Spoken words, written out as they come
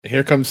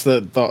Here comes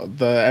the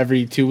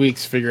every 2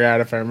 weeks figure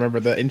out if I remember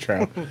the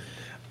intro.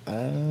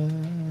 All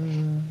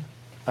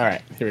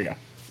right, here we go.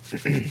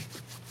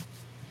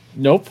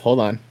 Nope, hold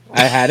on.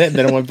 I had it,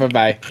 then it went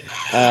bye-bye.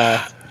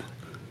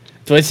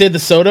 Do I say the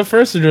soda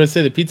first, or do I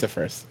say the pizza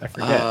first? I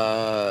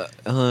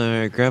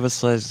forget. Grab a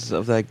slice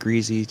of that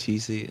greasy,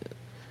 cheesy.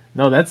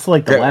 No, that's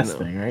like the last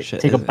thing, right? Shit,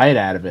 Take a bite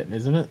out of it,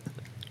 isn't it?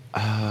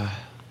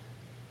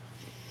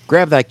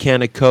 Grab that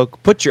can of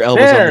Coke, put your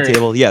elbows on the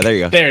table. Yeah, there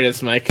you go. There it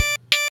is, Mike.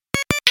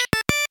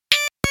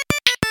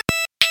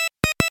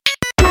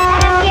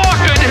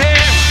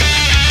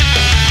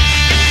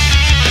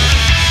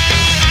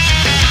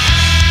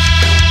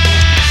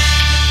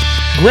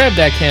 Grab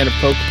that can of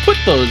Coke, put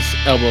those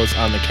elbows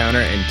on the counter,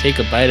 and take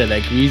a bite of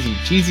that greasy,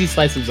 cheesy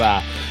slice of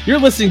za. You're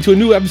listening to a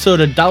new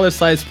episode of Dollar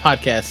Slice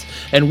Podcast,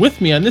 and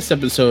with me on this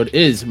episode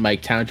is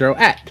Mike Towndrow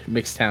at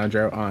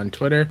MixTowndrow on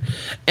Twitter,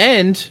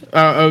 and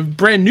a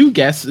brand new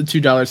guest to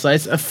Dollar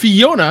Slice,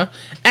 Fiona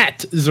at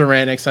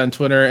Zoranix on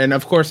Twitter, and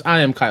of course I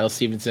am Kyle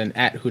Stevenson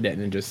at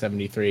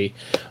HoodetNinja73.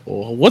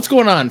 Well, what's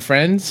going on,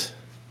 friends?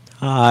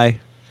 Hi.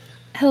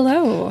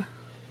 Hello.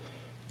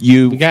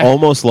 You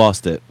almost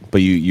lost it,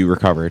 but you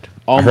recovered.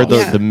 Almost.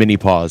 I heard the mini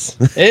pause.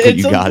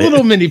 It's a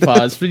little mini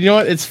pause, but you know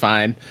what? It's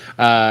fine.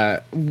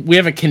 We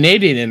have a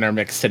Canadian in our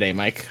mix today,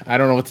 Mike. I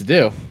don't know what to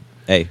do.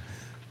 A.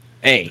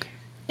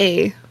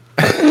 We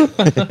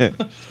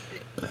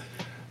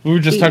were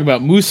just talking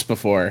about moose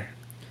before,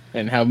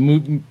 and how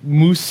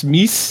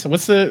Meese.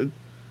 What's the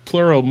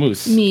plural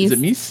moose? Meese. Is it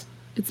Meese?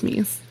 It's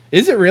Meese.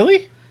 Is it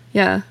really?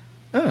 Yeah.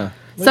 Oh.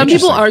 Some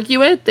people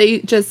argue it. They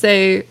just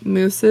say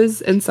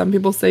mooses, and some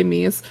people say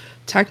Meese.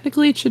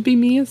 Technically, it should be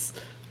Meese,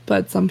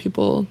 but some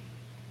people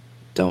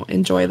don't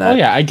enjoy that. Oh,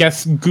 yeah. I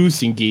guess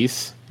goose and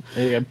geese.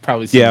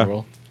 Probably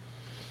similar.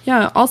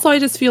 Yeah. Also, I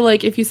just feel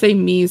like if you say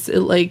Meese, it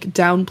like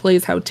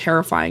downplays how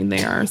terrifying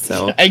they are.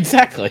 So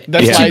exactly.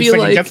 That's why I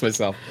second guess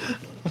myself.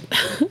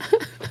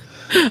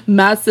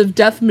 Massive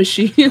death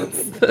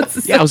machines.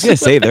 Yeah, I was gonna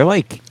say they're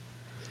like.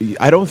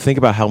 I don't think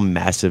about how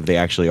massive they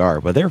actually are,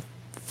 but they're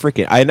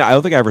freaking. I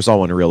don't think I ever saw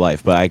one in real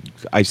life, but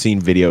I've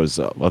seen videos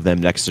of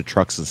them next to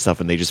trucks and stuff,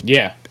 and they just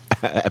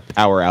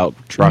power out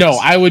trucks. No,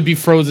 I would be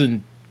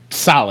frozen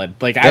solid.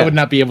 Like I would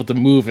not be able to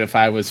move if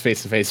I was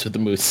face to face with the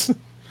moose.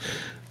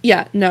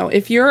 Yeah, no.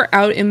 If you're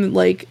out in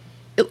like,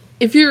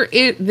 if they're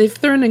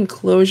in an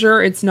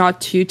enclosure, it's not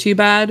too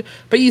bad.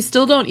 But you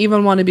still don't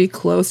even want to be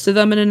close to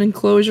them in an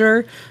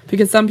enclosure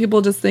because some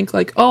people just think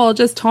like, oh, I'll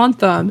just taunt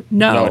them.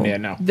 No.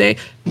 They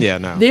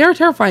are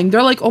terrifying.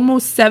 They're like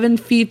almost 7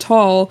 feet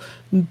tall,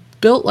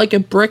 built like a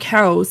brick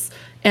house.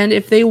 And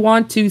if they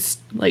want to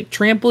like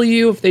trample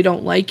you, if they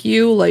don't like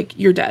you, like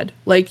you're dead.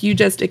 Like you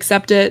just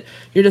accept it.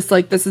 You're just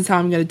like, this is how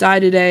I'm going to die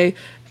today.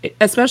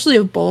 Especially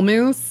a bull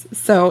moose.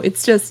 So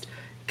it's just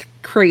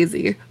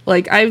crazy.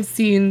 Like I've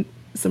seen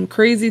some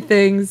crazy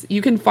things.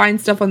 You can find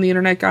stuff on the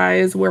internet,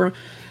 guys, where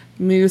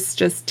moose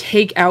just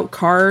take out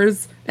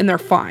cars and they're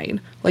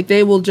fine. Like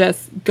they will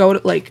just go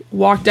to like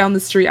walk down the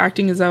street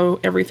acting as though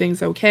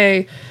everything's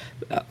okay.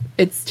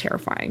 It's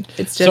terrifying.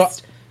 It's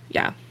just,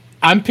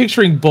 I'm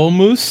picturing bull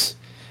moose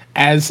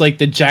as like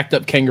the jacked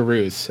up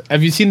kangaroos.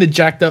 Have you seen the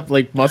jacked up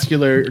like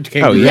muscular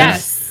kangaroos? Oh,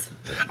 yes.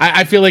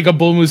 I feel like a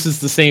bull moose is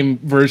the same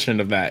version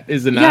of that,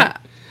 is it not? Yeah.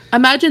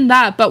 Imagine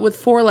that, but with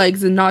 4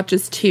 legs and not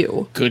just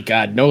 2. Good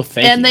God, no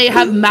thank you. And they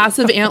have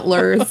massive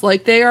antlers.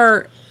 Like, they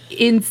are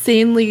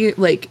insanely,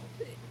 like,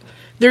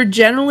 they're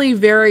generally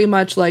very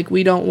much like,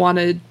 we don't want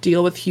to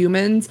deal with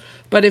humans.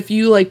 But if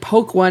you, like,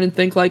 poke one and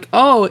think, like,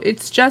 oh,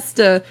 it's just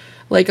a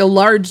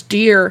large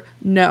deer.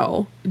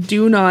 No,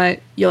 do not.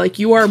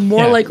 You are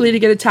more likely to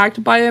get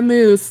attacked by a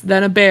moose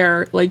than a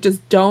bear. Like,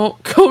 just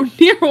don't go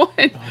near one. Oh,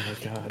 my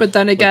God. But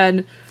then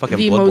again,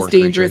 the most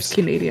dangerous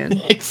Canadian.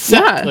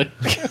 Exactly.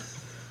 Yeah.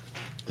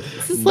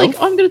 This is like,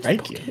 I'm going to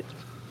take it.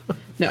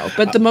 No,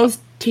 but the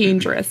most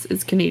dangerous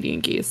is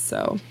Canadian geese,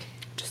 so.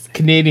 Just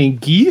Canadian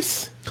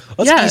geese?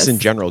 Well, geese in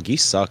general.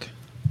 Geese suck.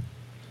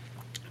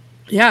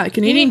 Yeah,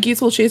 Canadian geese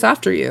will chase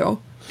after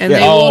you, and they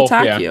will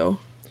attack you.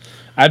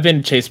 I've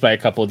been chased by a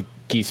couple of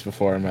geese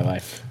before in my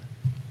life.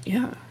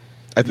 Yeah.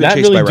 I've been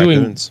chased by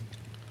raccoons.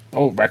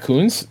 Oh,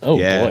 raccoons? Oh,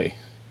 boy.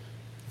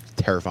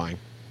 Terrifying.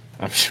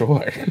 I'm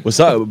sure. What's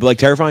up? Like,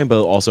 terrifying,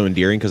 but also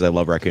endearing because I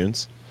love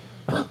raccoons.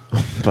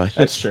 But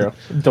that's true.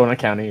 Donut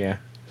County, yeah.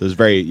 It was it's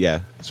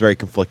a very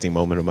conflicting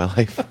moment in my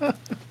life.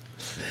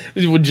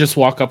 You would just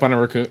walk up on a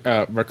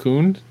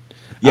raccoon?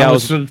 Yeah, I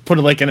was put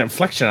like an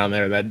inflection on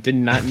there that did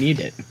not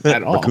need it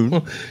at all.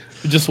 You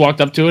just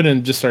walked up to it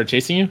and just started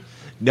chasing you?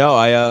 No,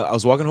 I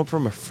was walking home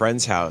from a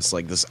friend's house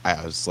like this.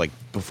 I was like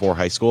before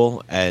high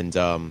school, and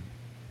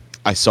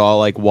I saw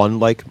like one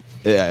like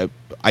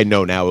I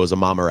know now it was a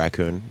mama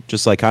raccoon,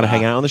 just like kind of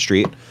hanging out on the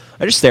street.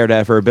 I just stared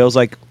at it for a bit. I was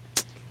like,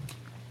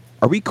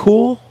 "Are we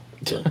cool?"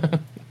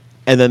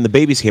 And then the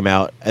babies came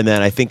out, and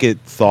then I think it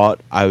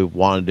thought I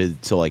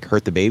wanted to like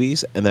hurt the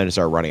babies, and then it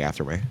started running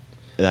after me,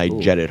 and I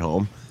jetted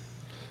home.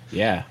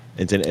 Yeah,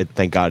 and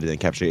thank God it didn't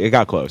capture it. It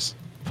got close,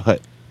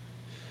 but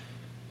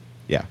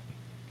yeah.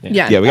 We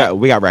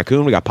got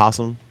raccoon, we got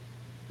possum.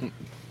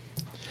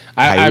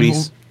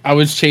 Coyotes. I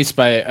was chased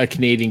by a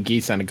Canadian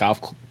geese on a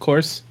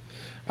course.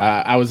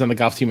 I was on the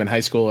golf team in high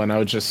school, and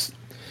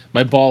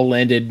my ball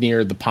landed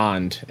near the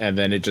pond, and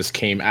then it just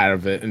came out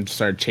of it and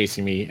started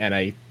chasing me. And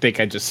I think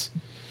I just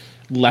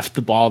left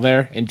the ball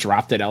there and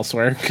dropped it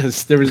elsewhere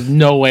because there was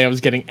no way I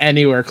was getting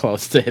anywhere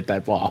close to hit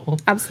that ball.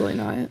 Absolutely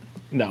not.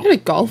 No. You had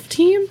a golf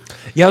team?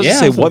 Yeah, I was Yeah,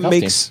 gonna I was say, on what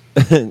the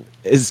golf makes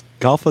is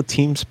golf a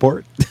team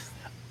sport?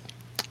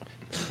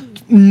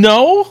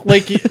 No,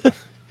 like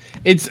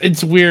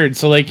it's weird.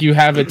 So like you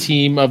have a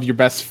team of your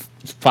best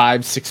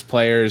 5-6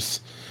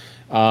 players,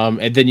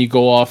 and then you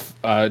go off.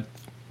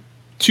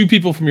 2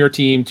 people from your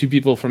team, 2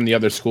 people from the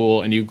other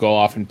school, and you go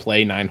off and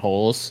play 9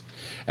 holes,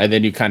 and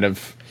then you kind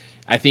of,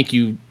 I think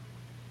you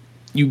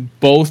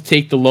both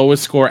take the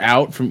lowest score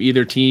out from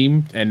either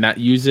team and not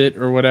use it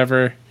or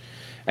whatever.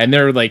 And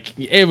they're like,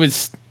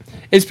 it's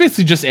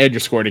basically just add your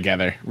score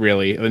together,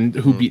 really, and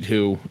who beat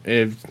who.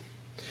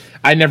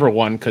 I never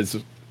won because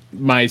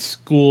my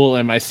school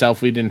and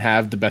myself, we didn't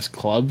have the best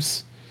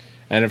clubs.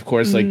 And of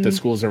course, like the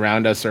schools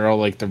around us are all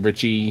like the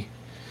richy,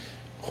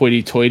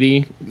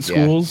 hoity-toity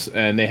schools,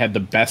 and they had the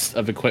best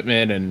of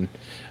equipment and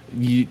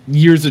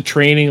years of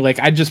training. Like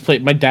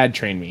my dad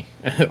trained me.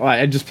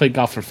 I just played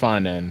golf for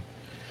fun, and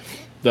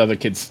the other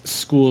kids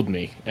schooled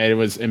me, and it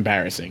was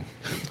embarrassing.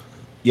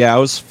 Yeah, I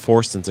was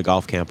forced into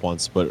golf camp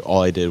once, but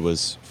all I did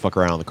was fuck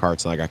around on the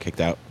carts, and I got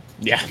kicked out.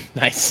 Yeah,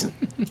 nice.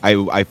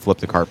 I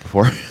flipped a cart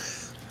before.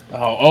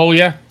 Oh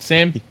yeah,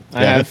 same.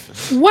 I Yeah.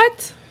 have.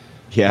 What?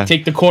 Yeah.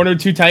 Take the corner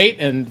too tight,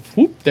 and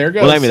whoop, there it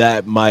goes. Well, I mean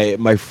that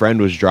my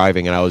friend was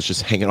driving, and I was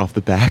just hanging off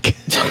the back,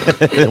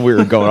 and we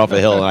were going off a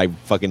hill, and I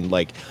fucking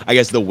I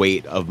guess the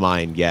weight of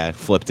mine,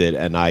 flipped it,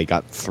 and I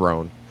got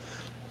thrown.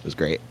 It was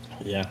great.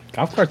 Yeah,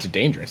 golf carts are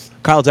dangerous.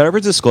 Kyle, did I ever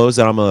disclose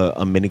that I'm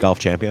a mini golf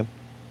champion?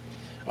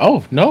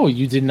 Oh no,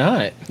 you did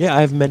not. Yeah,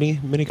 I have many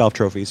mini golf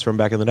trophies from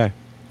back in the day.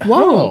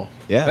 Whoa. Oh,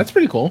 Yeah. that's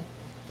pretty cool.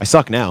 I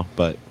suck now,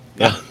 but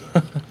yeah.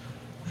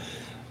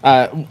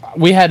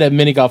 We had a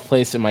mini golf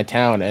place in my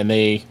town, and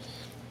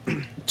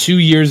 2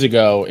 years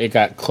ago it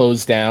got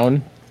closed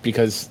down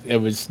because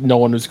no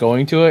one was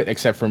going to it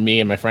except for me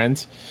and my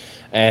friends,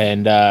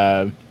 and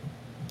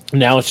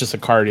now it's just a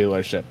car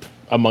dealership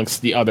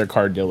amongst the other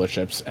car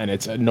dealerships, and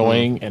it's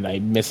annoying, and I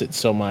miss it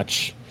so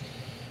much.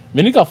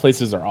 Mini golf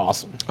places are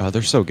awesome. Oh,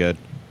 they're so good.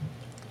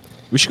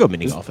 We should go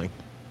mini golfing.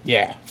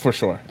 Yeah, for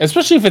sure.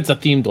 Especially if it's a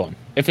themed one.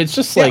 If it's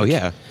just Yeah, like oh,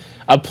 yeah.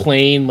 a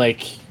plain,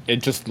 like it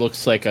just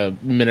looks like a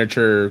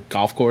miniature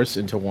golf course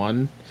into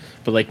one.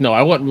 But like, no,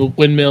 I want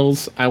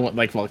windmills. I want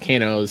like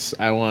volcanoes.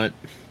 I want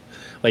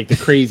like the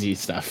crazy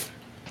stuff.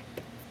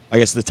 I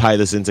guess to tie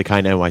this into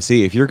Kinda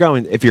NYC, if you're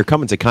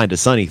coming to Kinda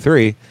Sunny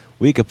 3,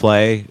 we could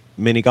play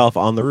mini golf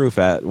on the roof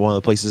at one of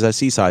the places at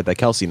Seaside that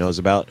Kelsey knows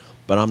about.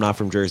 But I'm not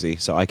from Jersey,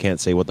 so I can't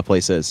say what the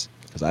place is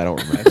because I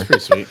don't remember. That's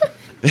pretty sweet.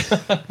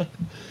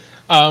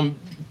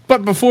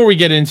 But before we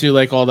get into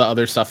like all the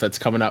other stuff that's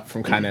coming up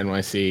from Kinda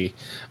NYC,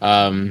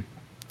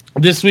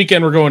 this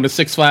weekend we're going to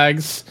Six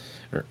Flags.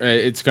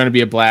 It's going to be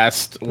a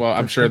blast. Well,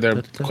 I'm sure there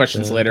are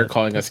questions later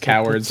calling us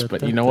cowards,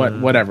 but you know what?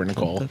 Whatever,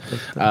 Nicole.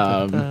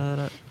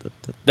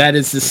 That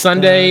is this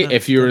Sunday.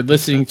 If you're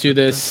listening to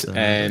this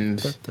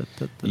and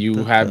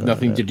you have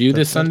nothing to do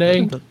this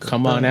Sunday,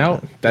 come on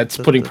out. That's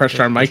putting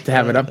pressure on Mike to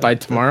have it up by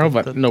tomorrow,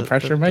 but no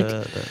pressure, Mike.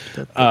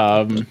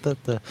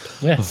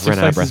 Yeah, Six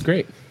Flags is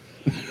great.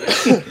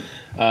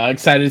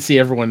 Excited to see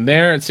everyone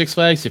there at Six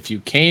Flags. If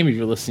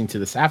you're listening to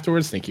this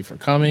afterwards, thank you for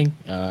coming.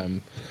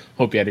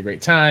 Hope you had a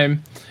great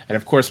time. And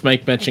of course,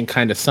 Mike mentioned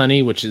Kinda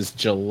Sunny, which is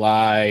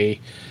July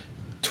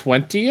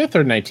 20th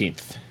or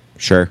 19th.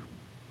 Sure.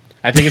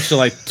 I think it's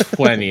July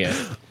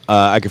 20th.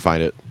 I could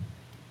find it.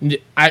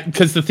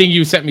 Because the thing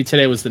you sent me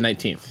today was the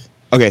 19th.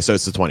 Okay, so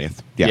it's the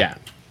 20th. Yeah.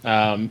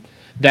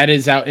 That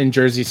is out in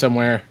Jersey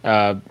somewhere.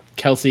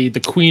 Kelsey,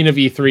 the queen of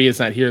E3, is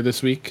not here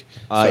this week.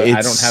 So I don't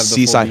have the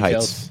Seaside full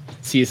details. Heights.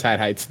 Seaside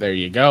Heights. There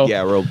you go.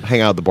 Yeah, we'll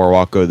hang out at the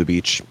boardwalk, go to the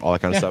beach, all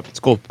that kind of stuff. It's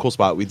a cool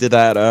spot. We did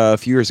that a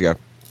few years ago.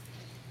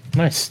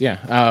 Nice, yeah.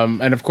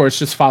 And of course,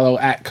 just follow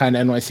at Kinda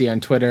NYC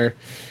on Twitter,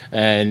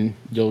 and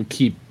you'll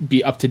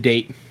be up to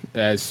date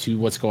as to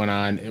what's going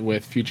on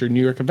with future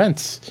New York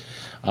events.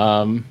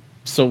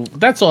 So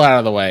that's all out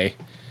of the way.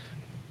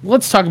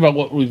 Let's talk about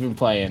what we've been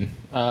playing.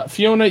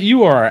 Fiona,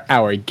 you are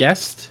our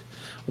guest.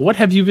 What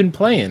have you been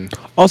playing?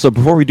 Also,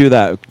 before we do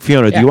that,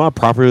 Fiona, do you want to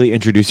properly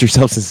introduce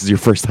yourself since this is your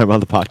first time on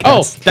the podcast?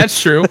 Oh,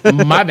 that's true.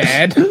 My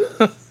bad.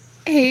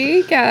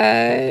 Hey,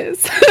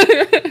 guys.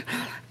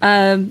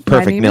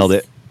 Perfect, nailed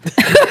it.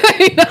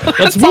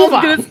 Let's move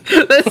on.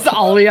 That's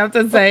all we have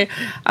to say.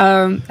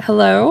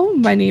 Hello,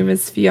 my name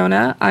is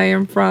Fiona. I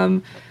am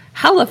from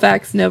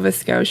Halifax, Nova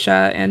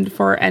Scotia. And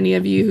for any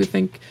of you who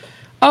think,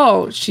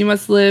 oh, she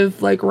must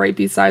live like right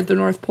beside the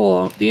North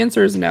Pole, the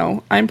answer is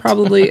no. I'm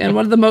probably in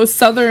one of the most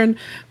southern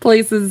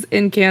places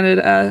in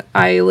Canada.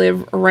 I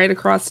live right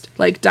across,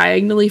 like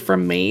diagonally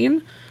from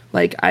Maine.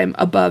 Like I'm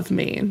above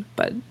Maine,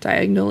 but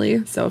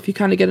diagonally. So if you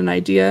kind of get an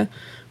idea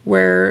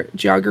where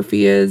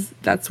geography is,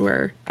 that's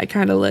where I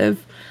kind of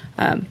live.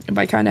 And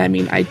by kind of, I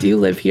mean I do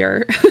live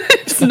here.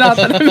 Just not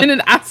that I'm in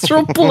an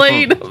astral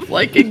plane of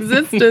like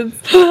existence.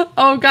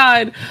 Oh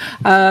God.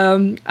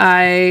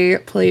 I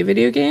play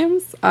video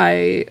games.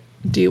 I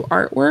do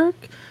artwork.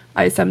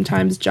 I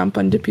sometimes jump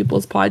onto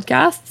people's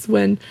podcasts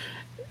when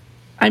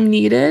I'm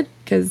needed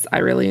because I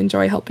really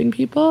enjoy helping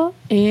people.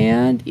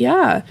 And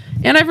yeah.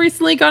 And I've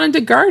recently gone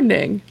into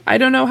gardening. I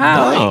don't know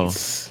how.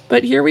 Nice.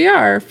 But here we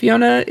are.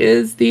 Fiona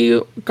is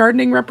the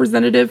gardening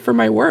representative for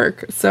my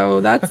work.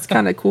 So that's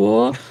kind of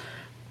cool.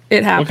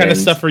 It happened. What kind of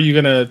stuff are you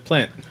going to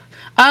plant?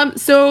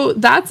 So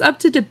that's up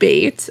to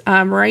debate.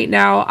 Right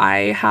now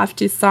I have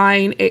to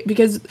sign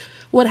because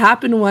what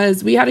happened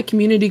was we had a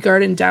community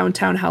garden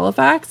downtown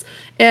Halifax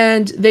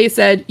and they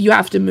said you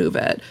have to move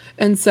it.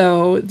 And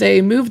so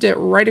they moved it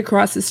right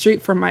across the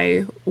street from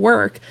my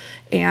work,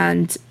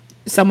 and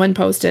someone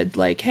posted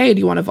like, hey, do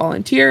you want to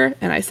volunteer?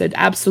 And I said,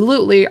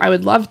 absolutely. I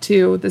would love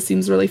to. This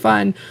seems really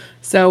fun.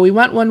 So we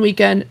went one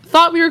weekend,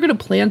 thought we were going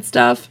to plant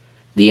stuff.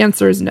 The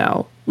answer is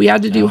no. We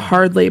had to do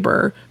hard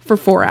labor for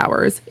 4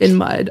 hours in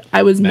mud.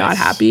 I was not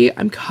happy.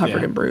 I'm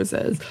covered in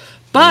bruises.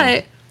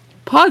 But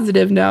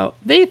positive note,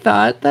 they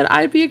thought that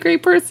I'd be a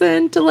great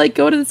person to like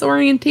go to this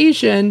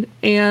orientation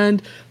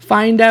and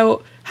find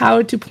out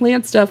how to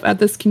plant stuff at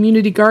this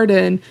community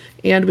garden.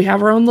 And we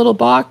have our own little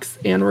box,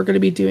 and we're going to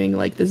be doing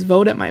like this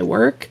vote at my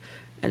work.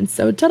 And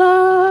so,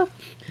 ta-da!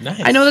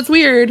 Nice. I know that's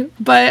weird,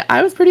 but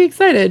I was pretty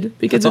excited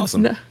because That's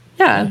awesome.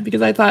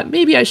 because I thought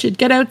maybe I should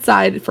get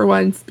outside for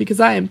once because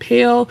I am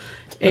pale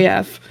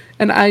AF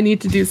and I need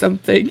to do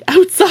something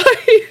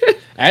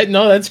outside.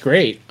 No, that's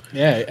great.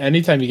 Yeah,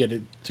 anytime you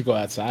get to go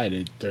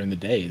outside during the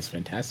day is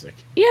fantastic.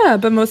 Yeah,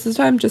 but most of the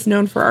time just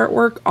known for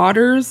artwork.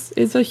 Otters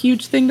is a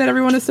huge thing that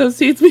everyone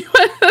associates me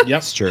with. Yep.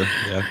 That's true.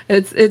 Yeah.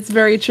 It's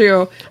very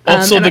true.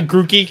 Also, and the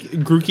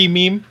Grookey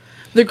meme.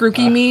 The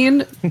Grookey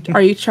meme.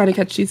 Are you trying to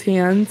catch these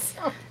hands?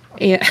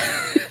 And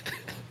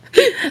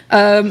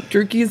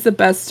Grookey is the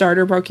best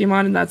starter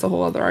Pokemon, and that's a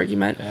whole other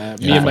argument.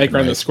 Me and Mike are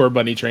on the Score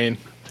Bunny train.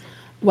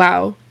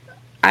 Wow.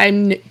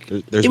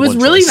 There's It was one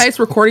really choice. nice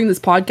recording this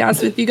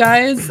podcast with you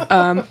guys.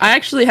 I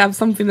actually have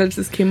something that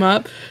just came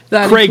up.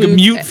 That Craig,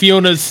 includes- mute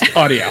Fiona's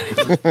audio.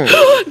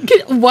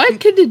 What?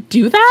 Can it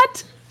do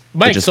that?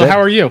 Mike, just so did. how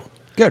are you?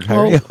 Good. How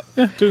are you?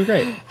 Yeah, doing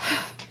great.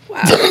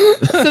 Wow.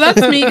 So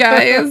that's me,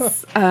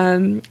 guys.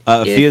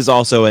 Fia's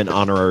also an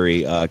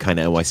honorary kind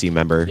of NYC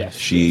member. Yes,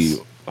 she she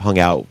is. hung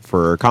out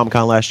for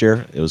Comic-Con last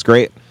year. It was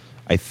great.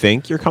 I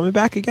think you're coming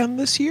back again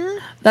this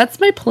year? That's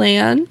my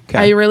plan. Okay.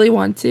 I really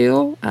want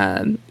to.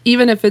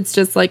 Even if it's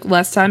just like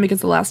less time, because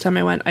the last time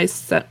I went,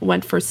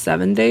 went for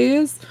 7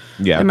 days.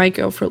 Yeah. I might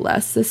go for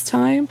less this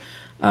time.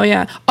 Oh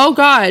yeah. Oh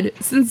God.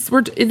 Since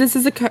this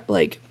is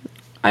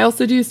I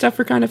also do stuff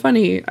for Kind of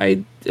Funny.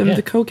 I am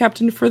the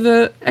co-captain for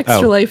the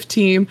Extra Life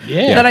team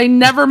that I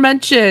never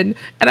mention,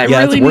 and I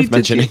really it's worth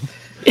need to. mentioning.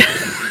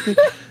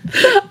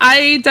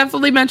 I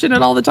definitely mention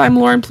it all the time,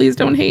 Lauren. Please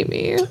don't hate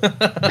me.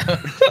 But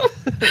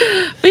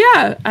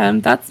yeah,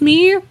 that's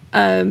me.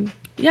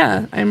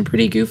 Yeah, I'm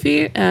pretty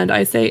goofy, and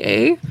I say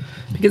A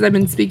because I've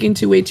been speaking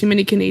to way too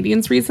many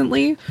Canadians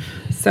recently.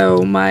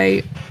 So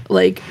my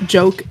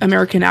joke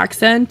American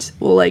accent,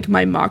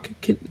 my mock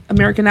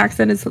American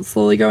accent is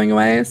slowly going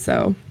away.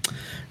 So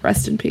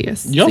rest in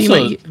peace. You So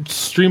also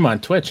stream on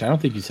Twitch. I don't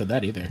think you said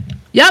that either.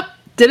 Yep.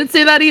 Didn't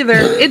say that either.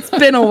 It's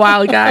been a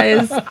while,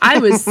 guys. I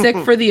was sick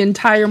for the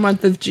entire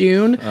month of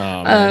June.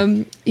 Oh,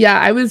 man. Yeah,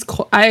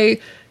 I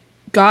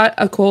got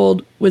a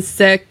cold, was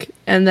sick,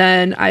 and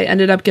then I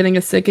ended up getting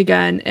sick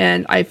again,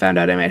 and I found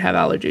out I might have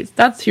allergies.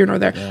 That's here nor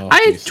there. Oh,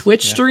 I geez.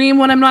 Twitch stream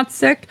when I'm not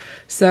sick.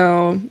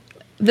 So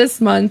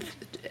this month,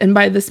 and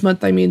by this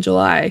month I mean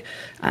July,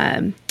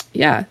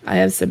 yeah, I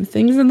have some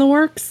things in the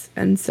works,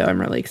 and so I'm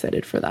really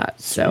excited for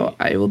that. So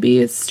I will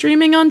be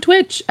streaming on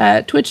Twitch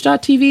at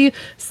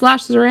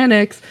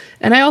twitch.tv/Zeranix,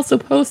 and I also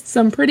post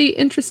some pretty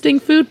interesting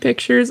food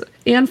pictures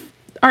and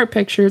art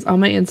pictures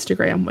on my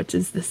Instagram, which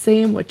is the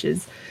same, which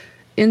is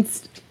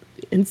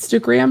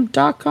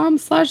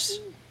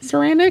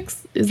instagram.com/Zeranix.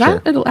 Is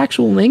that an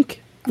actual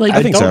link?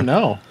 I think so. don't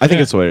know. I think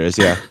it's what it is,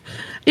 yeah.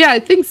 Yeah, I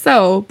think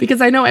so, because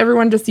I know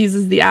everyone just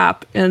uses the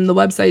app, and the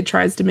website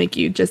tries to make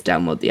you just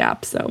download the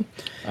app. So,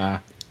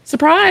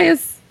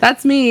 surprise!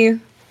 That's me.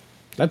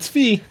 That's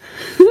Fee.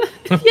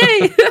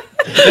 Yay!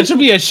 That should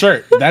be a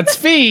shirt. That's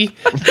Fee.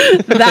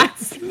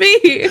 That's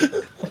me.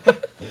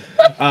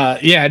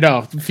 Yeah,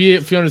 no,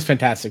 Fiona's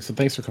fantastic. So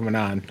thanks for coming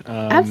on.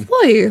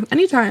 Absolutely,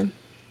 anytime.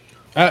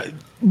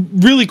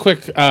 Really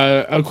quick,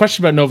 a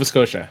question about Nova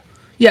Scotia.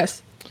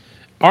 Yes.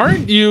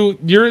 Aren't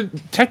you're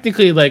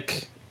technically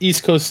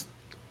East Coast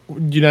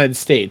United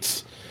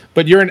States,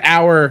 but you're an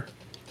hour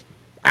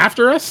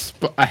after us,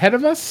 ahead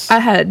of us?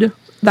 Ahead.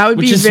 That would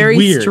Which be is very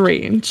weird.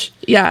 strange.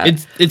 Yeah.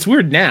 It's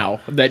weird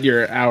now that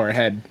you're an hour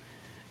ahead.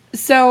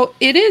 So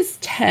it is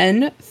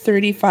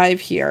 10:35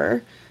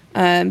 here,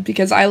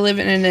 because I live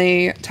in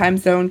a time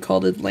zone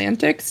called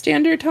Atlantic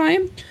Standard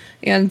Time,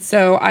 and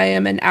so I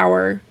am an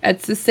hour.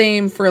 It's the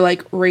same for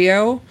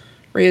Rio.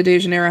 Rio de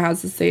Janeiro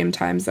has the same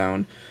time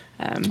zone,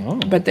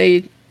 but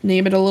they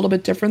name it a little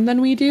bit different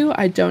than we do.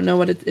 I don't know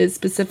what it is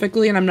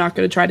specifically, and I'm not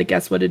going to try to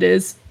guess what it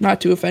is,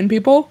 not to offend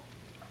people.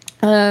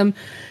 And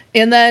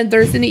then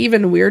there's an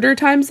even weirder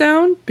time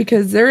zone,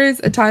 because there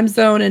is a time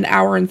zone an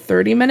hour and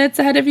 30 minutes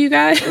ahead of you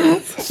guys.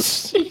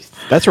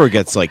 That's where it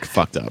gets like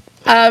fucked up.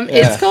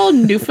 It's called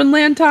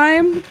Newfoundland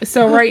time.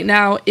 So right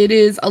now it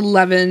is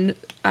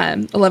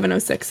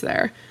 11:06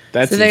 there.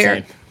 That's so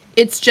insane.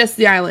 It's just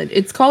the island.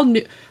 It's called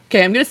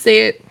okay, I'm gonna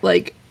say it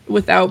like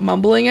without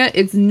mumbling it.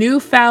 It's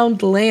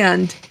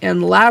Newfoundland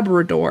and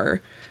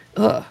Labrador.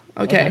 Ugh.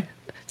 Okay.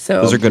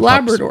 So those are good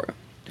Labrador. Pups.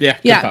 Yeah.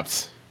 Good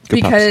pups.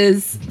 Good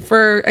because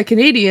for a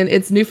Canadian,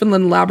 it's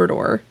Newfoundland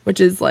Labrador, which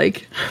is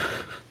like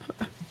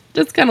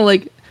just kind of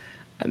like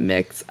a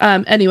mix.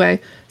 Anyway,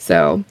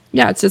 so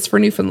yeah, it's just for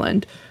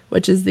Newfoundland,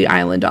 which is the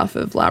island off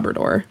of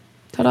Labrador.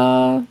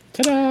 Ta-da!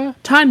 Ta-da!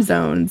 Time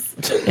zones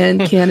in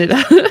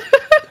Canada.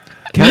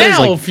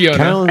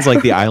 Canada's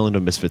like the island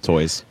of misfit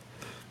toys.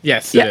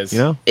 Yes, it is. You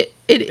know, it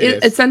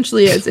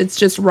essentially is. It's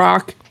just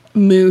rock,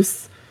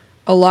 moose,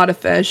 a lot of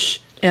fish,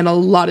 and a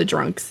lot of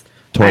drunks.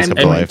 Toys come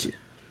to life.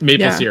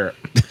 Maple syrup.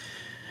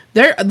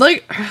 They're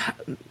like,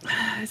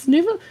 it's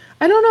Newfoundland.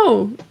 I don't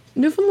know.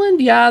 Newfoundland,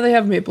 yeah, they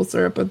have maple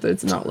syrup, but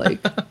it's not like,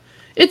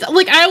 it's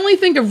like, I only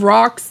think of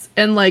rocks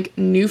and like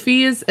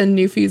Newfies, and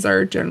Newfies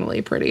are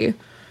generally pretty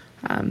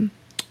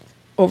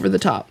over the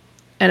top.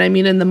 And I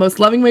mean, in the most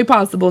loving way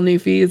possible,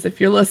 Newfies, if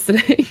you're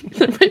listening,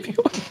 there might be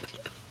one.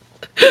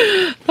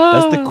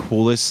 That's the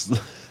coolest,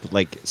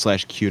 like,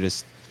 /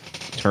 cutest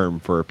term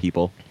for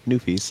people.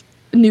 Newfies.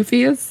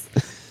 Newfies.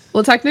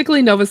 Well,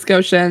 technically, Nova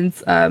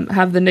Scotians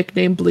have the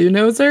nickname Blue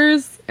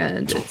Nosers,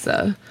 and it's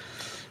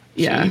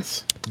yeah.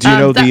 Jeez. Do you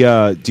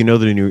know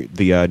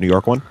the New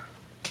York one?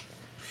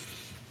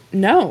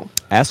 No.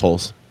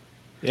 Assholes.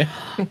 Yeah.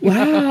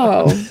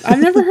 Wow, I've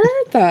never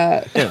heard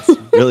that. It's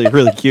really,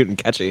 really cute and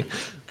catchy.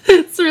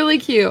 It's really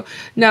cute.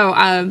 No,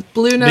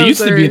 Blue Nosers. They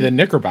used to be the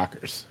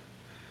Knickerbockers.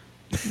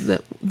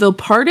 The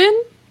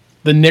pardon?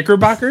 The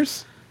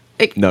Knickerbockers?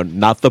 No,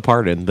 not the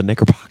pardon. The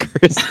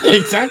Knickerbockers.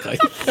 Exactly.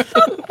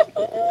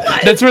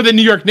 That's where the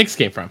New York Knicks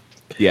came from.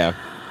 Yeah.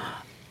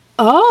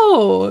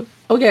 Oh,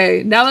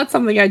 okay. Now that's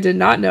something I did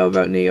not know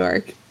about New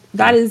York.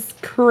 That is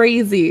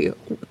crazy.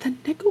 The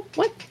nickel?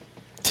 What?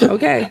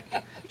 Okay,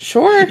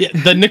 sure. Yeah,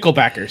 the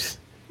Nickelbackers.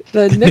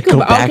 The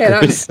nickel. Okay.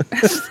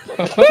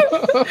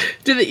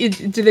 Nickelbackers.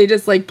 Do they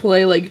just like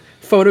play like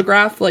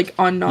Photograph like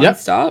on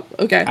nonstop?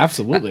 Yep. Okay.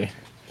 Absolutely.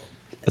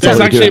 That's all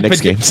they do at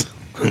Knicks games.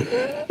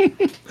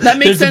 That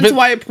makes sense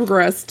why it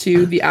progressed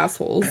to the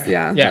assholes.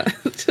 Yeah. Yeah.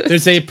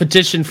 There's a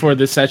petition for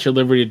the Statue of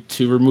Liberty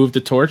to remove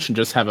the torch and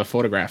just have a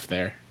photograph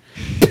there.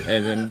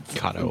 And then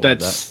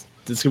that's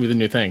gonna be the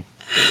new thing.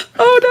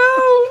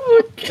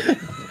 Oh no.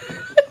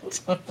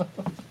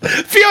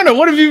 Fiona,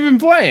 what have you been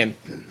playing?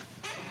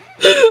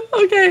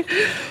 Okay.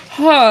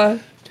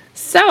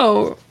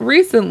 So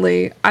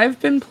recently I've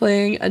been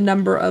playing a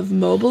number of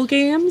mobile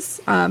games.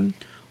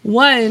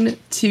 One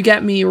to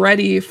get me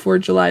ready for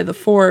July the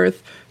 4th,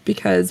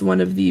 because one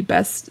of the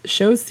best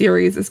show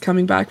series is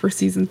coming back for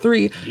season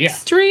 3. Yeah.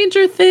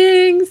 Stranger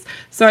Things.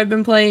 So I've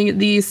been playing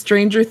the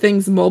Stranger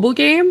Things mobile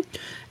game,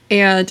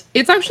 and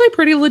it's actually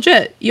pretty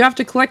legit. You have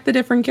to collect the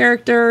different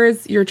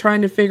characters. You're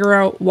trying to figure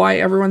out why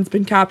everyone's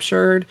been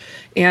captured,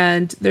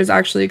 and there's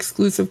actually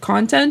exclusive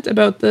content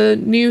about the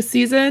new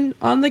season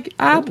on the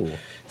app. Ooh.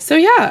 So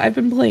yeah, I've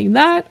been playing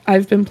that.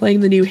 I've been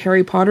playing the new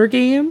Harry Potter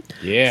game.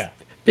 Yeah.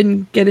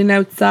 Been getting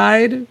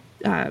outside,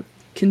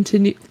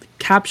 continue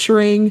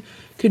capturing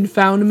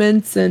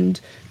confoundments and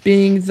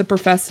being the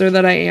professor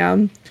that I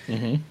am.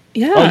 Mm-hmm.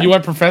 Yeah. Oh, you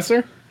went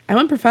professor? I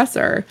went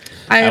professor.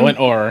 I went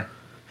Auror.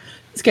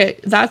 Okay,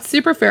 that's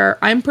super fair.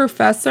 I'm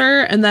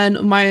professor, and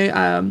then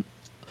my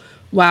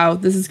wow,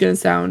 this is gonna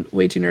sound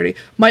way too nerdy.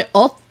 My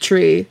alt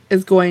tree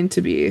is going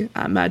to be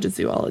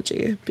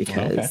Magizoology,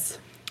 because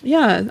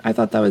yeah, I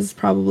thought that was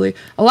probably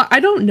a lot.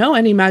 I don't know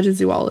any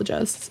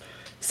Magizoologists,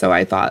 so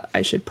I thought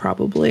I should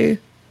probably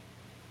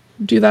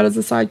do that as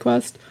a side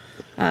quest.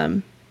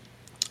 And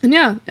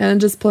yeah,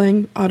 and just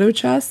playing auto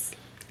chess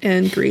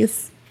in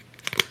Greece.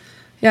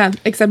 Yeah,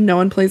 except no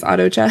one plays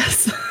auto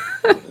chess.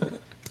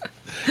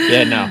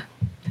 Yeah, no.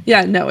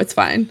 Yeah, no, it's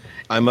fine.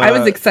 I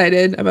was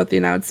excited about the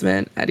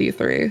announcement at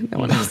E3. No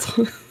one else.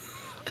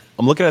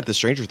 I'm looking at the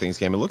Stranger Things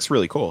game. It looks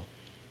really cool.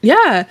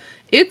 Yeah,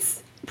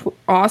 it's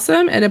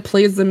awesome, and it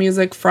plays the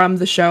music from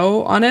the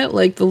show on it,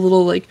 like the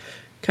little like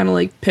kind of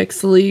like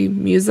pixely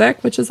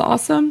music, which is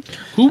awesome.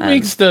 Who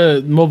makes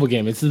the mobile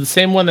game? Is it the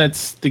same one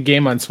that's the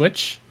game on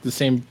Switch? The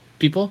same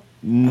people?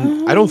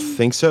 I don't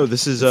think so.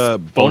 This is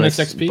Bonus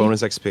XP?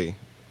 Bonus XP.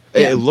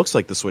 Yeah. It looks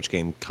like the Switch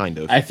game, kind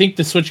of. I think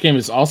the Switch game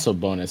is also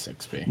Bonus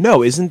XP.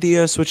 No, isn't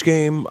the Switch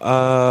game?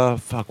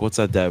 What's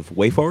that dev?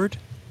 WayForward?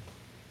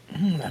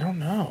 I don't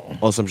know.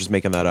 Also, I'm just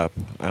making that up.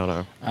 I don't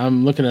know.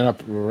 I'm looking it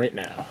up right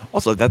now.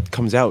 Also, that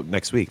comes out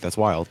next week. That's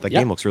wild. That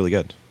game looks really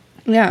good.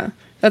 Yeah,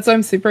 that's why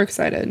I'm super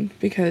excited,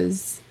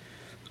 because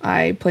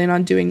I plan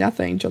on doing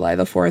nothing July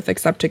the 4th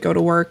except to go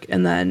to work,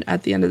 and then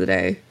at the end of the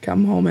day,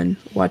 come home and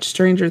watch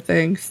Stranger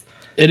Things.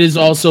 It is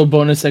also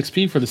bonus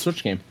XP for the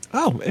Switch game.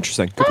 Oh,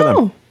 interesting. Good for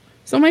them.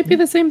 So it might be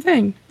the same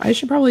thing. I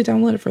should probably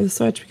download it for the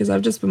Switch because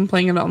I've just been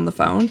playing it on the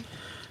phone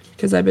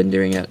because I've been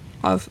doing it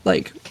off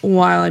like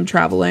while I'm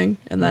traveling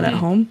and then at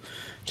home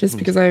just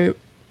because I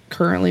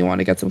currently want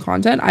to get some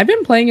content. I've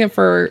been playing it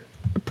for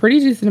a pretty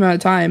decent amount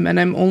of time and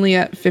I'm only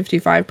at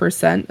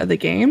 55% of the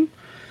game.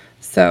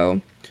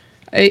 So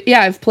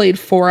I've played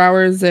 4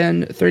 hours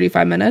and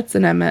 35 minutes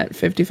and I'm at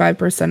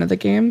 55% of the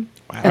game.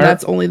 Wow. And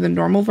that's only the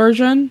normal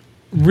version.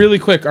 Really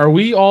quick, are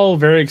we all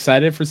very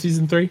excited for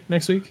season 3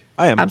 next week?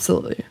 I am.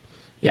 Absolutely.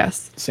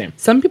 Yes. Same.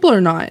 Some people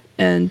are not,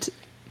 and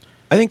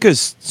I think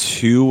because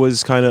 2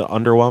 was kind of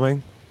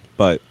underwhelming,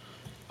 but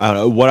I don't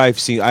know what I've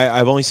seen.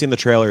 I've only seen the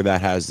trailer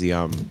that has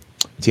the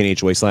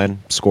Teenage Wasteland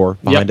score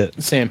behind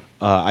it. Same.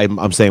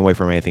 I'm staying away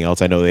from anything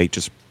else. I know they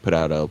just put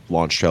out a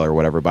launch trailer or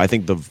whatever, but I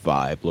think the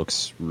vibe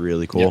looks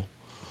really cool.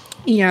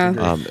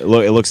 Yeah. It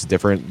looks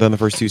different than the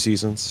first 2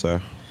 seasons,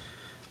 so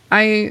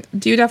I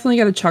do definitely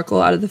get a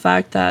chuckle out of the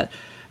fact that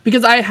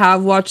because I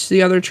have watched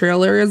the other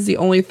trailers, the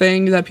only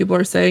thing that people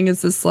are saying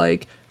is this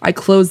like I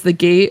closed the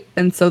gate,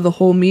 and so the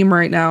whole meme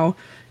right now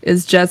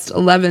is just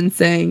 11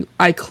 saying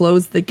I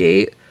closed the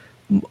gate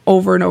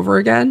over and over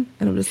again,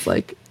 and I'm just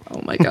like,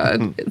 oh my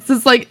god, it's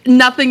just like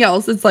nothing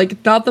else. It's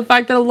like not the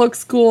fact that it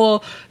looks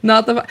cool,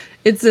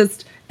 it's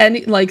just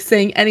any like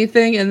saying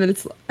anything, and then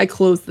it's I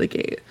closed the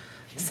gate.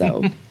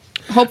 So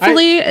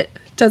hopefully it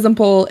doesn't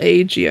pull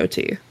a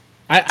GOT.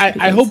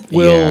 I hope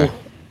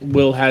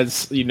Will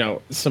has,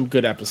 some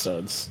good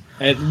episodes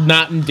and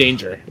not in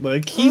danger.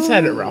 Like he's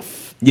had it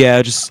rough. Yeah,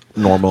 just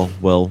normal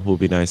will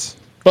be nice.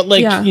 But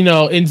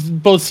in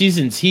both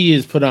seasons he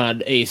has put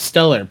on a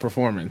stellar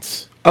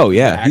performance. Oh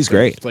yeah, he's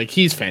great. Like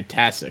he's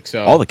fantastic.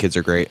 So all the kids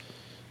are great.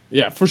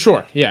 Yeah, for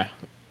sure. Yeah.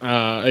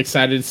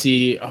 Excited to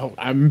see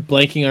I'm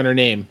blanking on her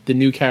name, the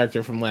new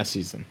character from last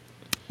season.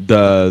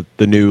 The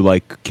new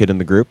like kid in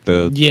the group,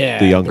 the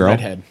young girl.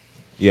 Redhead.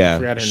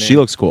 Yeah. She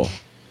looks cool.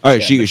 All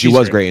right, Yeah, she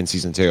was great in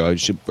season 2.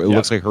 It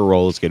looks like her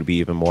role is going to be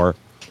even more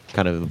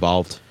kind of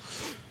evolved.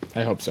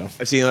 I hope so.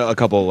 I've seen a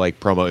couple like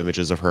promo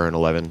images of her in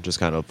 11, just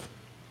kind of.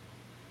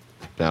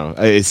 I don't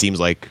know. It seems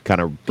like kind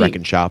of wreck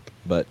and shop,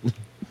 but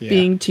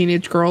being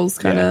teenage girls,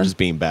 kind of just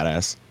being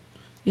badass.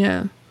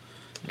 Yeah,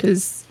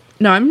 because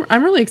I'm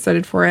really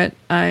excited for it.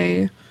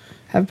 I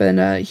have been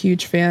a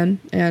huge fan,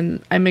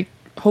 and I'm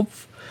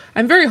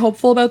very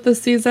hopeful about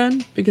this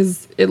season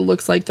because it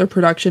looks like the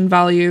production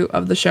value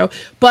of the show,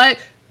 but.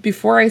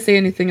 Before I say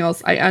anything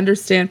else, I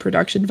understand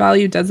production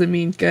value doesn't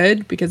mean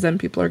good because then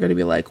people are going to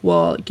be like,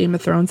 well, Game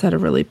of Thrones had a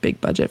really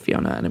big budget,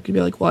 Fiona. And I'm going to be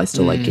like, well, I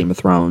still like Game of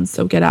Thrones,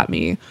 so get at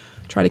me.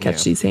 Try to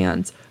catch these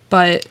hands.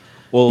 But,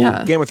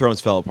 Game of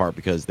Thrones fell apart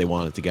because they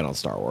wanted to get on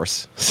Star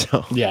Wars.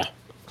 So Yeah.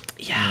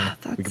 Yeah.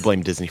 We can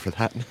blame Disney for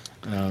that.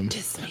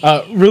 Disney.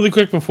 Really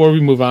quick before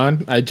we move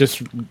on, I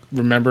just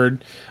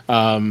remembered...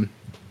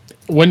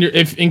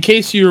 in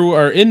case you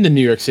are in the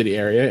New York City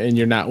area and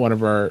you're not one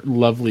of our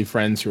lovely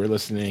friends who are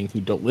listening who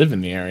don't live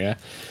in the area,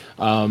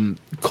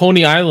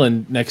 Coney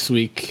Island next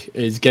week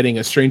is getting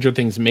a Stranger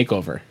Things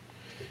makeover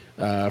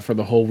for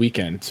the whole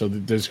weekend. So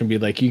there's going to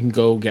be you can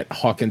go get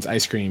Hawkins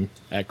ice cream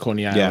at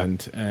Coney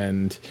Island,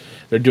 and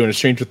they're doing a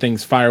Stranger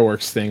Things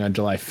fireworks thing on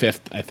July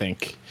 5th, I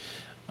think.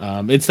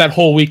 It's that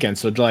whole weekend.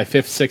 So July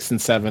 5th, 6th, and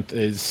 7th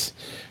is...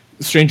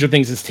 Stranger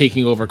Things is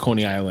taking over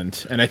Coney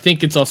Island, and I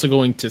think it's also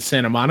going to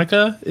Santa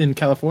Monica in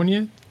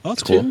California. Oh,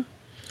 that's cool.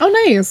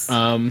 Oh, nice.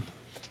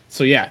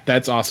 So yeah,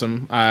 that's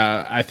awesome.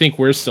 I think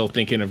we're still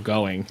thinking of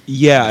going.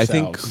 Yeah,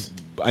 ourselves.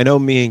 I know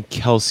me and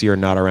Kelsey are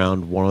not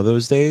around one of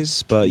those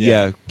days, but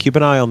keep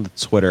an eye on the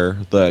Twitter,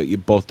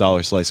 both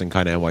Dollar Slice and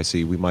Kinda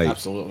NYC. We might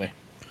absolutely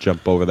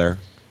jump over there.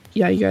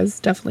 Yeah, you guys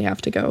definitely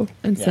have to go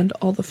and send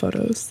all the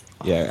photos.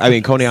 Yeah, I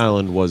mean, Coney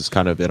Island was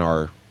kind of in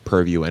our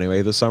purview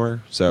anyway this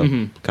summer, so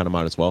kind of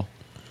might as well.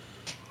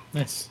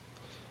 Nice.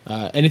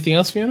 Anything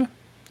else, Fiona?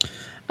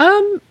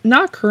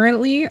 Not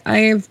currently.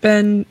 I've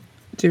been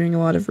doing a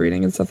lot of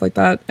reading and stuff like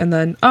that, and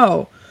then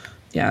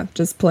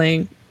just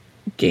playing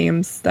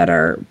games that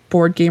are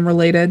board game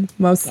related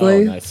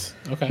mostly. Oh, nice.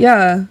 Okay.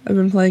 Yeah, I've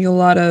been playing a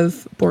lot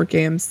of board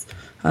games.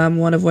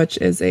 One of which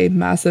is a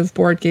massive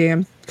board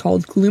game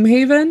called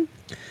Gloomhaven.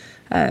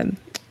 I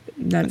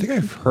think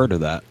I've heard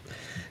of that.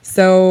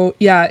 So,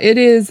 yeah, it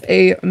is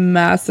a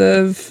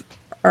massive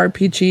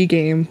RPG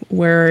game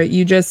where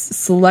you just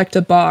select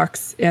a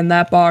box and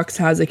that box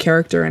has a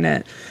character in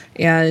it,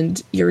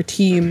 and your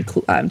team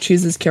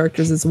chooses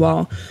characters as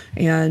well,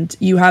 and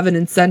you have an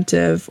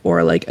incentive or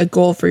a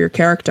goal for your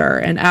character,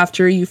 and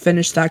after you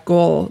finish that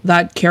goal,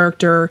 that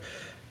character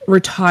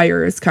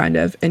retires kind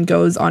of and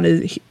goes on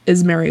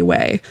his merry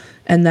way,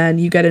 and then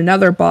you get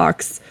another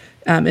box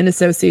in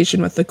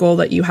association with the goal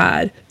that you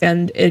had,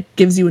 and it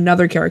gives you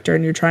another character,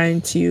 and you're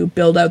trying to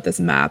build out this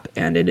map,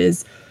 and it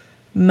is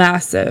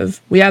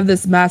massive. We have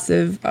this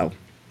massive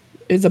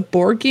it's a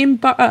board game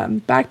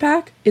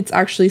backpack. It's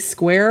actually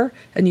square,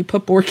 and you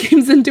put board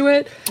games into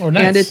it. Oh,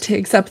 nice. And it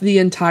takes up the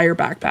entire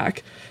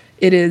backpack.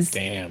 It is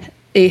Damn.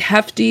 a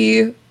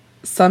hefty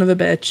son of a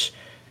bitch,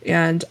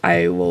 and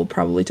I will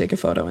probably take a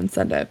photo and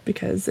send it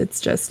because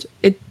it's just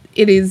it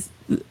is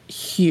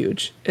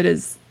huge. It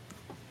is.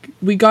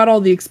 We got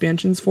all the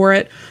expansions for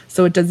it,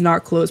 so it does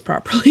not close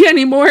properly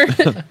anymore.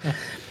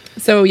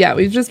 So yeah,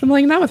 we've just been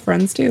playing that with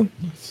friends too.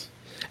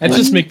 It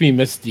just make me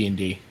miss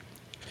D&D.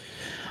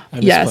 I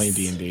miss playing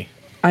D&D.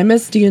 I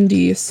miss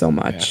D&D so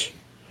much.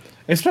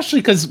 Yeah. Especially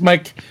because,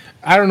 Mike,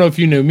 I don't know if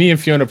you knew, me and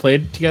Fiona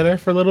played together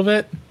for a little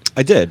bit.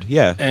 I did,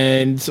 yeah.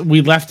 And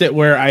we left it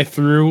where I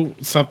threw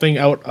something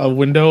out a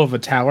window of a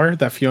tower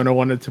that Fiona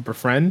wanted to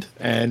befriend,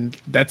 and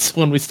that's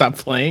when we stopped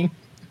playing.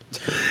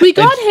 We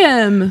got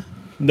him!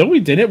 No, we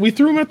didn't. We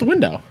threw him out the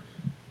window.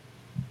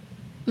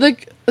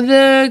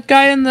 The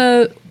guy in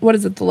the, what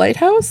is it, the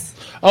lighthouse?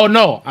 Oh,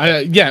 no.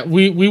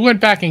 We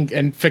went back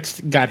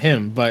and got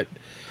him, but...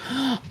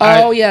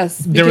 yes.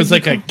 There was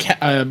like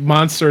a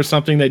monster or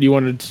something that you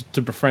wanted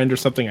to befriend or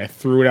something. I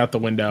threw it out the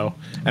window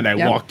and I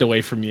walked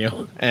away from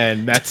you.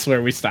 And that's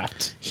where we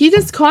stopped. He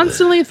just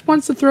constantly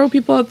wants to throw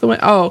people out the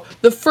window. Oh,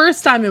 the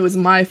first time it was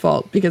my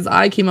fault because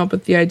I came up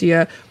with the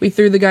idea. We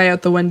threw the guy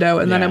out the window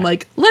and then I'm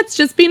like, let's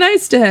just be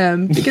nice to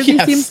him because he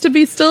seems to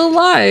be still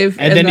alive.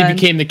 And then he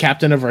became the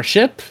captain of our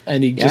ship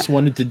and he just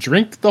wanted to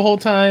drink the whole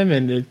time.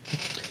 And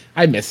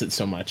I miss it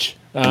so much.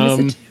 I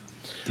miss it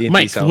too.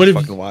 Mike, sounds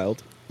fucking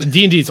wild.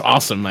 D&D is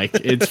awesome, Mike.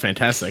 It's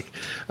fantastic.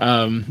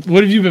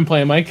 What have you been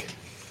playing, Mike?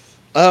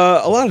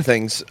 A lot of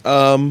things.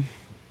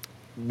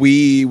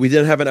 We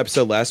didn't have an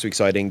episode last week,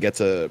 so I didn't get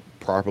to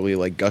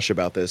properly gush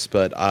about this.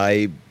 But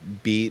I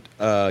beat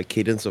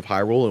Cadence of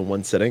Hyrule in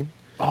one sitting.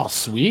 Oh,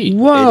 sweet!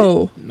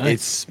 Whoa, nice.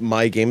 It's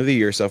my game of the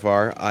year so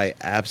far. I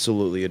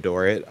absolutely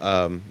adore it.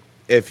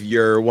 If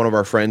you're one of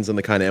our friends in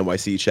the kind of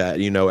NYC chat,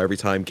 you know every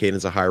time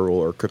Cadence of Hyrule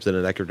or Crypt of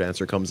the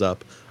Necrodancer comes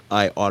up,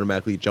 I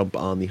automatically jump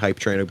on the hype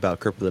train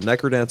about Crypt of the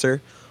Necrodancer.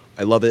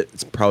 I love it.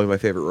 It's probably my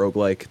favorite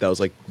roguelike. That was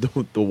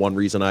the one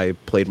reason I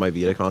played my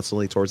Vita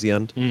constantly towards the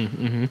end.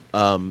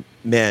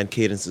 Man,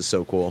 Cadence is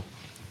so cool.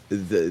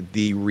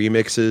 The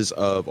remixes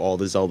of all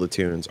the Zelda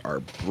tunes are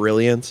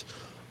brilliant.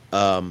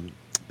 The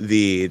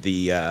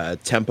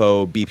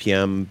tempo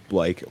BPM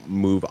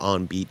move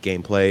on beat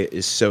gameplay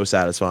is so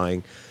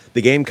satisfying.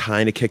 The game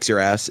kind of kicks your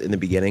ass in the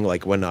beginning.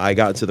 Like when I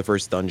got into the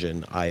first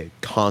dungeon, I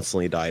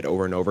constantly died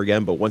over and over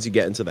again. But once you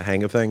get into the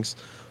hang of things,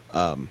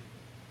 it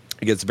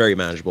gets very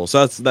manageable.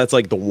 So that's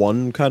the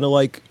one kind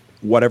of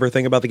whatever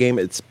thing about the game.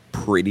 It's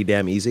pretty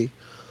damn easy.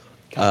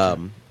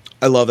 Gotcha.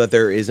 I love that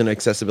there is an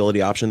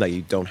accessibility option that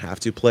you don't have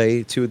to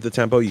play to the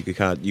tempo. You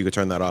could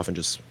turn that off and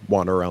just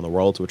wander around the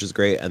world, which is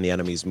great. And the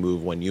enemies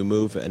move when you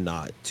move and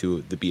not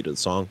to the beat of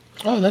the song.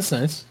 Oh, that's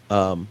nice.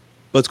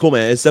 But it's cool,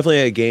 man. It's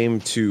definitely a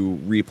game to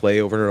replay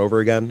over and over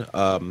again.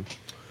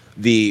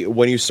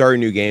 When you start a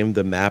new game,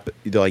 the map,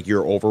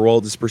 your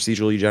overworld is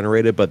procedurally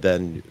generated, but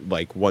then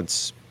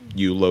once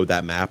you load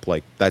that map,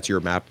 that's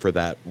your map for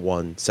that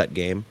one set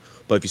game.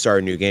 But if you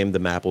start a new game, the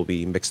map will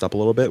be mixed up a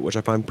little bit, which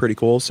I find pretty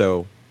cool.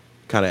 So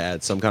kind of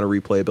add some kind of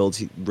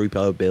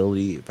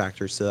replayability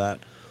factors to that.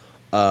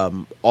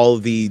 All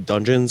of the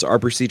dungeons are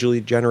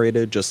procedurally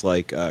generated, just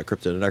like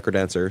Crypt of the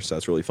Necrodancer, so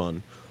that's really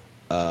fun.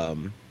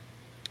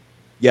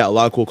 Yeah, a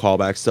lot of cool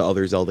callbacks to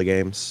other Zelda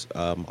games.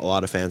 A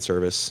lot of fan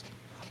service.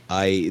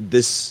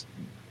 This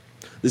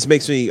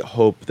makes me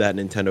hope that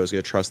Nintendo is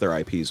going to trust their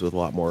IPs with a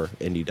lot more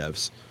indie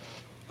devs.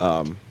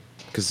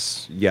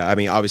 Because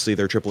obviously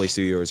their AAA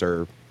studios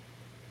are,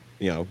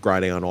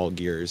 grinding on all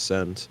gears,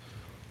 and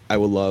I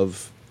would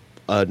love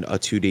a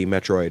 2D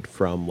Metroid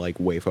from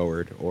Way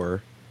Forward,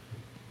 or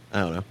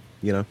I don't know,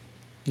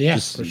 Yeah,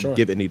 just for sure.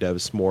 give indie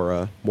devs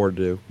more to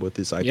do with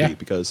this IP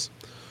because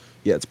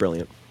it's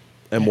brilliant.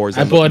 And more.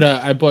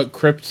 I bought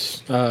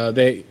Crypt.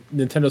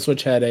 Nintendo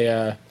Switch had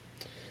a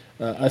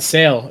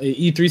sale, an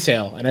E3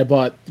 sale, and I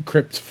bought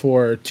Crypt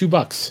for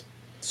 $2.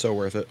 So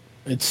worth it.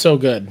 It's so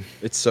good.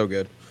 It's so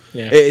good.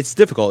 Yeah, it's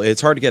difficult. It's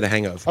hard to get a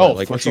hang of. Oh,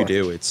 but once sure. you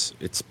do, it's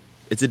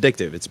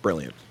addictive. It's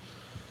brilliant.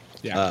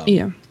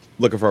 Yeah.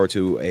 Looking forward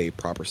to a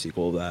proper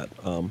sequel of that.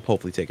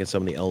 Hopefully taking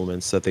some of the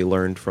elements that they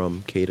learned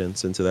from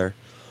Cadence into there.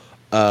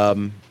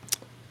 And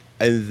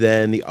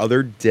then the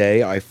other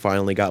day, I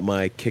finally got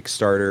my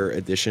Kickstarter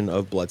edition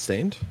of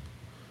Bloodstained.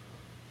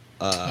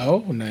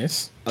 Oh,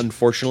 nice.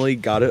 Unfortunately,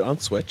 got it on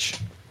Switch.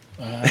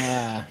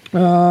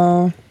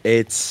 Oh.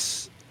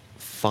 It's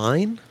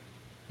fine.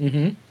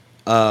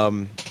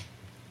 Mm-hmm.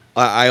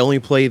 I only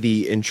play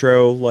the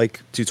intro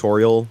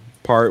tutorial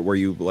part where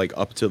you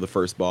up to the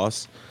first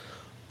boss.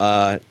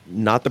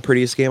 Not the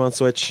prettiest game on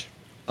Switch.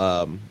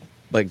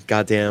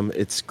 Goddamn,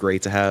 it's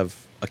great to have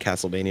a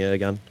Castlevania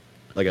again,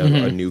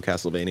 a new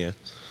Castlevania.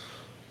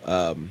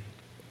 I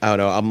don't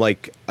know.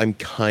 I'm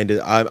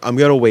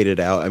gonna wait it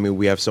out. I mean,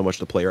 we have so much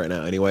to play right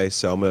now anyway,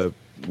 so I'm gonna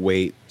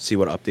wait, see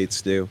what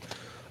updates do.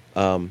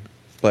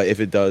 But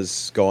if it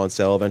does go on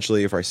sale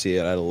eventually, if I see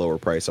it at a lower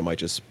price, I might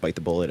just bite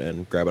the bullet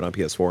and grab it on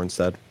PS4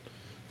 instead.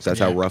 Because that's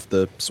how rough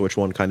the Switch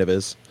one kind of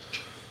is.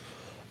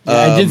 Yeah,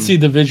 I did see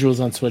the visuals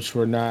on Switch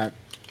were not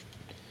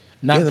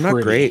they're not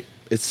pretty. great.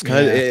 It's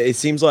kind of. It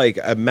seems like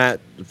Matt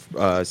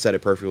said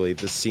it perfectly.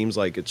 This seems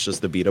like it's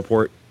just the beta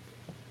port.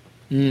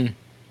 And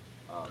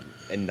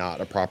and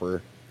not a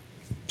proper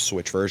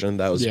Switch version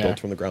that was built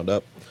from the ground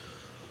up.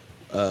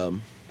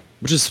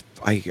 Which is,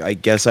 I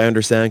guess I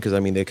understand, because I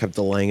mean they kept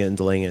delaying it and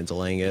delaying it and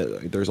delaying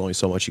it. There's only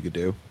so much you could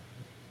do.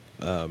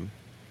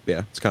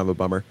 Yeah, it's kind of a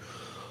bummer.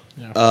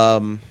 Yeah.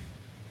 And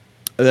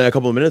then a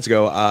couple of minutes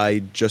ago, I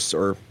guess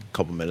a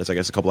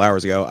couple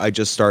hours ago, I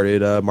just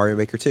started Mario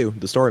Maker 2,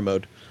 the story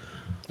mode.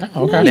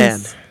 Oh, okay.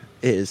 Man,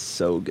 it is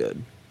so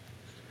good.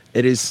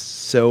 It is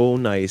so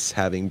nice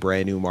having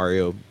brand new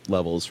Mario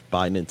levels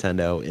by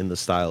Nintendo in the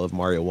style of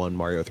Mario 1,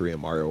 Mario 3,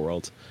 and Mario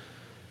World.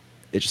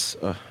 It's just,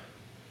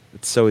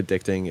 it's so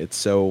addicting. It's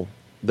so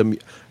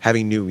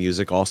having new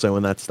music also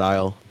in that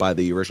style by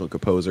the original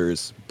composer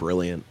is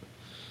brilliant.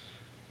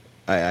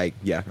 I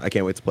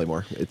can't wait to play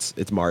more.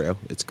 It's Mario.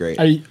 It's great.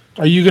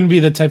 Are you going to be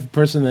the type of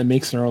person that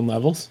makes their own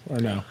levels or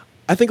no?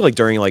 I think like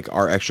during like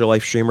our extra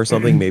life stream or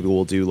something, maybe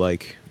we'll do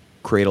like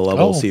create a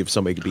level, see if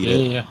somebody can beat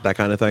it, that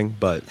kind of thing.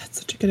 But that's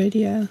such a good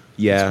idea.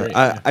 Yeah, great,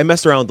 I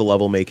messed around with the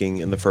level making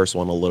in the first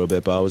one a little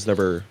bit, but I was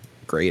never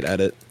great at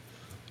it.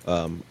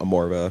 I'm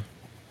more of a,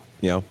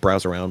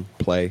 browse around,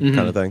 play kind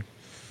of thing.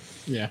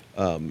 Yeah.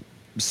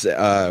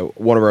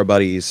 One of our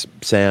buddies,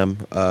 Sam,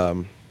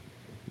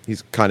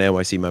 he's kind of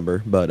NYC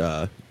member,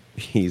 but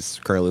he's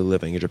currently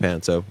living in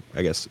Japan, so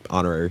I guess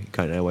honorary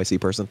kind of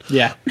NYC person.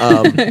 Yeah.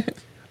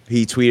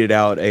 He tweeted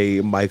out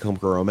a My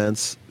Chemical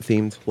Romance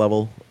themed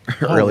level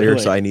earlier, really?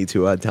 So I need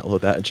to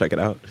download that and check it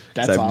out.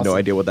 That's I have awesome. No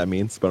idea what that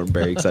means, but I'm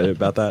very excited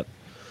about that.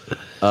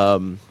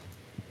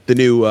 The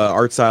new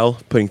art style,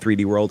 putting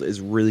 3D World, is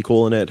really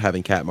cool in it.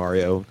 Having Cat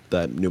Mario,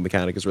 that new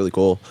mechanic, is really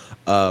cool.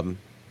 Kind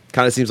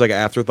of seems like an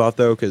afterthought,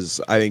 though, because,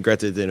 I mean,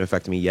 granted, it didn't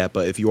affect me yet,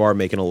 but if you are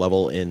making a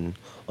level in,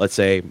 let's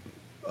say,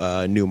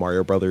 new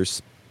Mario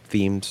Brothers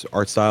themed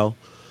art style,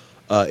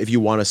 if you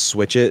want to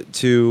switch it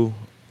to...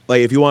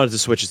 Like, if you wanted to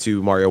switch it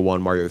to Mario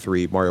 1, Mario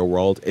 3, Mario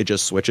World, it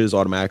just switches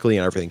automatically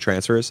and everything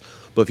transfers.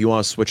 But if you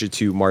want to switch it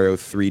to Mario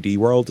 3D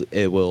World,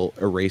 it will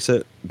erase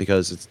it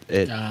because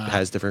it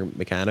has different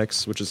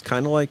mechanics, which is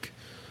kind of like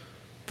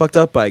fucked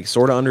up, but I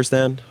sort of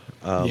understand.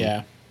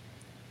 Yeah.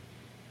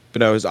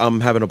 But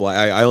I'm having a blast.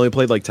 I only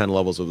played like 10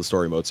 levels of the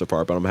story mode so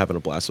far, but I'm having a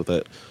blast with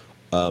it.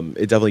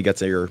 It definitely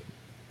gets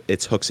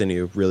its hooks in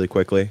you really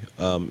quickly.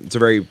 It's a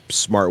very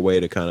smart way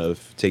to kind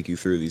of take you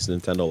through these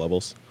Nintendo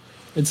levels.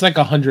 It's like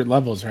 100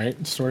 levels,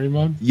 right? Story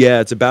mode? Yeah,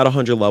 it's about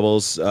 100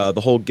 levels.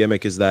 The whole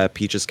gimmick is that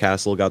Peach's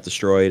castle got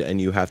destroyed,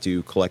 and you have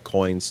to collect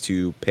coins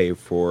to pay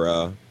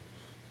for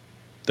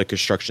the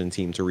construction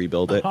team to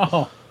rebuild it.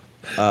 Oh,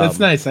 that's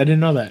nice. I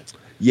didn't know that.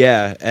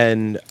 Yeah,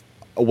 and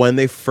when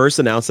they first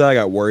announced that, I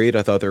got worried.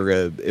 I thought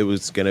it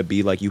was gonna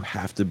be like you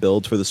have to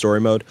build for the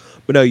story mode,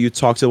 but no. You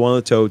talk to one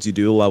of the toads, you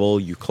do the level,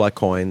 you collect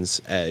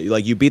coins.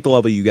 Like you beat the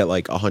level, you get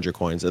like 100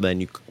 coins, and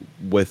then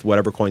with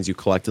whatever coins you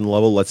collect in the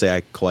level. Let's say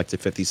I collected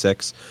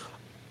 56,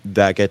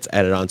 that gets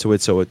added onto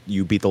it. So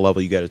you beat the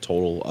level, you get a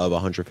total of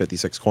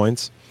 156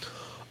 coins.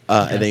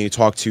 Okay. And then you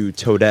talk to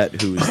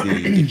Toadette, who's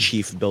the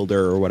chief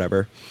builder or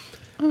whatever,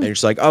 and you're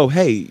just like, oh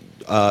hey,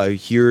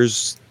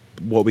 here's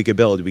what we could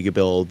build. We could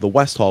build the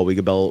West Hall, we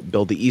could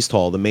build the East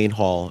Hall, the main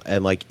hall,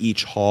 and like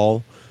each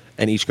hall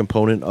and each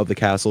component of the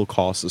castle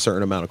costs a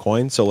certain amount of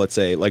coins. So let's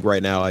say like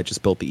right now I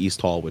just built the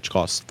East Hall, which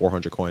costs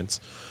 400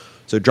 coins.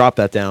 So drop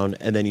that down,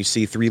 and then you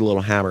see 3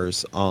 little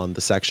hammers on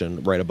the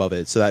section right above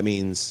it. So that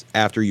means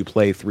after you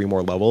play 3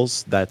 more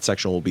levels, that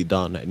section will be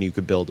done, and you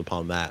could build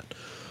upon that.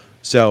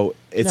 So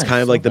it's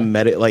kind of like the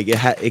meta, like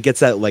it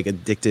gets that like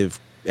addictive.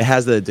 It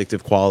has the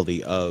addictive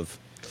quality of,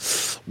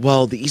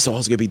 well, the East Hall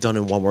is gonna be done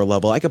in 1 more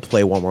level. I could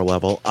play 1 more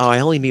level. Oh, I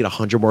only need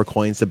 100 more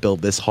coins to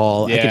build this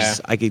hall. Yeah.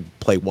 I could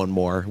play one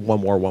more,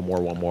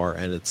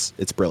 and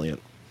it's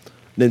brilliant.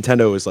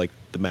 Nintendo is like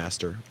the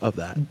master of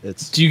that.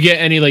 Do you get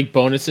any like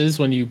bonuses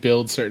when you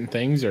build certain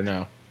things or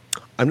no?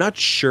 I'm not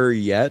sure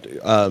yet.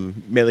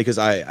 Mainly because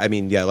I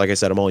mean, yeah, like I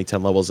said, I'm only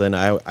 10 levels in.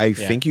 I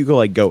think you could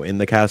like go in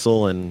the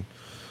castle and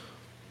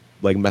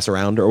like mess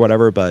around or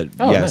whatever. But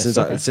nice.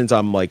 Since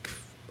I'm like,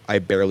 I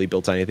barely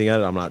built anything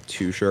at it, I'm not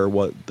too sure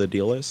what the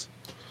deal is.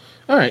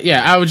 All right,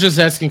 yeah, I was just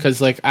asking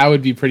because like I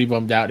would be pretty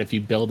bummed out if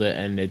you build it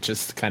and it's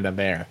just kind of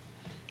there.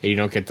 You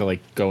don't get to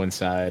like go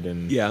inside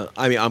and yeah.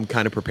 I mean, I'm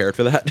kind of prepared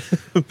for that,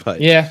 but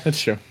yeah,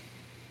 that's true.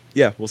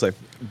 Yeah, we'll see.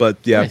 But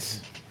yeah,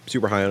 nice.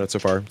 Super high on it so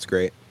far. It's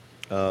great.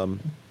 I think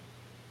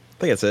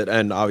that's it.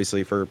 And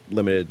obviously for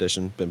limited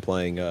edition, been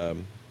playing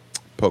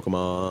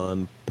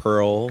Pokemon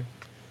Pearl,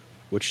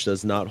 which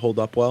does not hold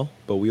up well,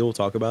 but we will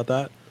talk about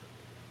that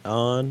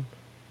on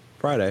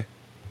Friday,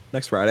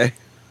 next Friday,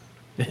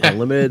 on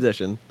limited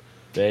edition.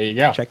 There you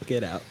go. Check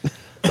it out.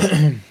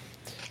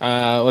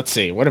 Let's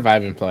see. What have I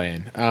been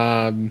playing?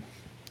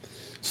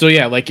 So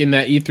yeah, like in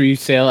that E3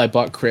 sale, I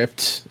bought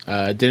Crypt.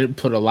 Didn't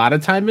put a lot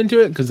of time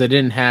into it because I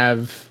didn't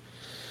have.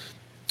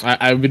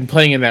 I've been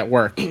playing it at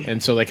work,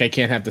 and so like I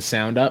can't have the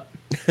sound up.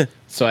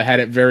 So I had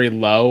it very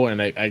low,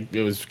 and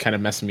it was kind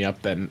of messing me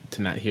up then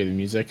to not hear the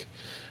music.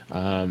 So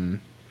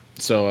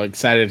I'm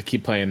excited to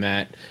keep playing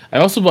that. I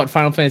also bought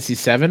Final Fantasy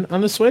VII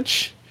on the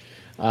Switch,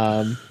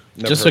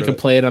 just so I could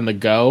play it on the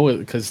go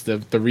because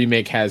the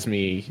remake has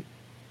me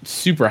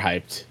super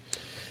hyped.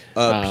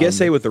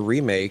 PSA with the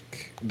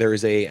remake,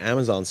 there's a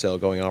Amazon sale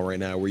going on right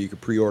now where you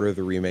could pre-order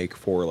the remake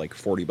for like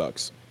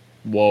 $40.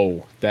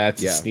 Whoa,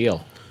 that's a Yeah.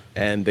 steal.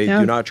 And they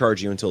do not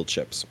charge you until it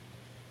ships.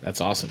 That's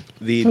awesome.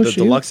 The shoot.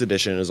 deluxe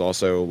edition is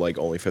also like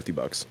only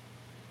 $50.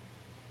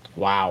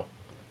 Wow.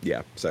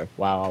 Yeah, so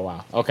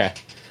Wow. Okay.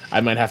 I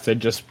might have to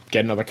just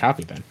get another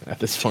copy then at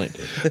this point.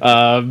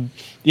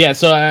 Yeah,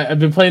 so I've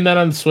been playing that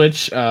on the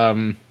Switch.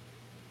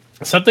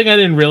 Something I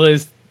didn't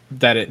realize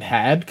that it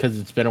had, because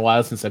it's been a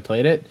while since I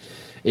played it,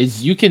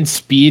 is you can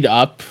speed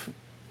up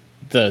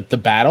the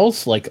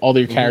battles. Like, all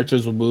your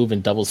characters will move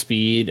in double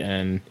speed,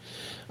 and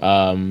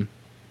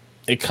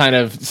it kind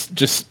of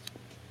just,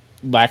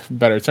 lack of a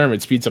better term,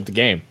 it speeds up the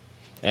game.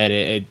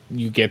 And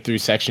you get through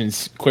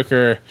sections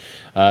quicker.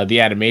 The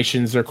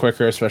animations are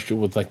quicker, especially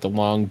with like the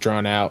long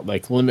drawn out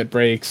like limit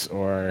breaks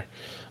or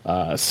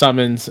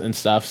summons and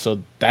stuff.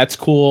 So that's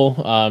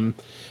cool.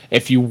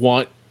 If you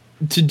want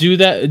to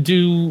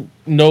do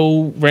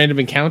no random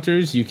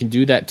encounters, you can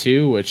do that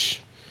too, which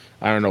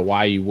I don't know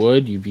why you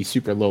would. You'd be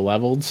super low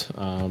leveled.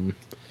 yeah,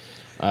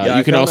 You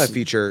I can found also that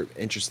feature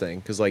interesting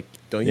because, like,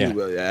 don't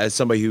you, as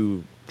somebody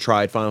who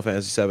tried Final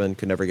Fantasy VII,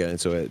 could never get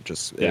into it.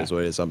 Just it is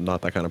what it is. I'm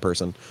not that kind of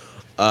person.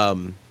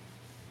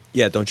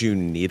 Yeah, don't you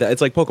need that?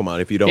 It's like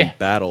Pokemon. If you don't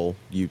battle,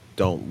 you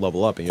don't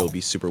level up, and you'll be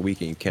super weak,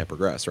 and you can't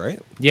progress, right?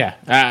 Yeah,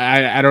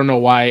 I don't know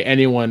why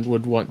anyone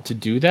would want to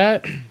do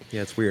that.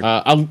 Yeah, it's weird.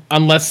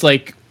 Unless,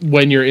 like,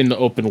 when you're in the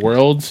open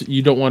world,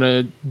 you don't want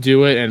to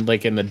do it, and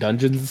like in the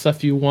dungeons and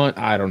stuff you want.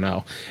 I don't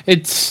know.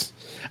 It's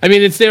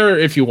there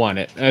if you want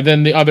it. And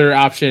then the other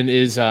option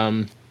is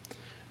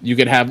you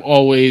could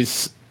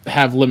always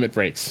have limit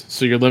breaks,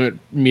 so your limit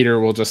meter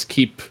will just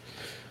keep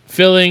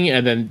filling,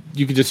 and then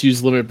you can just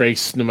use limit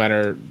breaks no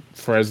matter,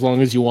 for as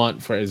long as you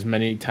want, for as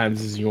many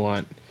times as you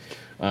want,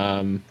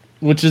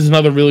 which is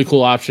another really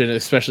cool option,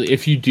 especially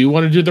if you do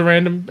want to do the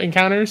random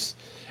encounters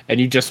and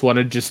you just want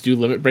to do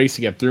limit breaks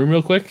to get through them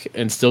real quick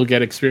and still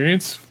get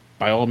experience.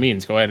 By all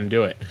means, go ahead and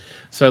do it.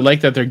 So I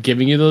like that they're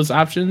giving you those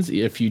options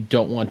if you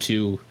don't want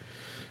to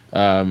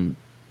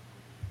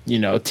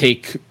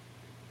take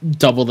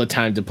double the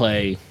time to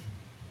play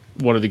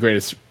one of the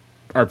greatest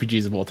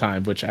RPGs of all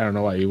time, which I don't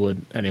know why you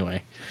would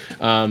anyway.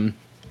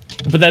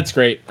 But that's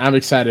great. I'm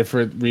excited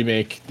for the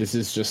remake. This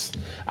is just...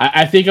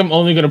 I think I'm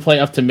only going to play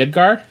up to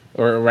Midgar,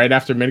 or right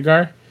after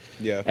Midgar.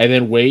 Yeah. And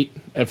then wait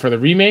for the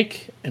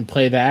remake and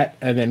play that,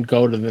 and then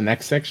go to the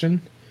next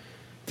section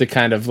to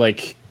kind of,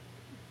 like,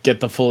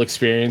 get the full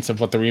experience of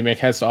what the remake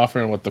has to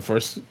offer and what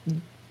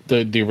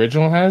the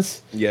original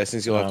has. Yeah,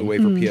 since you'll have to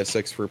wait for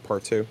PS6 for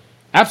part 2.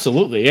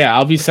 Absolutely, yeah.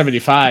 I'll be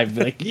 75.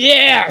 Like,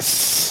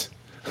 yes!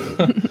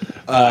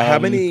 How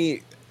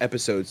many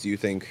episodes do you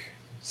think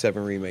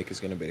 7 Remake is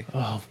going to be?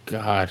 Oh,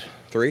 God.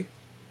 3?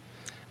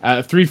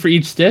 3 for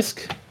each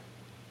disc?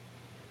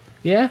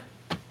 Yeah.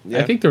 Yeah.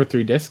 I think there were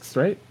 3 discs,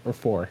 right? Or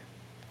 4?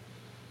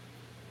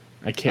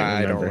 I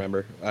can't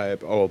remember. I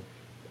don't remember.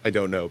 I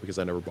don't know because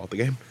I never bought the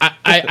game.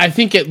 I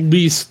think at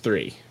least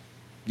 3.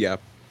 Yeah.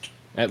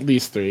 At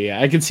least 3,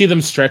 yeah. I could see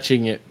them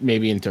stretching it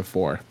maybe into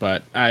 4,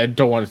 but I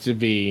don't want it to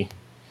be...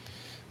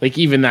 Like,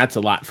 even that's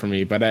a lot for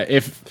me. But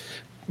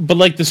But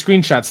like the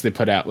screenshots they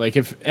put out, like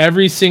if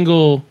every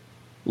single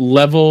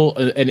level,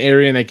 an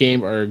area in that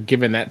game are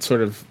given that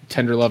sort of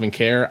tender love and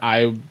care,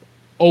 I'm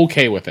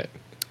okay with it.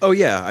 Oh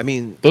yeah, I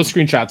mean, those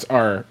screenshots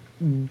are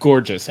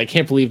gorgeous. I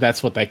can't believe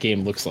that's what that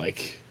game looks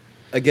like.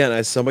 Again,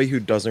 as somebody who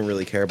doesn't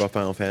really care about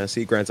Final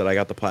Fantasy, granted I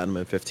got the platinum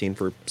in 15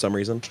 for some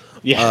reason.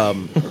 Yeah.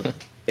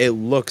 It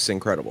looks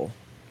incredible.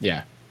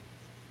 Yeah.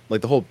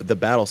 Like the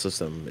battle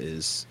system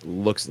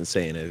looks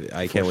insane.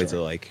 I can't wait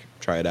to like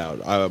try it out.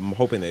 I'm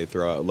hoping they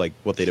throw out like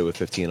what they did with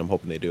 15. I'm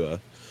hoping they do a,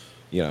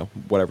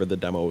 whatever the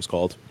demo was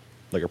called,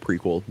 like a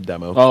prequel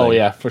demo. Oh thing.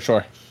 yeah, for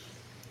sure.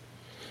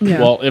 Yeah.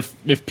 Well, if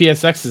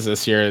PSX is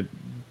this year,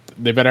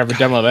 they better have a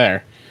demo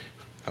there.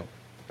 Oh,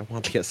 I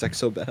want PSX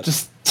so bad.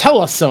 Just tell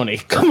us,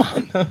 Sony. Come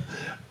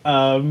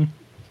on.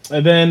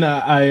 And then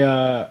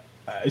I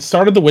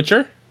started The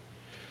Witcher.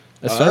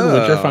 I started The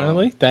Witcher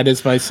finally. That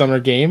is my summer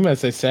game,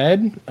 as I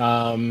said.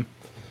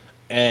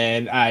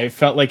 And I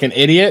felt like an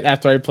idiot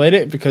after I played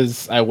it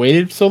because I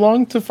waited so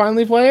long to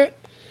finally play it.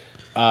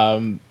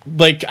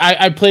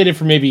 I played it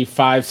for maybe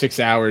 5-6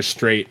 hours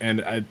straight,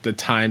 and the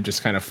time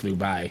just kind of flew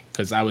by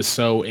because I was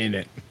so in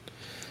it.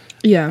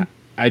 Yeah.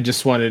 I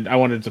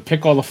wanted to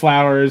pick all the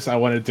flowers. I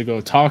wanted to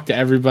go talk to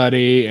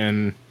everybody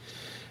and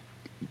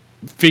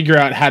figure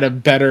out how to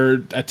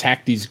better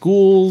attack these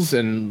ghouls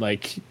and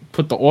like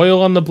put the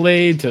oil on the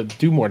blade to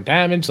do more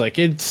damage. Like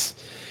it's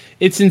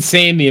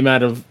insane the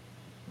amount of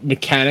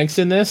mechanics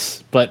in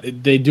this, but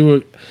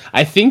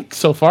I think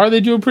so far they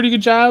do a pretty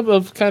good job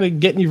of kind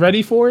of getting you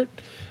ready for it.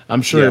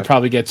 I'm sure it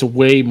probably gets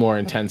way more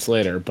intense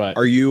later, but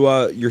are you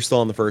you're still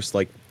on the first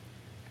like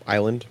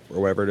island or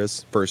whatever it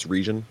is, first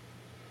region?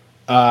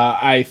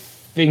 I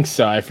think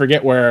so. I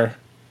forget where.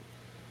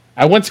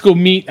 I went to go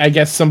meet, I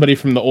guess, somebody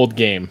from the old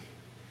game.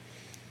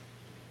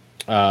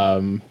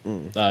 Yennefer.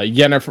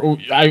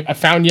 I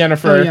found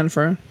Yennefer. Oh,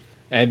 Yennefer.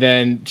 And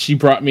then she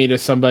brought me to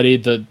somebody.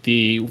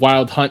 The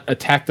wild hunt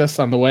attacked us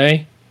on the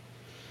way.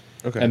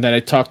 Okay. And then I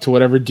talked to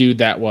whatever dude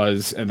that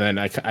was, and then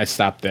I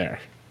stopped there.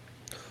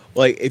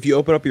 Like, if you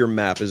open up your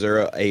map, is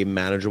there a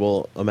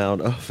manageable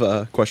amount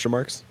of question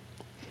marks?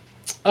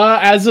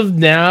 As of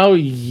now,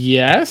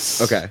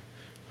 yes. Okay.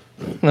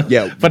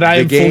 Yeah, But I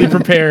am fully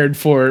prepared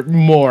for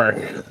more.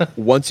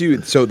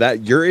 So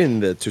that you're in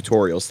the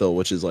tutorial still,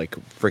 which is like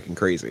freaking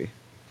crazy.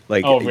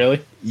 Like, Oh,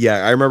 really?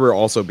 Yeah, I remember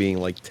also being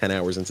like 10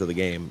 hours into the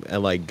game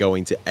and like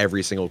going to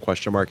every single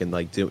question mark and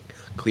like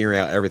clearing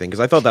out everything,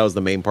 because I thought that was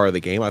the main part of the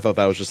game. I thought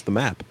that was just the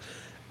map,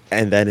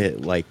 and then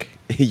it like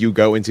you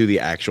go into the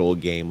actual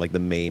game, like the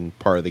main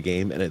part of the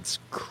game, and it's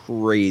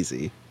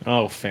crazy.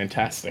 Oh,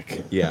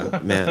 fantastic. Yeah,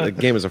 man, the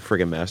game is a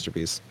friggin'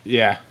 masterpiece.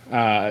 Yeah,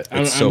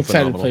 I'm so excited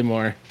phenomenal. to play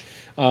more.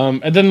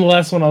 And then the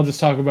last one I'll just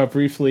talk about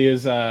briefly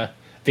is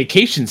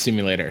Vacation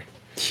Simulator.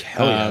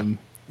 Hell yeah.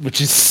 Which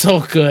is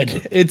so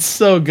good. It's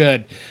so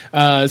good.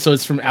 So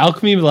it's from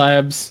Alchemy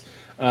Labs.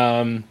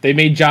 They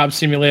made Job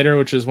Simulator,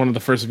 which is one of the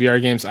first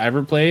VR games I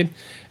ever played.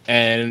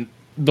 And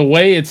the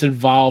way it's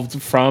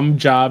evolved from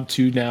Job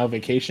to now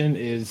Vacation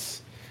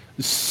is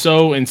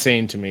so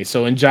insane to me.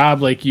 So in Job,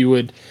 like, you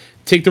would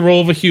take the role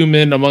of a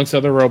human amongst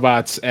other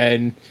robots,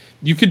 and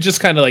you could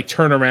just kind of like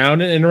turn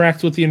around and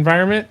interact with the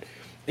environment.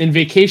 In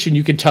Vacation,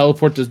 you can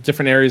teleport to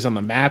different areas on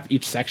the map.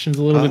 Each section's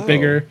a little bit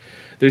bigger.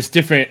 There's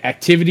different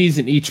activities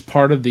in each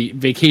part of the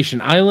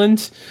vacation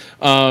island.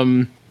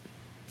 The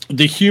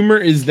humor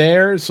is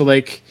there. So,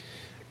 like,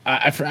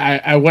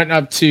 I went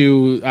up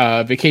to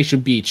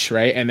Vacation Beach,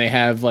 right? And they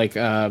have, like,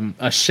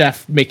 a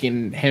chef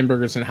making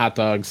hamburgers and hot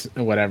dogs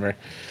and whatever.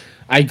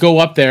 I go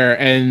up there,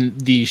 and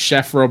the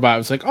chef robot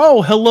was like,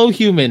 "Oh, hello,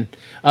 human.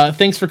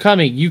 Thanks for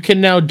coming. You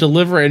can now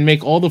deliver and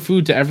make all the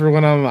food to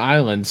everyone on the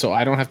island, so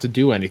I don't have to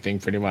do anything,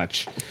 pretty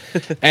much."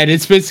 And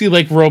it's basically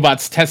like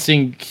robots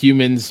testing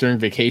humans during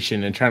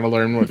vacation and trying to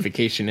learn what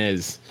vacation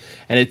is.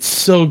 And it's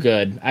so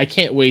good. I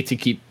can't wait to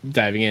keep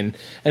diving in.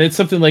 And it's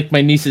something like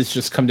my nieces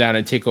just come down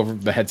and take over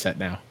the headset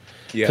now,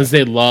 because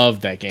they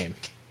love that game.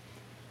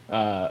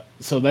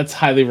 So that's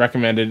highly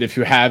recommended if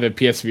you have a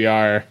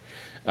PSVR.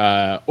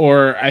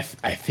 Or I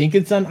think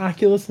it's on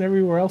Oculus and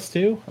everywhere else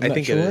too. I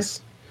think it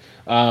is.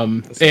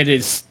 It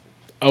is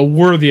a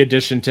worthy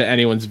addition to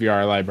anyone's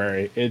VR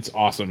library. It's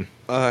awesome.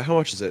 How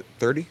much is it?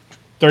 30?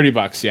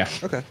 $30, yeah.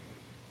 Okay.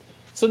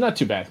 So not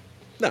too bad.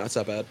 No, it's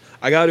not bad.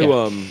 I got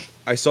to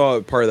I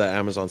saw part of that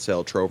Amazon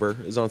sale. Trover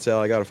is on sale.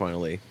 I got to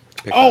finally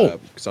pick that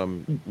up because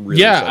I'm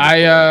really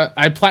excited.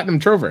 I platinum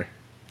Trover.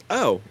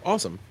 Oh,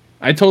 awesome.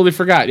 I totally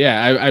forgot.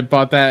 Yeah, I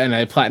bought that and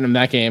I platinum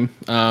that game.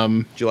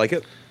 Did you like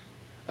it?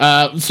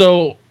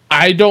 So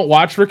I don't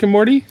watch Rick and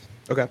Morty.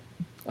 Okay.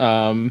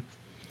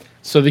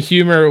 So the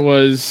humor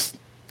was,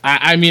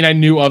 I mean, I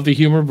knew of the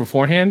humor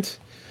beforehand.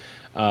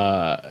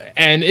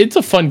 And it's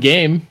a fun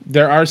game.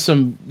 There are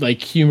some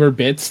like humor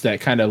bits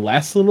that kind of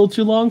last a little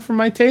too long for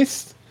my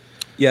taste.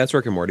 Yeah, it's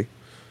Rick and Morty.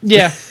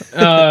 Yeah.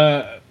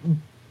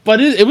 But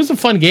it was a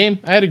fun game.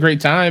 I had a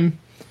great time.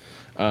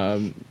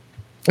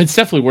 It's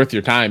definitely worth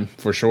your time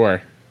for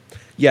sure.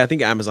 Yeah, I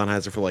think Amazon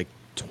has it for like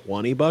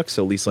 $20,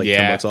 so at least like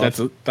 $10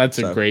 off. That's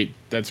a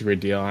great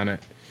deal on it.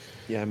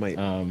 Yeah, I might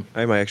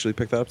actually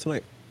pick that up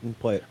tonight and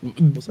play it.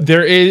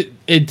 We'll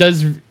it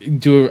does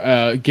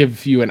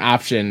give you an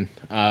option,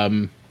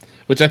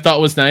 which I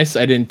thought was nice.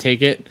 I didn't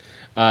take it.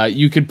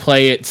 You could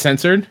play it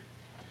censored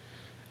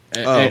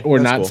or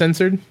not cool.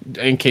 Censored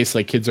in case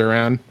like kids are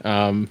around.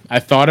 I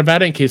thought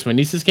about it in case my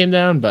nieces came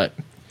down, but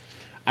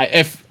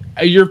if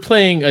you're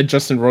playing a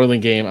Justin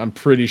Roiland game, I'm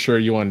pretty sure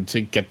you wanted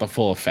to get the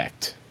full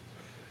effect.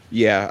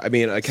 Yeah, I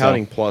mean,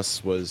 Accounting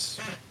Plus was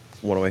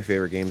one of my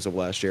favorite games of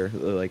last year.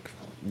 Like,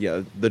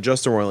 yeah, the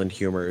Justin Roiland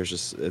humor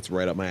is it's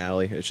right up my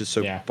alley. It's just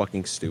so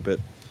fucking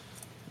stupid.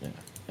 Yeah,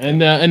 and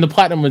the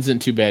platinum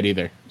wasn't too bad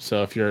either.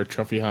 So if you're a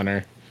trophy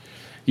hunter,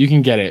 you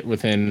can get it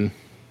within,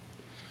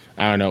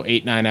 I don't know,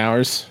 8-9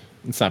 hours.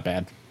 It's not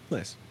bad.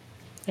 Nice.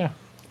 Yeah.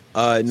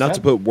 Not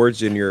to put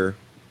words in your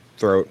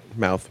throat,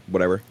 mouth,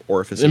 whatever,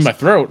 orifices. In my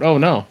throat. Oh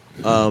no.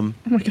 Oh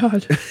my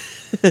god.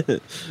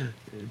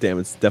 Damn,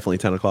 it's definitely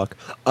 10 o'clock.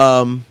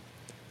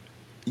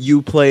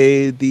 You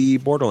played the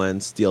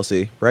Borderlands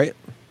DLC, right?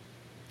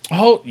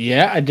 Oh,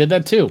 yeah, I did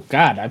that too.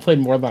 God, I played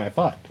more than I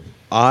thought.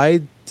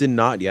 I did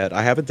not yet.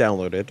 I have it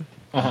downloaded,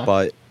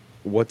 but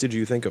what did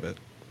you think of it?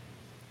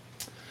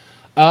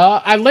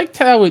 I liked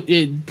how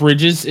it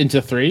bridges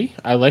into 3.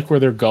 I like where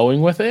they're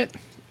going with it.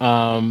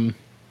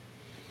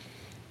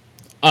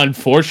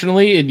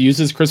 Unfortunately, it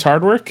uses Chris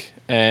Hardwick,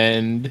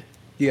 and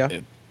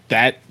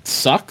that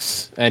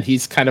sucks, and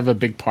he's kind of a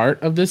big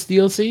part of this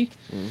DLC.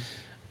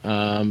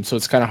 So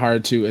it's kind of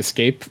hard to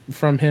escape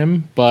from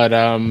him, but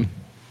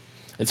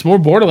it's more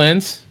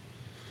Borderlands.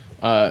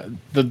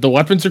 The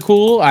weapons are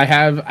cool.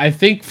 I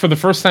think for the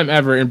first time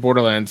ever in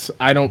Borderlands,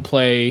 I don't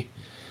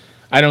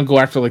go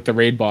after like the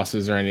raid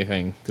bosses or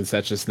anything, because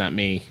that's just not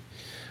me.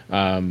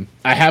 I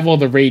have all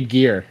the raid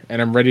gear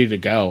and I'm ready to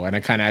go, and I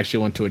kind of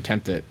actually want to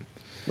attempt it.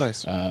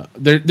 Nice.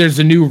 There's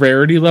a new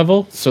rarity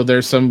level, so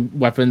there's some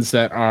weapons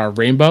that are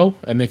rainbow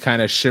and they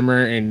kind of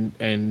shimmer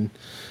and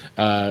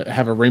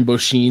have a rainbow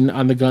sheen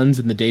on the guns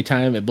in the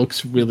daytime. It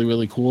looks really,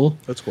 really cool.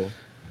 That's cool.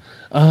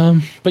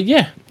 But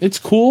yeah, it's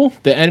cool.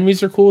 The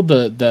enemies are cool.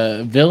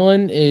 The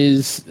villain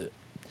is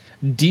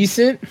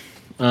decent.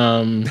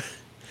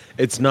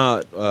 It's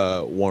not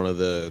one of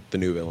the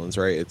new villains,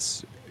 right?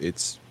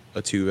 It's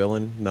a 2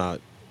 villain,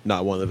 not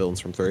one of the villains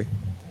from 3.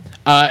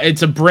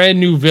 It's a brand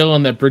new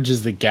villain that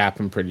bridges the gap,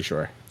 I'm pretty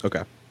sure.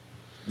 Okay.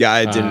 Yeah,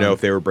 I didn't know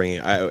if they were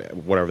bringing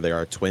whatever they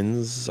are,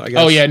 twins, I guess.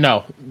 Oh yeah,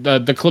 no.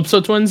 The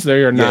Calypso twins,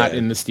 they are not Yeah.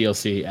 in this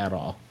DLC at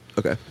all.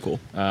 Okay, cool.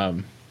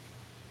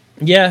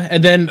 Yeah,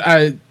 and then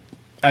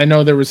I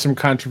know there was some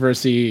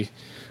controversy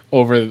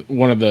over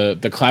one of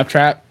the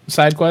Claptrap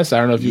side quests. I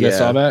don't know if you guys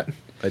saw that.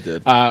 I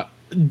did.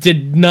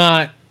 Did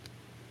not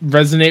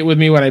resonate with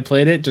me when I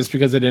played it just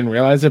because I didn't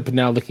realize it, but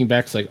now looking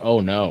back it's like, oh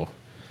no.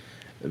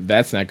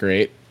 That's not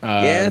great.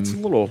 Yeah, it's a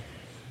little...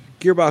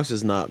 Gearbox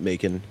is not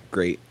making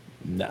great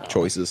no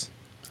choices.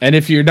 And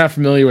if you're not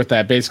familiar with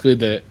that, basically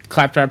the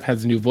Claptrap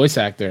has a new voice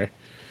actor,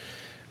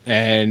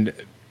 and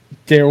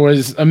there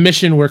was a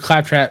mission where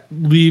Claptrap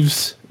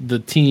leaves the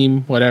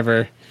team,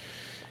 whatever.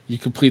 You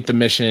complete the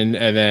mission,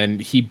 and then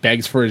he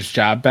begs for his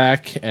job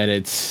back, and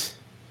it's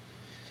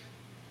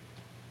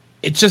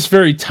just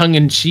very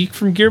tongue-in-cheek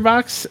from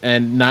Gearbox,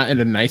 and not in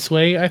a nice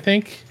way, I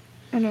think.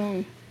 I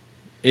know.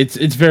 It's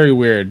very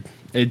weird.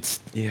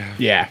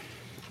 Yeah.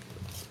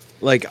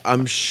 Like,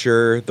 I'm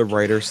sure the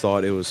writers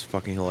thought it was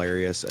fucking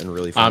hilarious and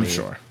really funny. I'm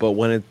sure. But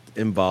when it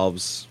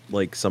involves,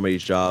 like,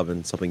 somebody's job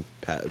and something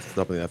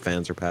that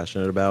fans are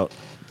passionate about,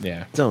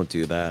 Yeah. don't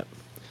do that.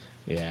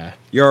 Yeah.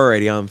 You're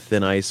already on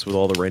thin ice with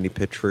all the Randy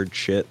Pitchford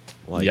shit.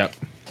 Like, Yep.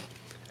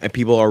 And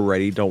people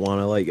already don't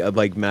want to,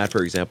 like Matt,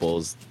 for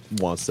example,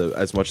 wants to,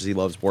 as much as he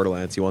loves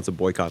Borderlands, he wants to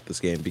boycott this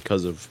game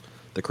because of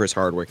the Chris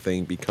Hardwick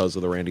thing, because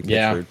of the Randy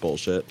Pitchford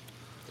bullshit.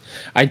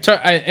 I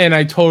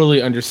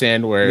totally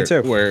understand Me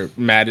too. where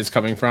Matt is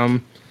coming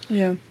from.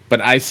 Yeah.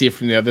 But I see it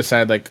from the other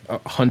side. Like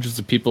hundreds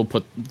of people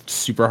put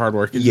super hard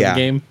work into the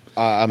game,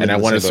 and I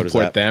want to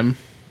support them.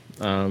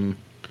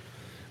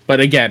 But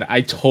again,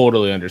 I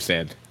totally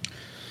understand.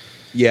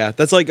 Yeah,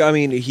 that's like, I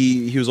mean,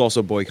 he was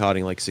also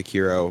boycotting like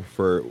Sekiro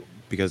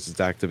because it's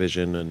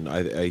Activision, and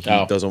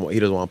he doesn't want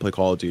to play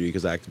Call of Duty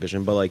because of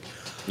Activision. But like,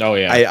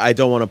 I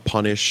don't want to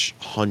punish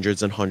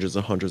hundreds and hundreds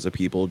and hundreds of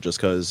people just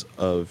because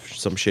of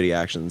some shitty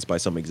actions by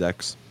some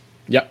execs.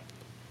 Yep.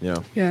 You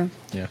know? Yeah.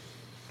 Yeah.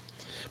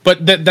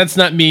 But that's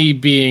not me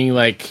being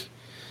like,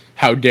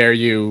 how dare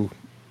you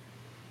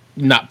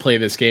not play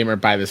this game or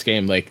buy this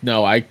game? Like,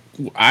 no, I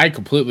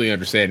completely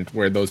understand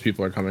where those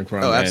people are coming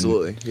from. Oh,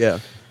 absolutely. Yeah.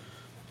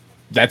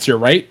 That's your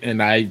right,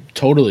 and I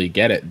totally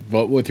get it.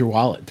 Vote with your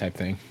wallet type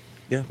thing.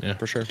 Yeah,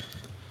 for sure.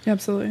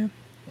 Absolutely.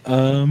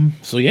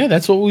 So yeah,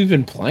 that's what we've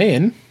been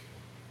playing.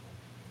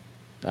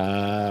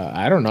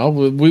 I don't know.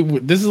 We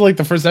this is like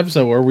the first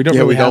episode where we don't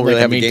really have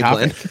a main game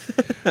topic.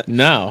 Plan.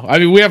 No, I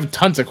mean we have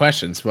tons of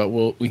questions, but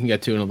we can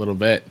get to in a little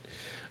bit.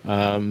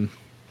 I mean,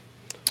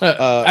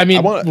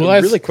 I want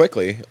really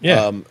quickly.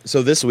 Yeah.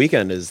 So this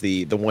weekend is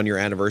the 1 year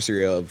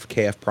anniversary of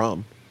KF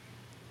Prom.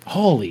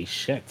 Holy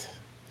shit!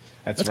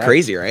 That's right.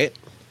 Crazy, right?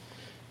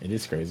 It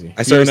is crazy.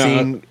 I started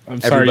seeing. I'm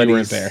sorry you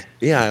weren't there.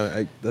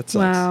 Yeah, that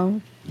sucks. Wow.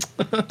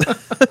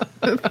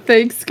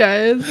 Thanks,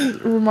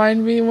 guys.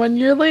 Remind me 1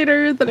 year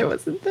later that I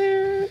wasn't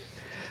there.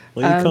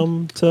 Well, you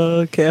come to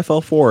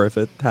KFL4 if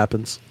it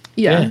happens.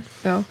 Yeah.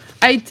 No,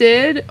 I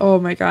did. Oh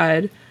my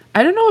god.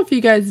 I don't know if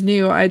you guys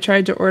knew. I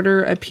tried to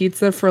order a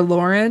pizza for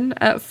Lauren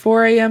at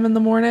 4 a.m. in the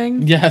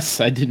morning. Yes,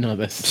 I did know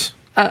this.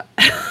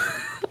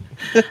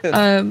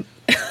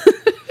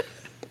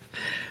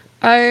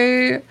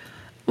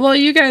 Well,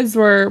 you guys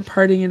were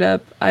partying it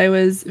up. I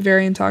was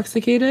very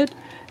intoxicated,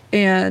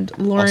 and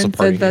Lauren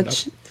said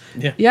that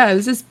I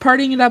was just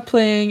partying it up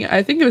playing,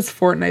 I think it was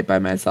Fortnite by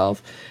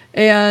myself.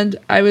 And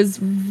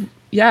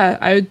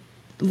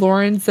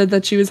Lauren said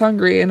that she was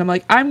hungry, and I'm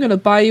like, I'm going to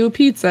buy you a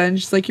pizza. And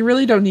she's like, you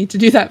really don't need to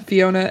do that,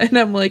 Fiona. And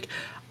I'm like,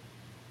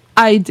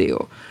 I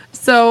do.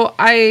 So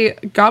I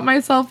got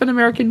myself an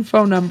American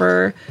phone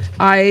number.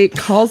 I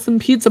called some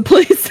pizza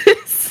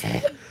places.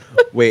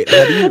 Wait,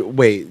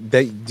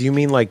 do you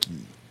mean like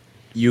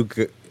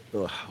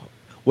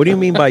what do you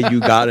mean by you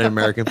got an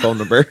American phone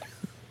number?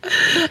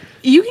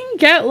 You can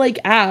get like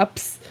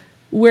apps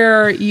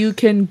where you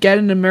can get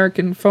an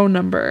American phone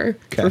number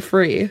for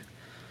free.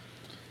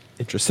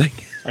 Interesting.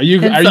 Are you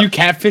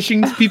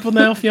catfishing people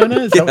now, Fiona?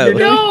 Is that what you're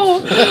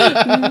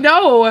doing?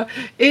 No.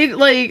 It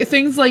like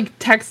things like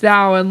text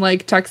now and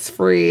like text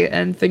free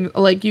and things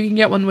like you can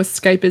get one with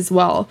Skype as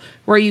well,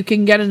 where you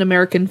can get an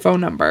American phone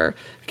number.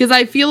 Because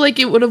I feel like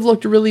it would have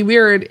looked really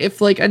weird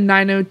if like a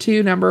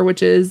 902 number,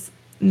 which is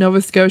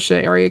Nova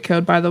Scotia area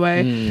code, by the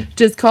way,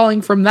 just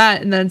calling from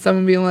that, and then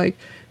someone being like,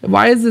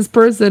 why is this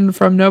person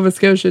from Nova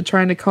Scotia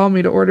trying to call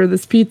me to order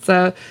this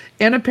pizza?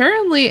 And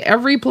apparently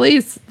every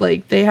place,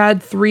 like, they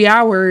had 3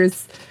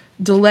 hours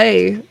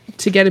delay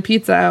to get a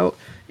pizza out.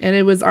 And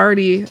it was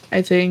already,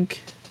 I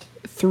think,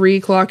 3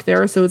 o'clock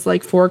there. So it's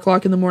like 4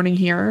 o'clock in the morning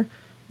here.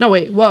 No,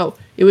 wait, whoa.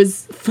 It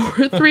was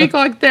 3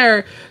 o'clock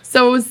there.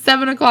 So it was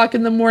 7 o'clock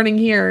in the morning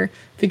here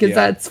because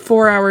that's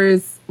 4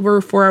 hours. We're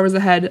 4 hours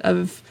ahead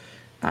of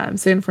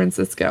San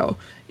Francisco.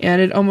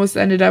 And it almost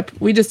ended up,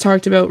 we just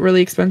talked about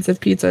really expensive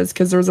pizzas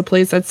because there was a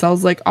place that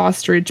sells like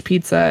ostrich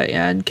pizza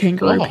and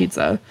kangaroo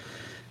pizza.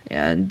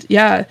 And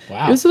yeah,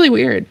 it was really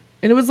weird.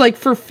 And it was like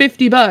for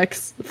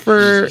 $50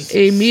 for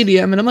a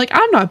medium. And I'm like,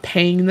 I'm not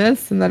paying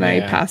this. And then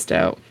I passed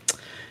out.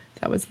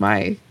 That was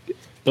my.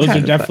 Those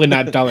are definitely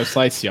not dollar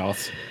slice, y'all.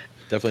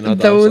 Definitely not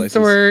dollar slices.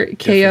 Those were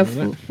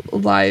KF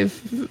Live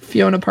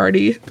Fiona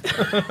Party.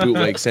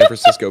 Bootleg San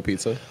Francisco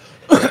pizza.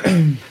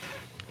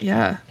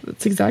 Yeah,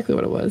 that's exactly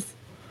what it was.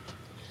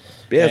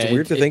 But yeah, it's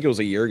weird to think it was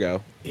a year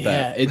ago.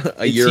 Yeah,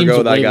 a year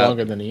ago that I got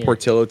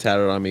Portillo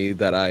tatted on me,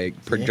 that I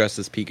dressed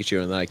as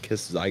Pikachu, and then I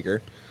kissed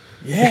Zyger.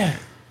 Yeah,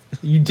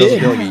 you did. Doesn't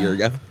feel like a year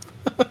ago.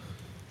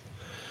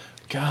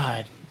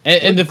 God.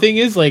 And the thing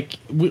is, like,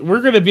 we're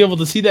going to be able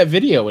to see that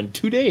video in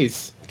 2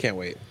 days. Can't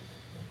wait.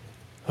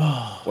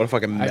 What a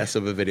fucking mess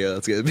of a video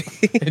that's going to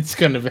be. It's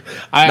going to be.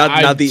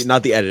 Not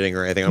the editing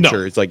or anything. I'm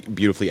sure it's, like,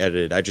 beautifully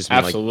edited. I just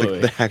mean, like,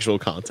 the actual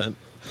content.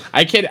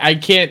 I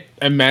can't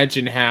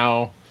imagine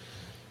how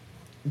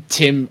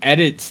Tim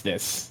edits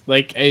this.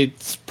 Like,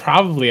 it's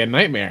probably a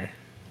nightmare.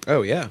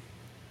 Oh, yeah.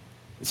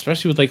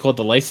 Especially with, like, all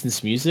the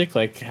licensed music.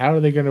 Like, how are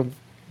they going to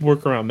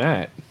work around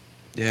that?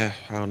 Yeah,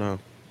 I don't know.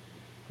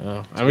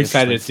 Oh, I'm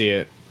excited to see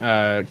it.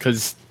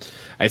 Because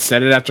I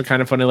said it after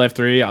Kind of Funny Life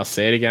 3. I'll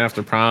say it again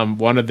after prom.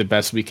 One of the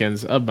best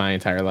weekends of my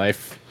entire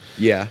life.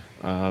 Yeah.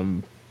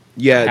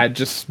 I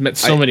just met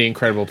so many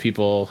incredible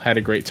people. Had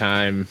a great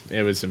time.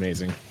 It was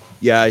amazing.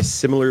 Yeah, I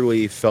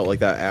similarly felt like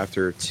that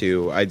after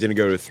 2. I didn't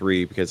go to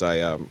 3 because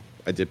I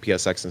did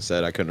PSX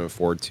instead. I couldn't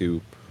afford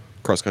 2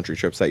 cross-country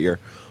trips that year.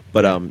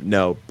 But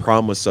no,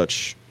 prom was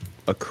such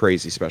a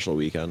crazy special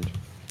weekend.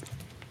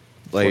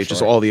 Like,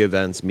 just all the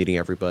events, meeting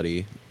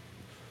everybody.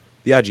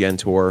 The IGN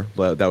tour,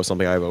 that was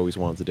something I've always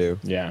wanted to do.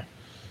 Yeah.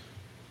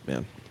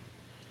 Man.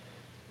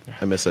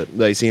 I miss it.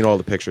 Like, seeing all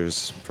the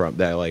pictures from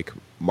that, like,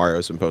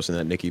 Mario's been posting,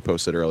 that Nikki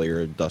posted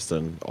earlier,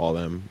 Dustin, all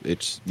them.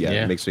 It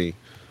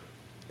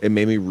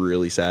made me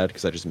really sad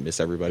because I just miss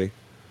everybody.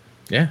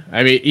 Yeah.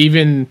 I mean,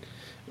 even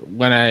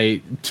when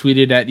I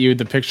tweeted at you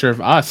the picture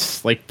of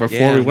us, like,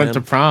 before we went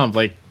to prom,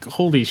 like,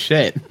 holy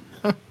shit.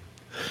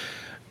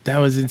 That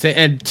was insane.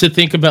 And to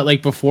think about,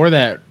 like, before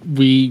that,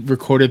 we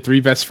recorded 3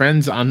 Best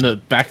Friends on the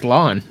back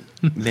lawn.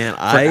 Man, for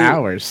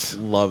hours.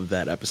 Love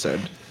that episode.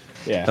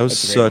 Yeah. That was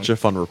such a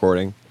fun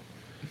recording.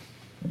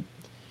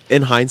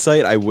 In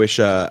hindsight, I wish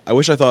I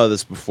thought of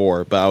this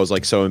before, but I was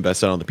like so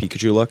invested on the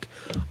Pikachu look.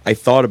 I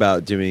thought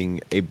about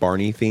doing a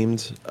Barney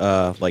themed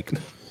like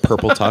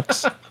purple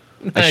tux.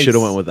 Nice. I should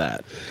have went with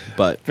that.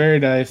 But very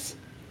nice.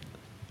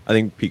 I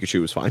think Pikachu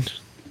was fine.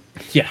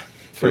 Yeah.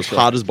 It was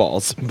hot as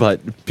balls,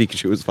 but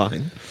Pikachu was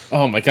fine.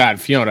 Oh my god,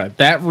 Fiona,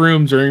 that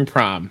room during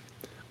prom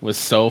was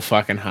so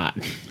fucking hot.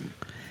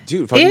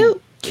 Dude, fucking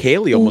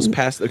Kaylee almost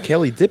passed.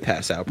 Kaylee did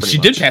pass out. She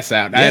did pass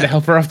out. Yeah. I had to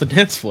help her off the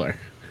dance floor.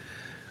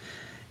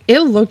 It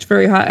looked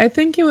very hot. I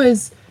think it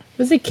was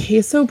it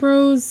Queso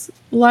Bros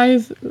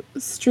live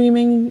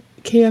streaming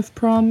KF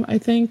prom, I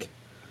think.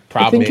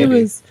 Probably. I think it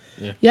was.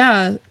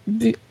 Yeah.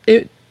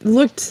 It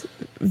looked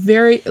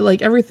very,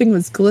 like, everything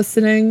was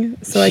glistening,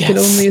 so I could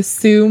only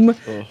assume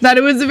that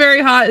it was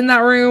very hot in that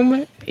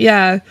room.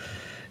 Yeah.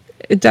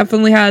 It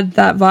definitely had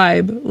that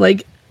vibe.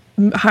 Like,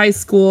 high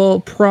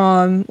school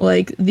prom,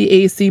 like, the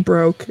AC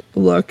broke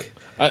look.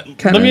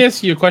 Let me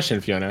ask you a question,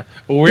 Fiona.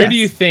 Where do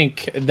you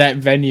think that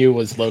venue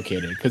was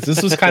located? Because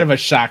this was kind of a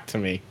shock to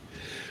me.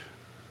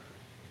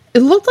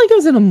 It looked like it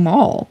was in a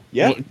mall.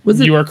 Yeah.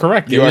 You are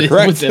correct. It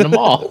was in a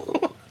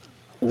mall.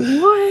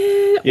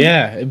 What?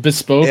 Yeah.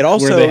 Bespoke,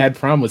 where they had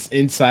prom, was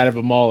inside of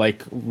a mall,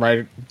 like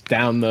right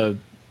down the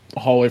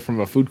hallway from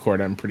a food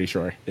court, I'm pretty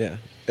sure. Yeah.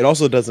 It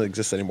also doesn't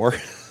exist anymore.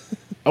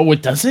 Oh,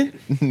 it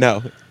doesn't?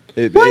 No.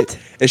 What?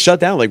 It shut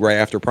down like right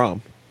after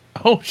prom.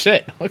 Oh,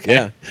 shit. Okay.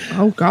 Yeah.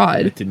 Oh, God.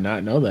 I did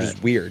not know that.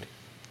 It's weird.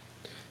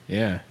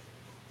 Yeah.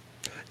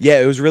 Yeah,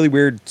 it was really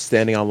weird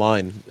standing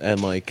online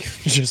and, like,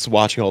 just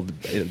watching all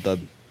the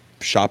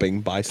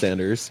shopping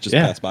bystanders just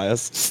pass by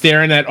us.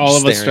 Staring at all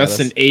of us dressed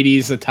in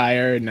 80s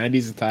attire and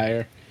 90s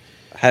attire.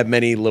 Had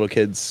many little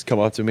kids come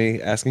up to me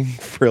asking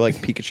for, like,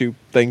 Pikachu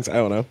things. I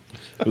don't know.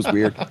 It was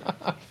weird.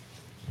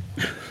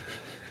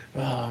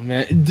 Oh,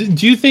 man.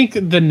 Do you think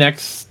the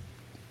next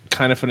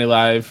Kind of Funny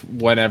Live,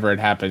 whenever it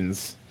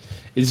happens,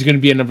 is it going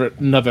to be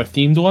another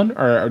themed one,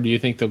 or do you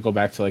think they'll go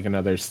back to like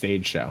another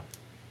stage show?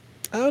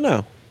 I don't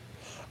know.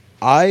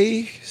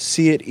 I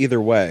see it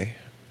either way.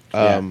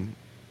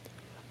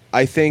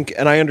 I think,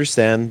 and I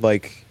understand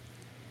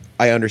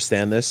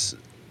this,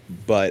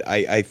 but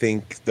I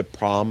think the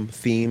prom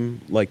theme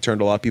like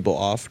turned a lot of people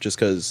off just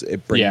because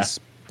it brings,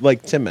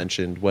 like Tim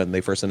mentioned when they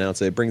first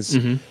announced it, it brings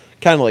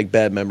kind of like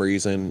bad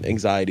memories and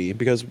anxiety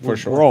because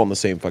we're all in the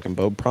same fucking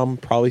boat. Prom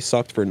probably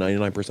sucked for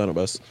 99% of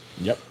us.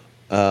 Yep.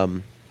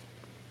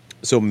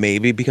 So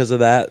maybe because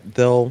of that,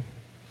 they'll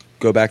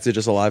go back to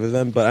just a live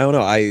event. But I don't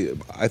know.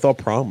 I thought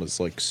prom was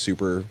like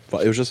super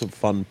fun. It was just a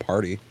fun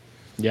party.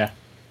 Yeah.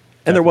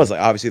 And there was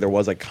like, obviously there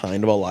was like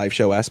kind of a live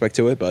show aspect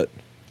to it, but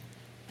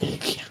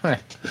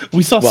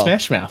We saw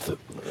Smash Mouth.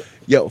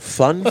 Yo,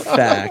 fun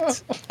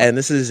fact, and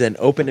this is an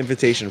open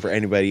invitation for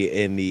anybody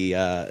in the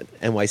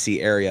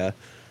NYC area.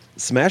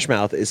 Smash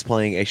Mouth is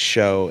playing a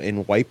show in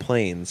White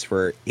Plains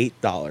for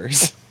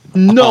 $8.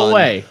 No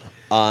way.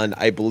 On,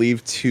 I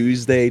believe,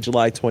 Tuesday,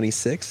 July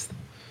 26th.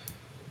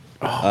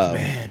 Oh,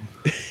 man.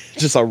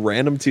 Just a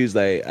random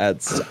Tuesday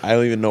at, I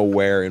don't even know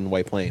where in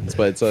White Plains,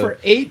 but it's for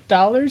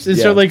 $8?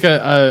 Is there like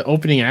a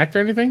opening act or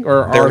anything,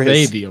 or are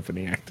they the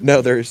opening act?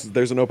 No, there's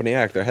an opening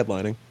act. They're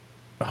headlining.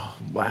 Oh,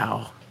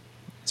 wow.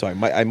 So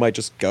I might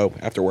just go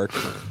after work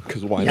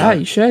because why not? Yeah,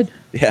 you should.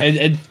 Yeah,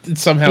 and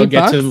somehow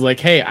get to like,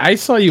 hey, I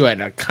saw you at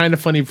a kind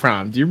of funny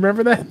prom. Do you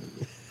remember that?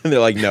 And they're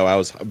like, no, I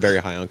was very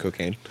high on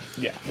cocaine.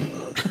 Yeah.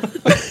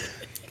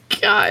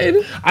 God.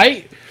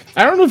 I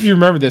don't know if you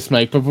remember this,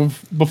 Mike, but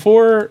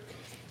before,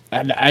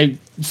 and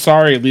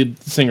sorry,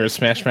 lead singer of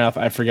Smash Mouth,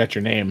 I forget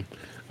your name.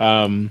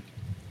 Tom.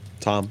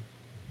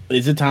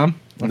 Is it Tom?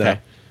 Okay. No,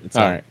 it's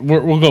all Tom. right.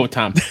 We'll go with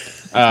Tom.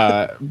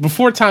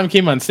 Before Tom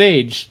came on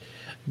stage,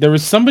 there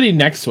was somebody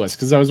next to us,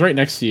 because I was right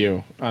next to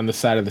you on the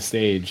side of the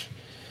stage,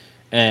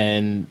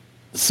 and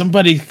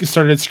somebody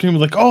started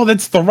screaming like, "Oh,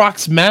 that's The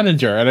Rock's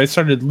manager," and I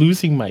started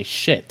losing my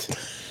shit.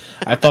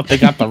 I thought they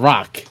got The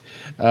Rock.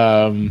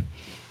 And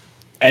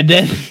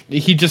then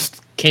he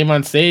just came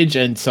on stage,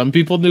 and some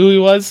people knew who he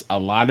was. A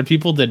lot of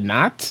people did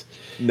not.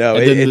 No,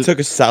 it took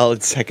a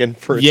solid second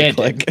for it to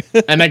click.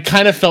 And I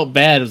kind of felt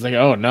bad. I was like,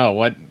 "Oh no,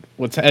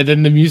 what's?" And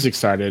then the music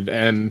started,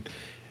 and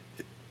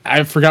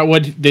I forgot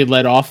what they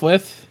led off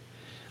with.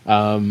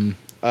 Can't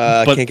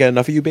get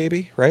enough of you,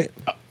 baby, right?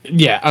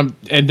 Yeah,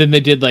 and then they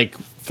did like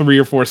 3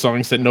 or 4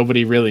 songs that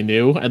nobody really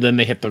knew, and then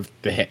they hit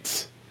the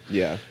hits.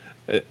 Yeah.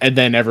 And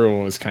then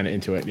everyone was kind of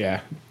into it.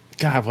 Yeah.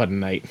 God, what a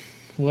night!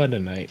 What a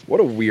night! What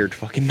a weird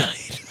fucking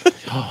night.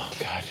 Oh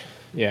God.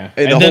 Yeah.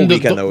 And the whole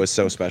weekend though was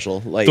so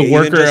special. Like the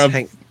worker of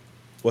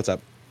what's up?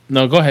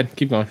 No, go ahead.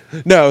 Keep going.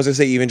 No, I was gonna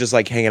say even just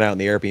like hanging out in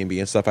the Airbnb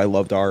and stuff. I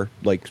loved our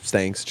like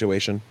staying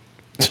situation.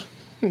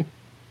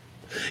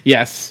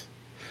 Yes.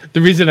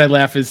 The reason I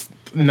laugh is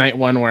night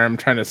one where I'm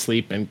trying to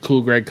sleep and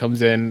Cool Greg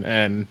comes in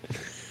and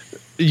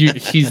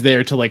he's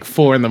there till like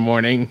 4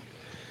 a.m.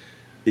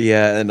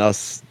 Yeah, and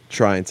us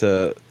trying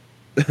to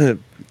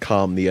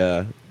calm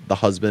the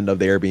husband of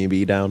the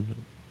Airbnb down.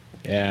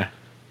 Yeah.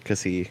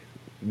 Because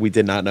we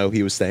did not know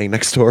he was staying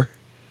next door.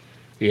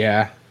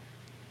 Yeah.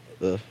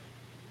 Ugh.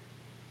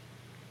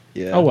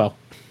 Yeah. Oh well.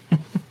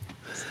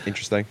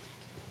 Interesting.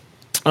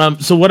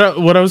 So what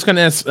I was going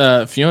to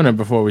ask Fiona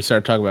before we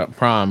start talking about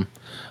prom,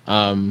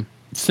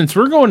 since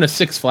we're going to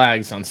Six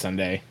Flags on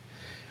Sunday,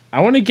 I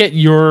want to get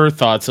your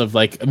thoughts of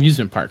like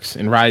amusement parks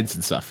and rides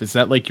and stuff. Is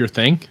that like your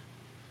thing?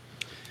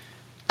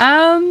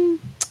 I'm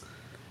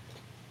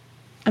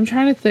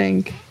trying to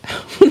think.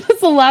 When was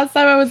the last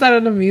time I was at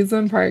an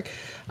amusement park?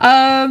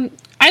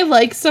 I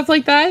like stuff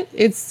like that.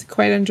 It's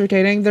quite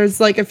entertaining. There's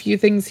like a few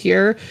things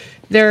here.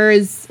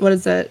 What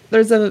is it?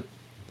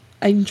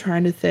 I'm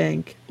trying to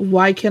think.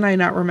 Why can I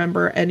not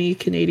remember any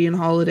Canadian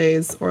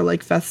holidays or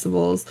like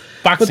festivals?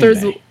 Boxing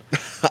Day.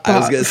 I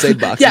was gonna say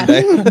Boxing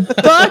Day.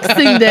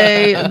 Boxing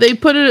Day.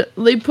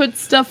 They put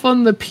stuff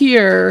on the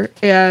pier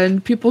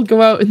and people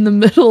go out in the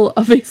middle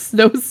of a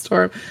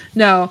snowstorm.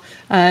 No,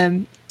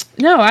 I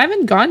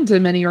haven't gone to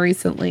many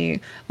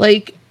recently.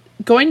 Like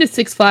going to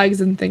Six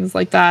Flags and things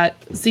like that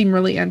seem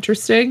really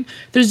interesting.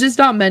 There's just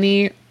not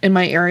many in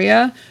my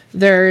area.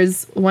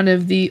 There's one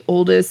of the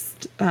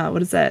oldest,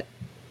 what is that?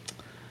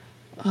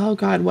 Oh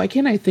God, why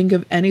can't I think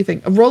of anything?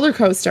 A roller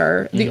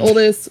coaster, the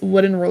oldest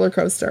wooden roller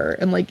coaster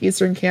in like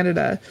Eastern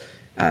Canada,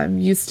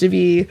 used to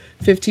be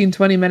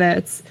 15-20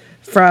 minutes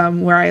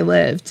from where I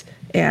lived.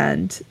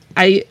 And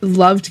I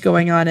loved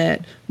going on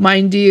it.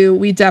 Mind you,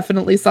 we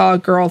definitely saw a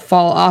girl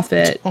fall off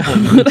it.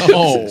 Oh,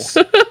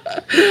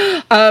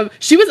 no.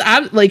 She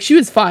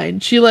was fine.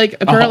 She like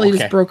apparently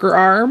just broke her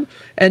arm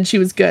and she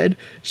was good.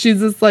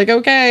 She's just like,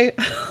 okay.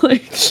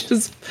 Like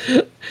just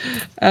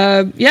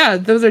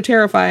those are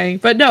terrifying.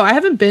 But no, I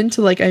haven't been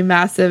to like a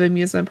massive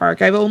amusement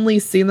park. I've only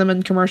seen them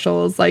in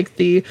commercials like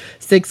the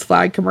Six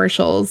Flag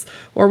commercials,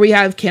 or we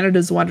have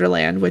Canada's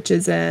Wonderland, which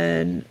is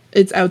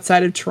it's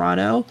outside of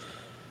Toronto.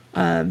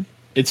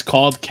 It's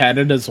called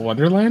Canada's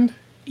Wonderland?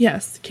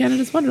 Yes,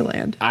 Canada's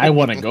Wonderland. I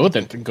want to go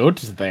there.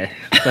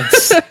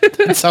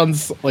 That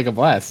sounds like a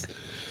blast.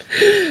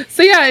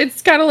 So yeah,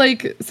 it's kind of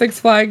like Six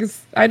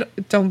Flags. I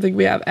don't think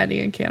we have any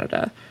in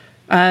Canada,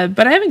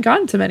 but I haven't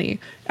gone to many.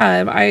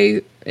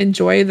 I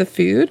enjoy the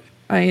food.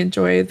 I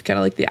enjoy kind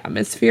of like the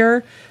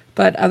atmosphere,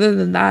 but other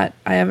than that,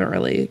 I haven't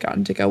really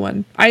gotten to go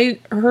one. I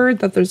heard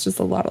that there's just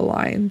a lot of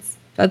lines.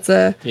 That's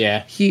a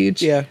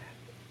huge.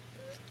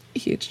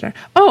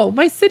 Oh,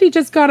 my city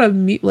just got a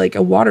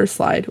water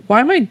slide. Why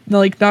am I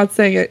like not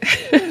saying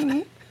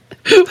it?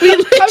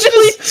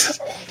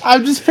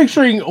 I'm just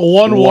picturing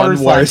one water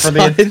slide for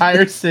the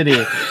entire city.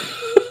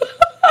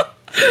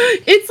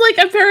 It's like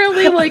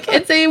apparently like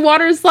it's a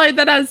water slide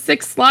that has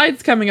 6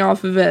 slides coming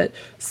off of it.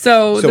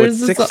 So it's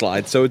there's Six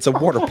Flags, so it's a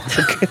water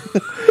park.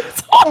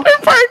 water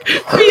park.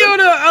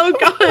 Fiona, oh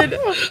god.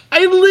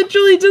 I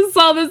literally just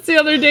saw this the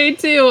other day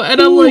too.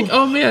 And I'm like,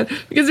 oh man.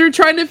 Because we were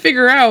trying to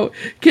figure out,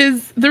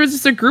 because there was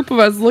just a group of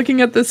us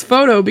looking at this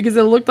photo because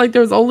it looked like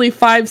there was only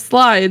 5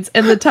 slides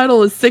and the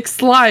title is 6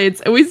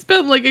 slides. And we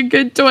spent like a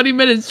good 20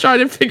 minutes trying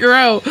to figure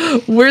out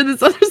where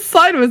this other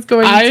slide was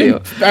going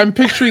to. I'm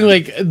picturing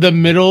like the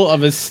middle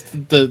of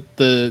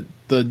the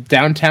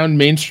downtown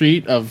main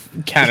street of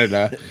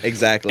Canada.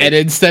 Exactly. And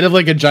instead of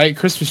like a giant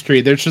Christmas tree,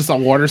 there's just a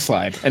water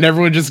slide. And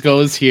everyone just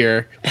goes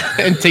here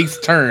and takes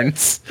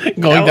turns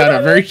going down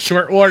a very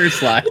short water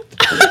slide.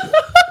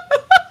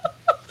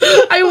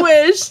 I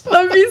wish.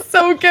 That'd be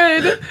so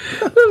good.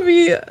 That'd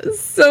be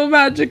so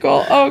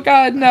magical. Oh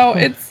god, no.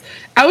 It's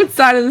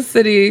outside of the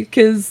city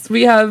because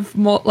we have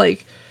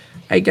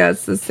I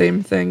guess the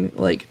same thing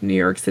like New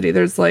York City.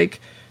 There's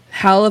like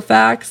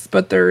Halifax,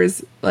 but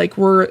there's like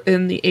we're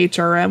in the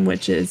HRM,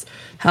 which is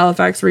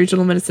Halifax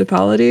Regional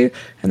Municipality,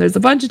 and there's a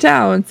bunch of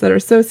towns that are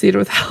associated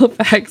with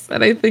Halifax,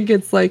 and I think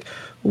it's like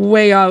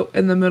way out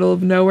in the middle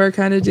of nowhere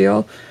kind of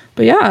deal.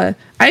 But yeah,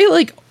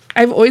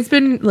 I've always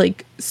been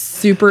like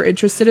super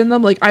interested in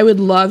them. Like I would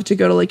love to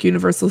go to like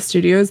Universal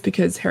Studios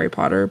because Harry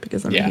Potter,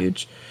 because I'm a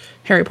huge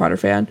Harry Potter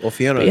fan. Well,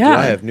 Fiona, do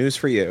I have news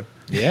for you?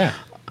 Yeah.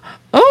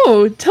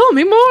 Oh, tell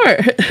me more.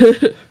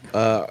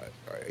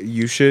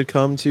 You should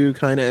come to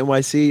Kinda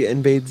NYC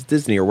Invades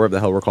Disney, or whatever the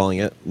hell we're calling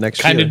it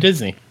next year. Kinda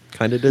Disney.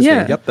 Kinda Disney.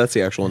 Yeah. Yep, that's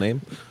the actual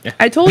name.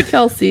 I told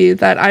Kelsey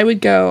that I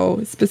would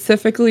go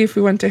specifically if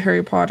we went to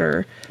Harry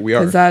Potter. We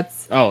are.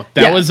 That's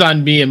that was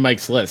on me and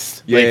Mike's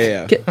list.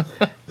 Yeah.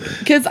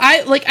 Because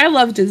I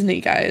love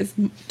Disney, guys.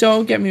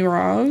 Don't get me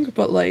wrong,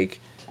 but like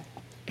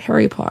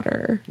Harry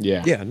Potter.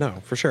 Yeah. Yeah, no,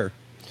 for sure.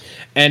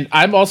 And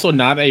I'm also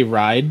not a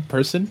ride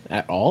person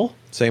at all.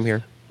 Same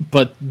here.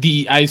 But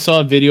I saw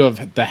a video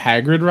of the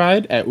Hagrid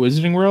ride at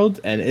Wizarding World,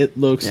 and it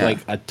looks like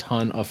a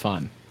ton of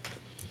fun.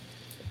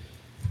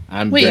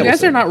 Wait, you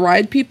guys are not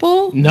ride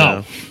people?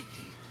 No.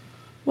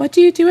 What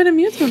do you do at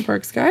amusement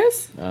parks,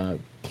 guys?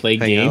 Play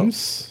Hang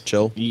games, out,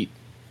 chill, eat.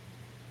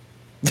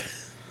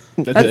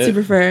 That's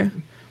super fair.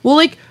 Well,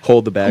 like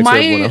hold the bags for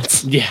everyone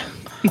else. Yeah.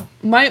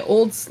 My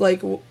old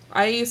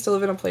I used to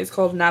live in a place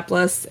called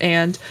Annapolis,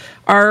 and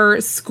our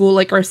school,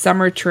 like our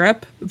summer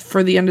trip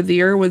for the end of the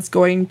year, was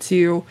going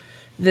to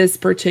this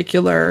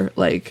particular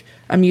like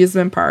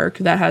amusement park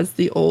that has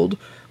the old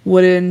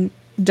wooden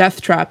death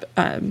trap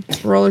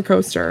roller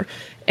coaster.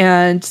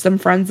 And some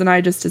friends and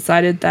I just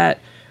decided that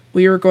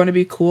we were going to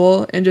be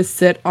cool and just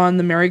sit on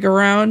the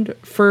merry-go-round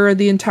for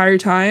the entire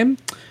time.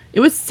 It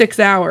was 6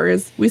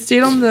 hours. We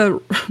stayed on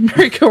the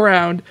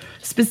merry-go-round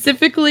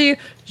specifically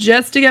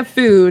just to get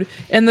food.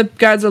 And the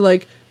guys are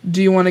like,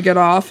 do you want to get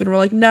off? And we're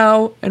like,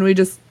 no. And we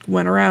just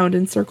went around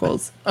in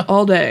circles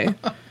all day.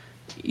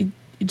 You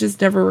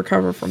just never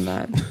recover from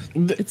that.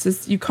 It's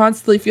just, you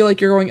constantly feel like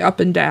you're going up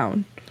and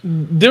down.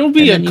 There'll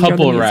be a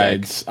couple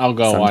rides I'll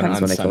go on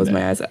Sometimes when Sunday. I close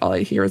my eyes, all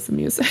I hear is the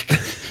music.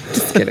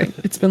 Just kidding.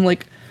 It's been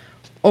like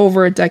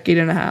over a decade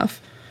and a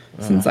half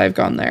since I've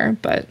gone there.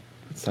 But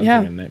a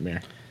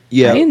nightmare.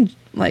 Yeah.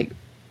 Like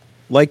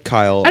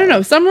Kyle. I don't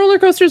know. Some roller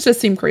coasters just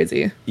seem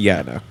crazy.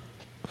 Yeah, no.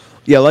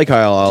 Yeah, like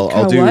Kyle,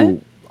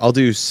 I'll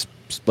do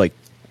like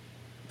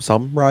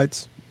some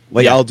rides.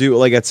 Like I'll do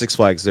like at Six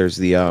Flags. There's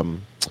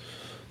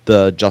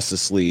the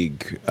Justice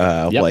League,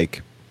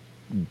 like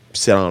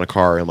sit on a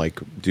car and like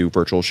do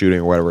virtual shooting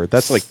or whatever.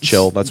 That's like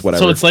chill. That's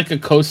whatever. So it's like a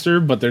coaster,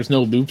 but there's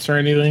no loops or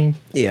anything.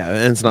 Yeah,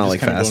 and it's not like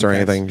fast or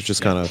anything. It's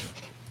just kind of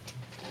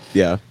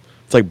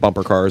it's like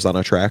bumper cars on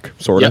a track,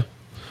 sort of.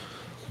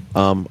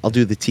 Yep. I'll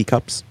do the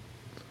teacups.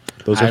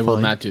 Those are fun. I will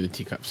not do the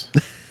teacups.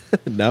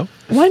 No?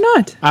 Why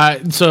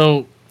not?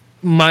 So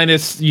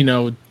minus,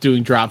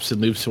 doing drops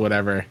and loops or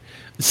whatever.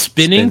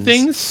 Spinning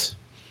things,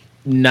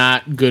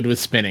 not good with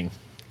spinning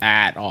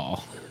at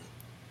all.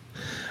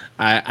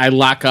 I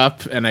lock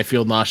up and I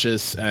feel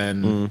nauseous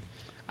and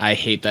I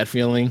hate that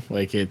feeling.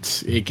 Like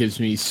it gives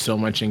me so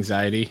much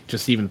anxiety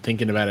just even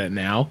thinking about it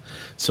now.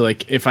 So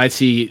like if I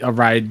see a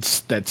ride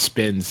that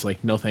spins,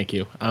 like no thank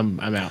you. I'm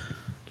out.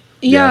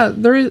 Yeah,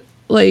 there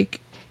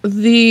like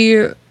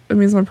the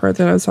amusement park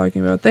that I was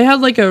talking about. They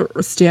had like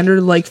a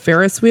standard like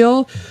Ferris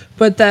wheel,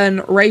 but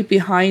then right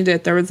behind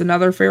it there was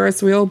another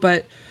Ferris wheel,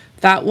 but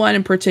that one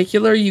in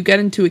particular, you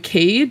get into a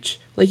cage,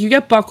 like you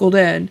get buckled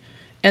in,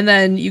 and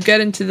then you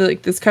get into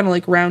this kind of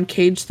like round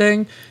cage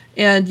thing,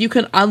 and you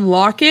can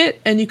unlock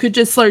it, and you could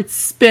just start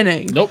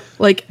spinning. Nope.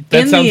 Like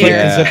that in sounds the like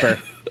air. a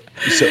zipper.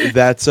 So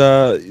that's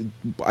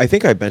I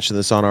think I mentioned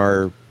this on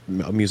our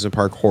amusement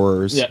park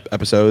horrors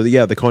episode.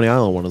 Yeah, the Coney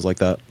Island one is like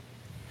that.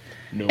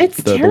 No. It's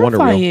the Wonder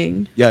Wheel.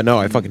 terrifying. Yeah, no,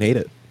 I fucking hate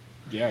it.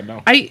 Yeah,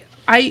 no.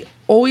 I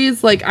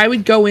always I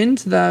would go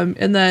into them,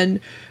 and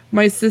then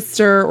my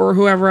sister or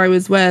whoever I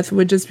was with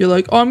would just be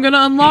like, oh, I'm going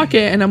to unlock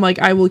it. And I'm like,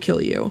 I will kill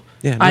you.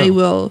 Yeah, no. I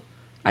will.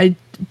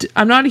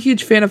 I'm not a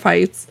huge fan of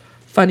heights.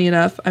 Funny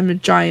enough, I'm a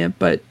giant,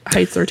 but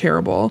heights are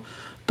terrible.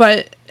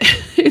 But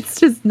it's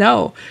just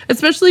no.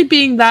 Especially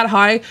being that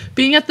high,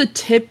 being at the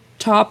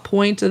top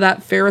point of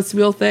that Ferris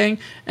wheel thing,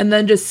 and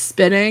then just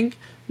spinning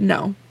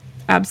No,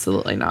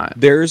 absolutely not.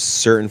 There's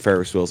certain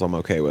Ferris wheels I'm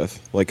okay with,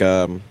 like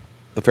the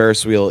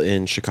Ferris wheel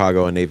in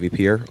Chicago and Navy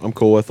Pier. I'm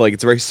cool with. Like,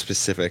 it's very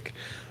specific.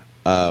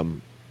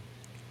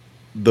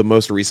 The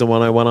most recent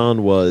one I went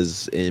on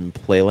was in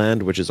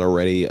Playland, which is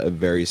already a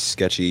very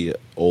sketchy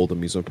old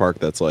amusement park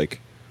that's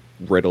like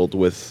riddled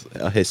with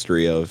a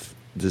history of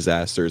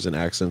disasters and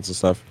accidents and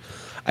stuff.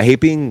 I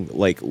hate being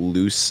like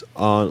loose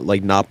on,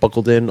 like, not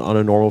buckled in on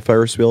a normal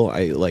Ferris wheel.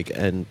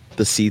 And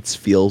the seats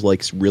feel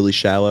like really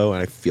shallow,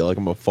 and I feel like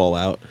I'm gonna fall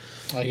out.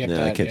 I get Nah,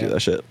 that, I can't yeah. do that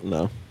shit.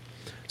 No,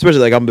 especially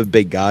like I'm a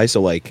big guy, so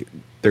like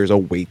there's a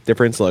weight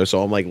difference,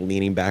 so I'm like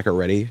leaning back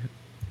already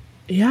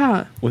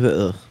Yeah. with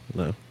it.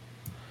 No,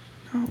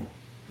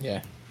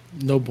 Yeah.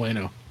 No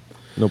bueno.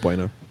 no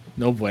bueno.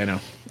 No bueno.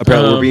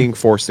 Apparently, we're being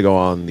forced to go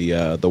on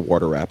the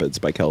water rapids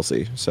by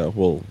Kelsey, so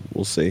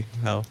we'll see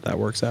how that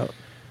works out.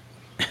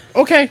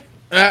 Okay.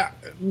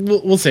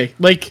 We'll see.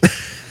 Like,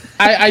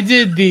 I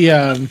did the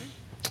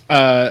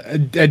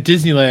at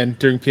Disneyland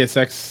during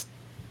PSX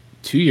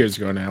 2 years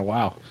ago now.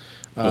 Wow.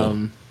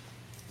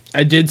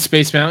 I did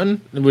Space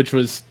Mountain, which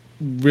was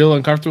real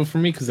uncomfortable for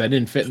me because I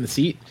didn't fit in the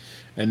seat,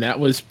 and that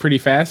was pretty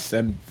fast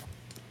and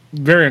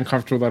very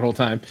uncomfortable that whole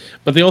time.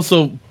 But they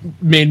also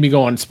made me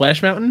go on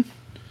Splash Mountain,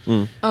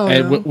 Oh,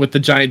 and no. with the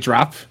giant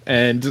drop,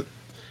 and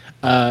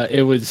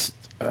it was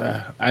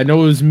I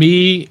know it was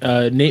me,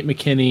 Nate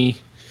McKinney,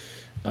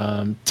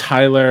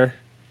 Tyler.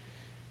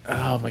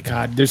 Oh my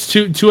God! There's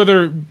two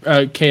other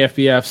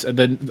KFBFs, and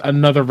then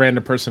another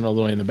random person all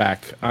the way in the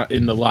back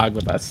in the log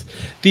with us.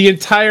 The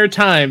entire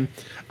time,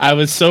 I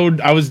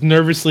was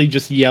nervously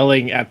just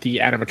yelling at the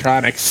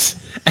animatronics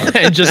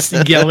and just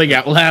yelling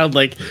out loud,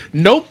 like,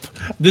 "Nope,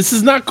 this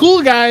is not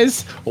cool,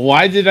 guys.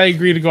 Why did I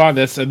agree to go on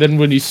this?" And then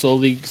when you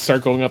slowly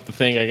start going up the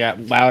thing, I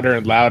got louder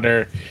and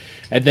louder,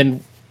 and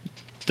then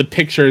the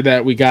picture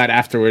that we got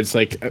afterwards,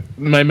 like,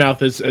 my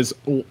mouth is as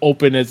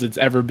open as it's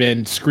ever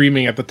been,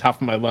 screaming at the top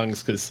of my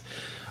lungs because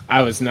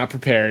I was not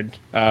prepared.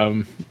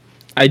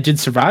 I did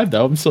survive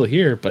though. I'm still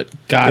here, but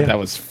God, that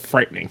was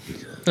frightening.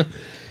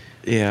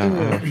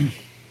 Yeah.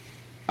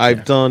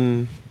 I've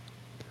only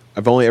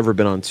ever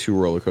been on 2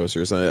 roller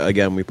coasters.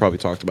 Again, we probably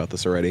talked about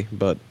this already,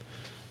 but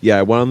yeah,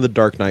 I went on the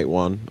Dark Knight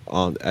one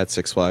at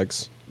Six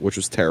Flags, which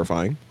was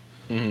terrifying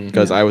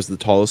because I was the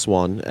tallest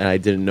one and I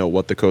didn't know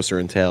what the coaster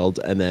entailed.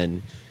 And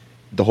then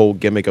the whole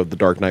gimmick of the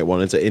Dark Knight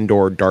one, it's an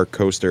indoor dark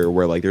coaster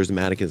where like there's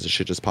mannequins and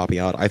shit just popping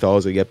out. I thought I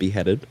was gonna get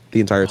beheaded the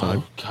entire time.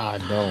 Oh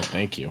God, no,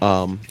 thank you.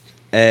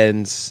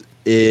 And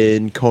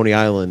in Coney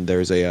Island,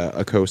 there's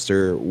a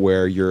coaster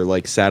where you're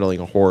like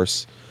saddling a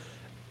horse,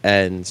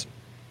 and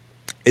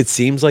it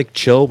seems like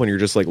chill when you're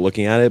just like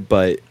looking at it,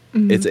 but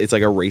it's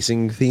like a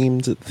racing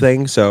themed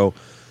thing. So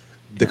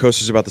the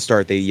coaster's about to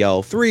start, they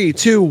yell 3,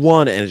 2,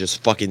 1, and it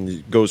just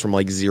fucking goes from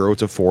like 0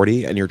 to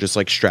 40, and you're just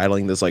like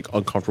straddling this like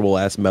uncomfortable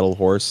ass metal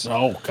horse.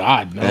 Oh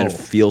God, no. And it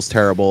feels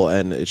terrible,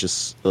 and it's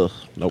just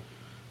nope.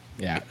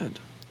 Yeah.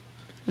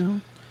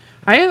 No.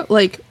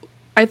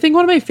 I think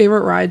one of my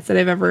favorite rides that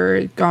I've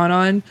ever gone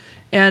on,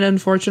 and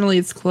unfortunately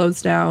it's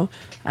closed now.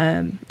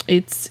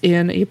 It's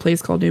in a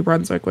place called New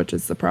Brunswick, which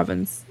is the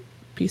province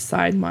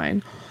beside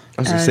mine.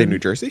 I was gonna say New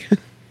Jersey.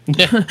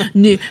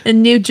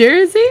 New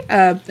Jersey,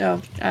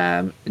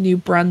 New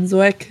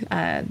Brunswick.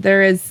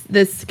 There is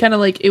this kind of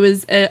like, it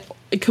was a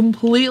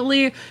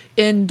completely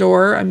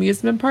indoor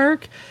amusement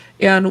park,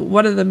 and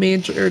one of the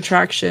major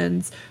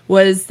attractions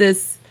was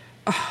this.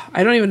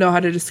 I don't even know how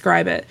to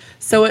describe it.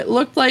 So it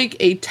looked like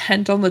a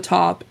tent on the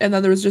top, and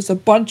then there was just a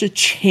bunch of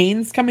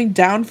chains coming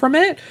down from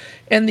it,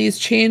 and these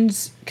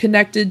chains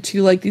connected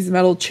to like these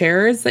metal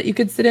chairs that you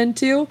could sit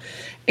into,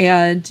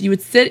 and you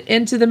would sit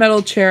into the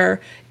metal chair.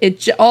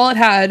 All it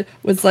had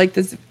was like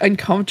this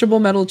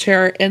uncomfortable metal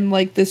chair and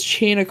like this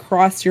chain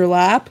across your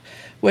lap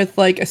with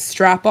like a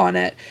strap on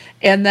it.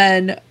 And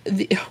then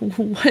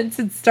once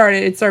it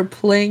started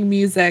playing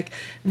music.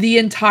 The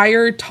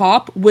entire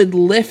top would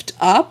lift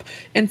up,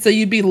 and so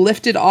you'd be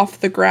lifted off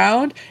the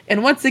ground.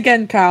 And once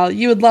again, Kyle,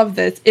 you would love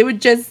this. It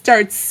would just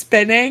start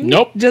spinning.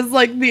 Nope. Just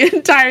like the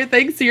entire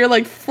thing. So you're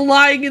like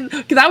flying in.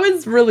 Cause that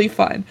was really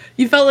fun.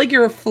 You felt like you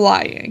were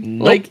flying.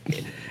 Nope.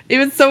 Like it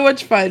was so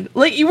much fun.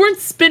 Like you weren't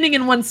spinning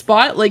in one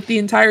spot. Like the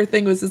entire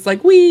thing was just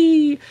like,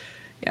 wee.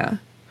 Yeah.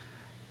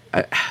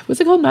 Was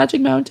it called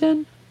Magic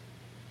Mountain?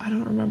 I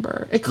don't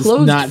remember. It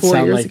closed Does not 4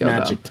 sound years like ago,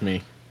 magic though. to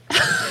me.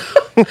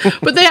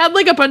 But they had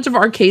like a bunch of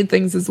arcade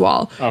things as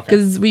well, Okay.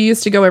 because we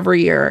used to go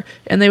every year,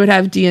 and they would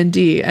have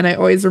D&D, and I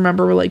always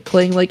remember like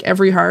playing like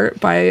Every Heart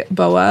by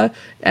Boa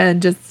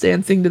and just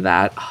dancing to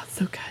that. Oh,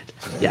 so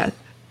good. Yeah,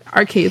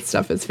 arcade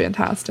stuff is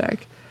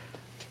fantastic.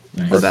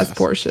 The best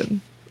portion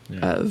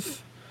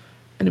of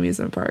an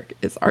amusement park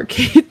is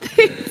arcade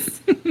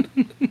things.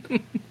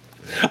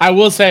 I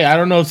will say, I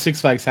don't know if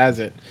Six Flags has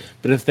it,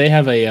 but if they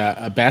have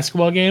a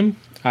basketball game,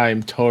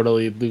 I'm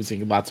totally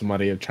losing lots of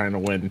money of trying to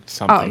win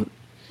something.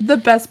 The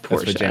best That's my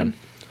portion. jam.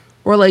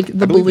 Or like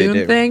the believe they balloon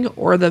do. thing,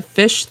 or the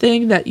fish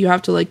thing that you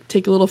have to like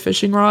take a little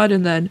fishing rod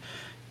and then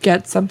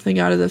get something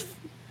out of the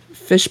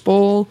fish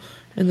bowl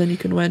and then you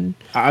can win.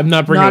 I'm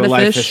not bringing Not a a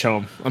live fish. fish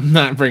home. I'm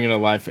not bringing a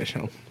live fish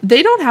home.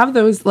 They don't have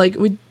those, like,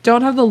 we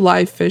don't have the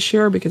live fish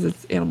here because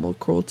it's animal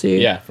cruelty.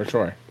 Yeah, for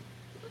sure.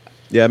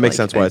 Yeah, it makes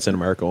Like, sense why it's in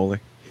America only.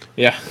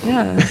 Yeah.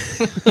 Yeah.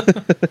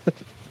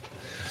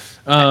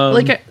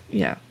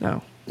 Yeah,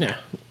 no. Yeah.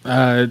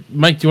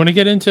 Mike, do you want to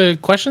get into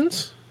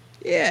questions?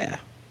 Yeah,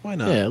 why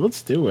not? Yeah,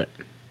 let's do it.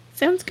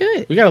 Sounds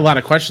good. We got a lot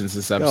of questions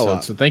this a episode,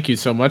 lot. so thank you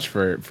so much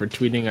for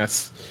tweeting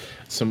us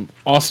some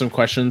awesome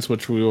questions,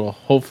 which we will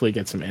hopefully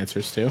get some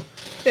answers to.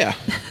 Yeah.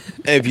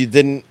 If you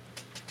didn't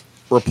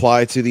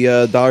reply to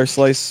the dollar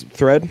slice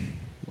thread,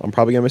 I'm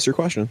probably gonna miss your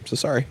question. So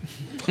sorry.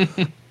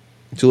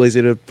 Too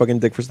lazy to fucking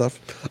dig for stuff.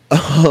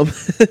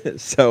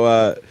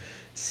 So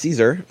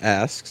Caesar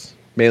asks,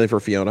 mainly for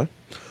Fiona,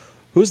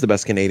 who's the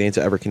best Canadian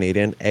to ever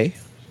Canadian?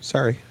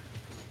 Sorry.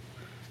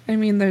 I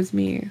mean, there's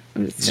me.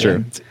 I'm just It's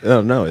kidding. true.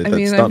 Oh no, I that's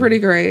mean, done. I'm pretty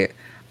great.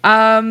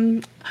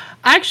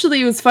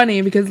 Actually, it was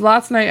funny because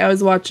last night I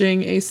was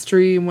watching a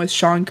stream with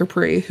Sean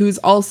Capri, who's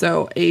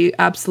also a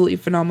absolutely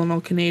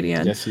phenomenal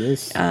Canadian. Yes, he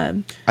is. I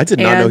did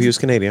not know and- he was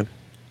Canadian.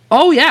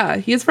 Oh yeah,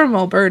 he's from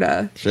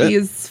Alberta. Shit.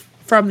 He's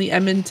from the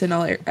Edmonton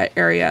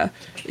area.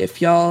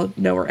 If y'all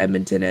know where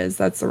Edmonton is,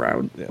 that's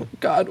around. Yeah. Oh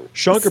God,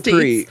 Sean States.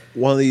 Capri,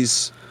 one of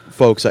these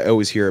folks I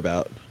always hear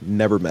about,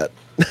 never met,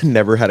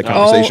 never had a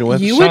conversation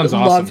with. You Sean's would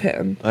awesome. love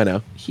him. I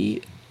know.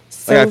 He.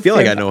 Like, I feel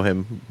like I fantastic. know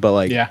him, but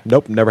like, Yeah.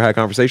 nope, never had a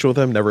conversation with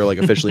him, never like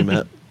officially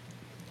met.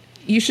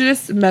 You should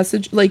just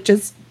message, like,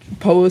 just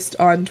post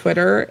on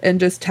Twitter and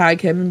just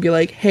tag him and be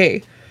like,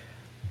 "Hey,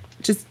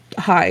 just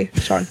hi,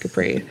 Sean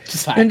Capri."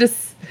 Just hi. And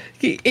just,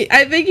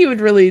 I think you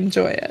would really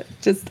enjoy it.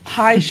 Just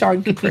hi,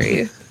 Sean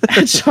Capri.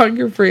 Sean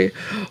Capri,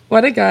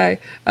 what a guy.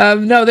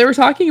 No, they were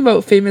talking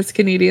about famous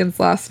Canadians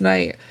last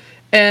night,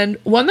 and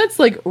one that's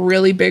like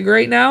really big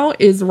right now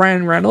is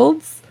Ryan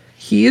Reynolds.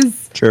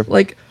 He's True.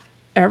 like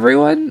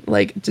everyone,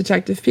 like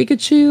Detective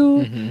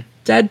Pikachu,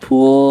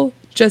 Deadpool,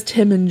 just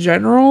him in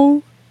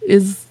general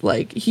is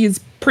like, he's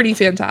pretty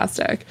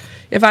fantastic.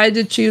 If I had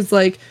to choose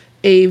like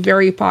a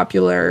very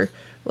popular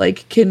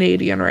like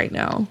Canadian right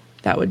now,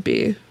 that would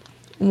be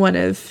one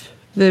of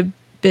the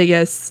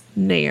biggest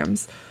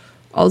names.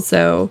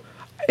 Also,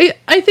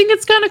 I think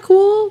it's kind of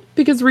cool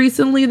because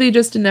recently they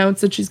just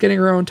announced that she's getting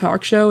her own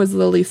talk show as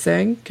Lily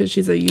Singh because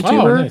she's a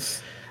YouTuber.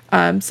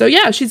 Oh, nice. So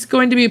yeah, she's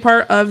going to be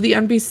part of the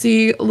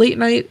NBC late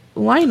night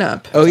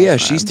lineup. Oh yeah,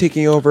 she's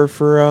taking over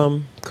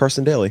for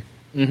Carson Daly.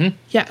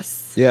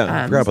 Yes.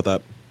 Yeah, I forgot about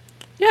that.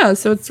 Yeah,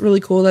 so it's really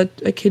cool that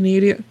a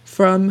Canadian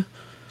from,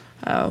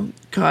 oh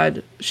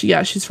God,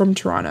 she's from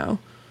Toronto.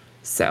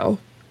 So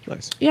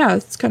Nice. yeah,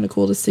 it's kind of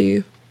cool to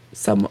see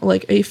some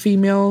like a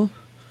female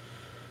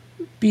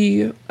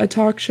be a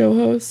talk show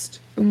host.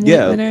 On late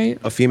Yeah, night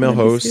a female on NBC.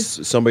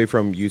 host, somebody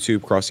from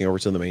YouTube crossing over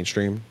to the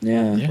mainstream.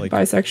 Yeah, Like-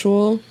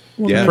 bisexual.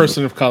 Woman Yeah. of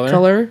Person of color.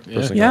 color.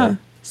 Person of Yeah, color.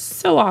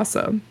 so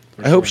awesome.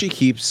 I hope she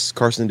keeps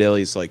Carson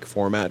Daly's like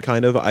format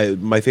kind of.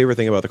 My favorite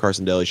thing about the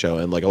Carson Daly show,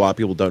 and like a lot of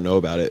people don't know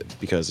about it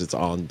because it's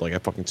on like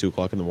at fucking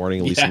 2:00 in the morning,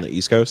 at least Yeah. on the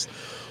East Coast.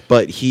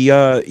 But he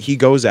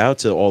goes out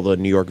to all the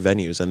New York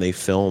venues and they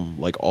film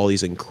like all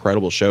these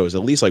incredible shows,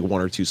 at least like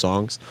one or two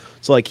songs.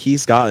 So like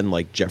he's gotten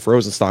like Jeff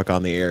Rosenstock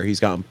on the air, he's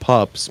gotten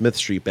Pup, Smith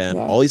Street Band,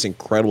 Wow. all these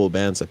incredible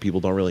bands that people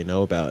don't really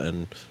know about,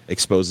 and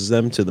exposes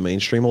them to the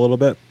mainstream a little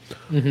bit.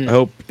 I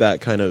hope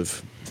that kind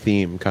of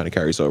theme kind of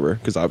carries over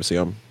because obviously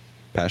I'm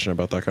passionate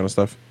about that kind of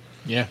stuff.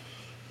 Yeah.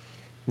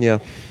 Yeah.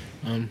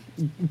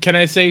 Can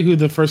I say who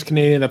the first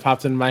Canadian that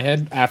popped into my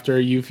head after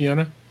you,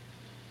 Fiona?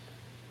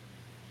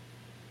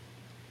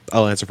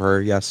 I'll answer for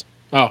her. Yes.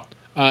 Oh,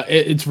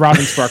 it's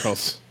Robin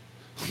Sparkles.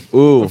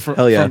 Ooh, Fr-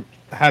 hell yeah.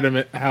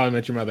 from How I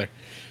Met Your Mother.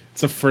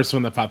 It's the first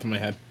one that popped in my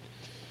head.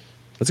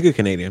 That's a good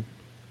Canadian.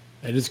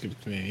 It is good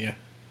to me, yeah.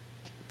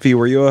 Fee,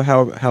 were you a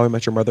How I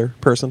Met Your Mother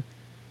person?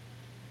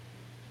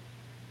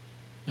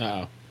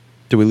 Uh-oh.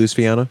 Did we lose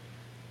Fiona?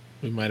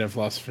 We might have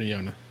lost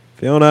Fiona.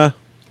 Fiona.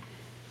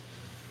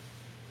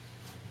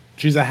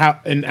 She's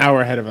an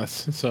hour ahead of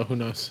us, so who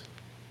knows?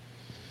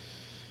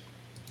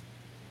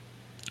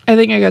 I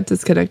think I got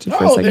disconnected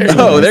for a second. there you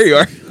Oh, from there you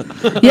are.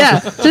 this. Yeah,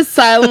 just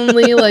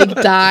silently like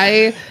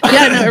die.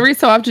 Yeah, no, every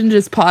so often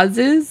just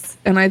pauses,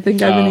 and I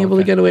think I've been able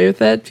to okay. get away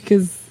with it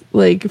because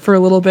like for a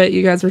little bit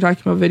you guys were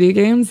talking about video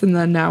games, and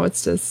then now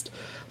it's just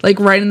like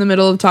right in the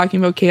middle of talking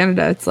about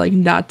Canada. It's like,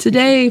 not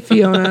today,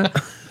 Fiona.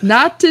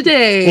 Not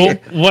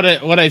today. Well,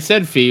 what I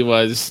said, Fee,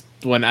 was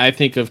when I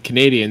think of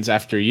Canadians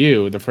after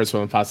you, the first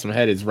one that pops in my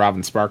head is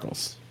Robin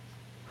Sparkles.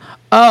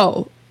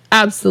 Oh,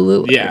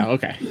 absolutely. Yeah,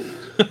 okay.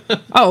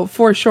 Oh,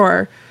 for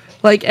sure.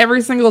 Like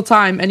every single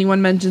time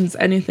anyone mentions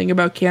anything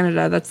about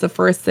Canada, that's the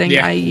first thing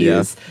Yeah. I Yeah.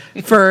 use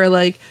for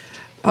like,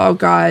 oh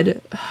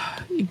God,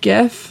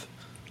 GIF.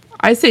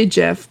 I say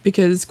GIF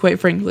because quite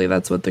frankly,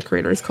 that's what the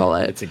creators call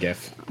it. It's a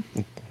GIF.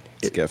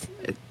 It's a GIF.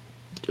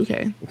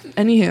 Okay.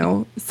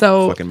 Anywho,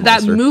 so Fucking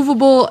that monster.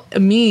 movable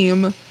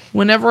meme,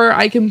 whenever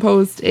I can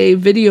post a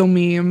video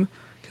meme,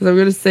 because I'm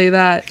going to say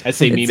that. I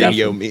say it's meme.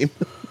 Video meme.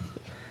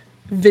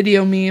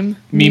 Video meme.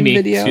 Mimi.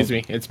 Video. Excuse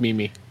me. It's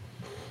Mimi.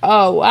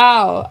 Oh,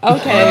 wow.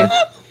 Okay.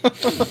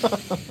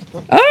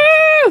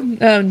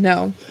 Oh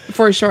no,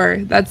 for sure.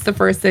 That's the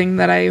first thing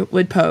that I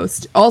would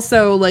post.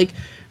 Also, like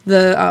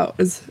the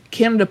is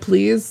Canada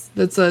Please.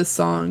 That's a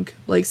song.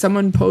 Like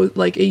someone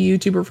like a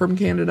YouTuber from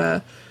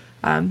Canada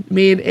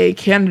made a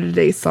Canada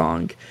Day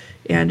song,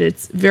 and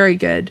it's very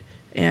good.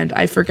 And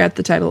I forget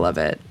the title of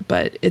it,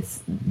 but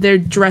they're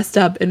dressed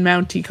up in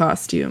Mountie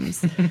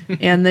costumes,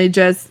 and they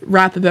just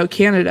rap about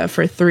Canada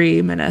for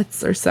 3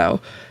 minutes or so.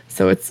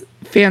 So it's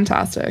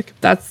fantastic.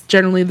 That's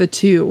generally the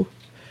two.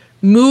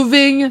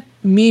 Moving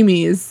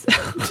memes.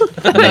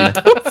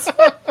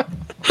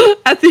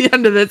 At the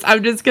end of this,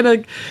 I'm just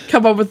gonna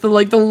come up with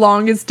the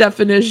longest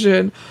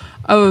definition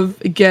of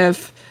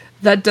GIF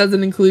that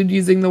doesn't include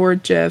using the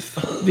word GIF,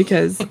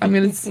 because I'm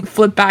gonna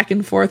flip back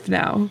and forth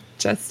now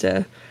just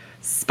to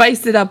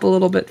spice it up a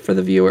little bit for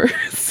the viewers.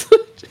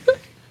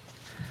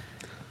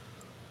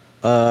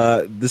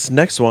 This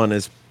next one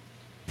is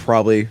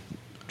probably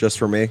just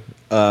for me.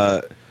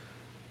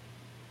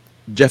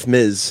 Jeff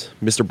Miz,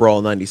 Mr.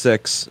 Brawl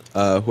 96,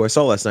 who I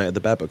saw last night at the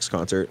Bad Books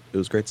concert. It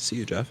was great to see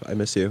you, Jeff. I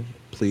miss you.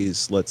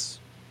 Please, let's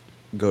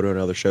go to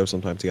another show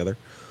sometime together.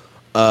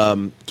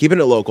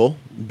 Keeping it local,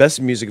 best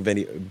music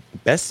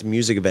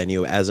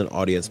venue as an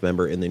audience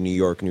member in the New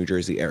York, New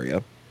Jersey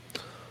area.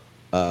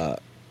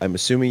 I'm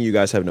assuming you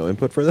guys have no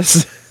input for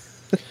this.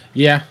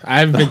 Yeah, I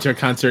haven't been to a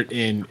concert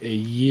in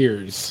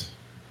years.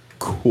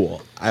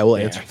 Cool. I will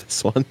answer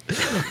this one.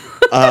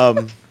 I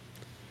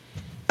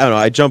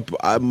don't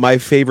know. My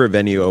favorite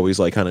venue always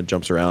kind of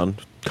jumps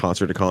around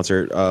concert to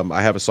concert.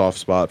 I have a soft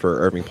spot for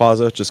Irving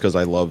Plaza just because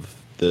I love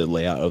the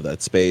layout of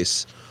that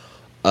space.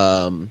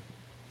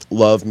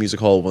 Love Music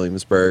Hall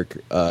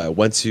Williamsburg.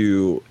 Went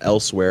to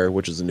Elsewhere,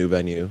 which is a new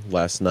venue,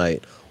 last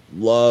night.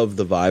 Love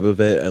the vibe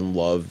of it and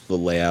love the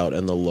layout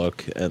and the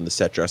look and the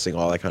set dressing,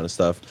 all that kind of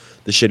stuff.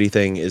 The shitty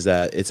thing is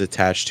that it's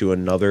attached to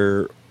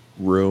another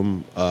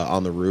room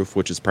on the roof,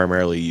 which is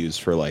primarily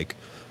used for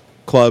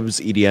clubs,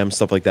 EDM,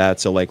 stuff like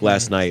that. So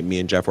last night, me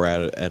and Jeff were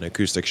at an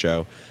acoustic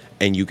show,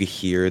 and you could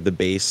hear the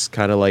bass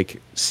kind of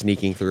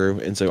sneaking through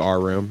into our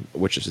room,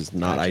 which is just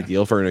not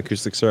ideal for an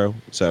acoustic show.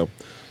 So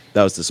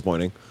that was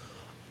disappointing.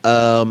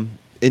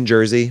 In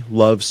Jersey,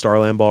 love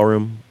Starland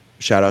Ballroom.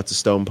 Shout out to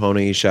Stone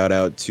Pony. Shout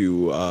out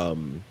to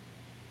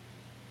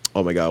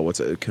oh my god, what's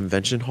it?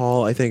 Convention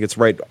Hall? I think it's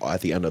right at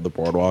the end of the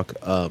boardwalk.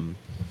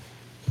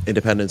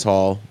 Independence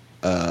Hall.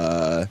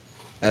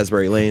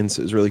 Asbury Lanes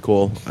is really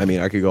cool. I mean,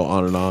 I could go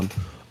on and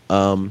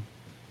on.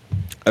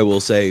 I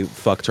will say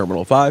fuck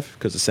Terminal 5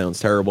 because it sounds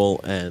terrible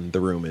and the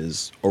room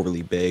is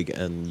overly big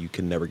and you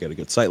can never get a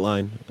good sight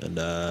line. And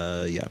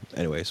yeah,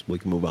 anyways, we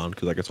can move on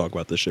because I could talk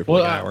about this shit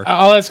for an hour.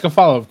 I'll ask a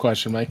follow-up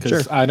question, Mike,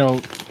 because sure.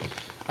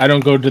 I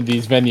don't go to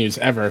these venues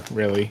ever,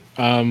 really.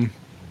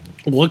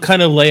 What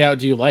kind of layout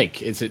do you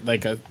like? Is it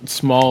like a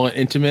small,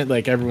 intimate,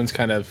 like everyone's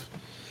kind of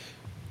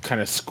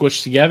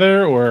squished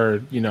together,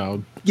 or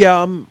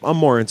Yeah, I'm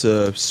more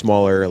into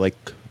smaller,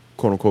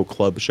 quote unquote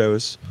club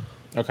shows.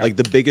 Okay.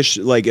 The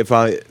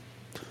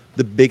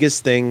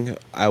biggest thing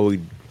I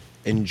would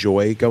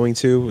enjoy going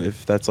to,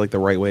 if that's the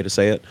right way to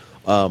say it,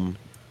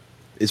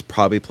 is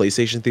probably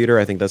PlayStation Theater.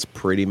 I think that's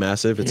pretty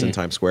massive. It's in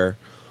Times Square.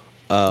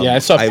 Yeah, I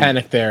saw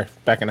Panic there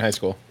back in high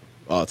school.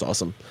 Oh, it's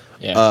awesome.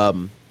 Yeah.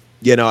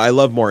 I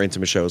love more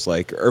intimate shows.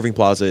 Irving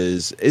Plaza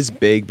is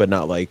big, but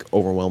not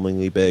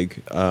overwhelmingly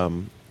big.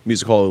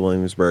 Music Hall of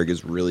Williamsburg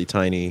is really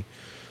tiny.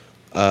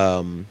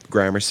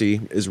 Gramercy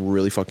is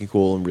really fucking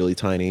cool and really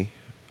tiny.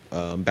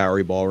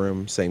 Bowery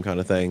Ballroom, same kind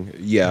of thing.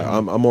 Yeah,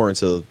 I'm more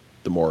into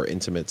the more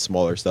intimate,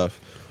 smaller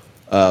stuff.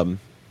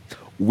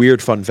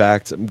 Weird fun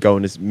fact: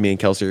 me and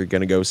Kelsey are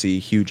gonna go see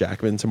Hugh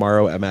Jackman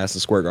tomorrow at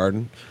Madison Square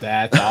Garden.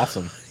 That's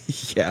awesome.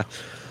 Yeah.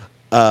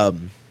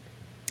 And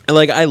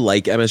I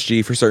like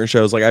MSG for certain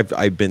shows.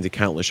 I've been to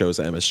countless shows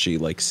at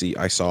MSG.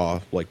 I saw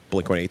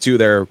Blink-182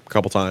 there a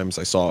couple times.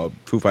 I saw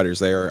Foo Fighters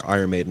there,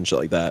 Iron Maiden, shit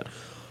like that.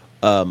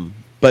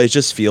 But it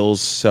just feels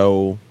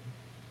so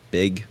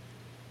big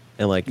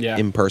and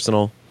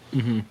impersonal.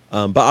 Mm-hmm.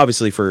 But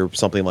obviously for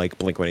something like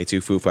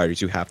Blink-182, Foo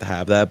Fighters, you have to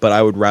have that. But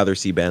I would rather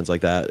see bands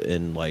like that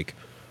in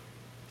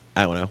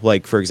I don't know.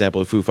 For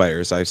example, Foo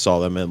Fighters, I saw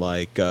them in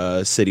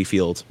Citi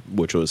Field,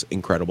 which was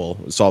incredible.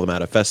 Saw them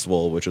at a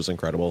festival, which was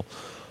incredible.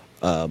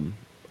 I'm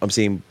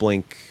seeing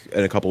Blink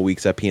in a couple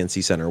weeks at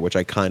PNC Center, which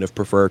I kind of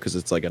prefer because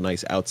it's a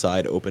nice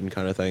outside open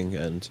kind of thing.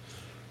 And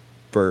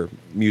for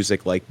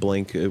music like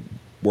Blink, it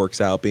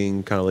works out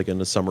being kind of in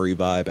a summery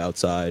vibe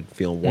outside,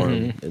 feeling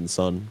warm in the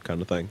sun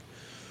kind of thing.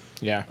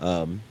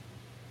 Yeah.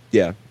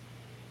 Yeah. Nice.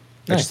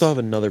 I just still have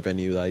another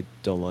venue that I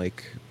don't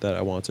like that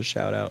I want to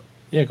shout out.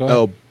 Yeah, go ahead.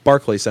 Oh,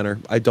 Barclays Center.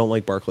 I don't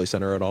like Barclays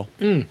Center at all.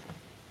 Mm.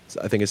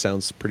 I think it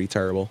sounds pretty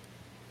terrible.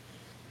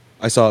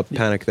 I saw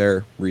Panic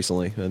there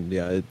recently, and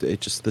yeah, it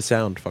just the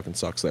sound fucking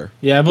sucks there.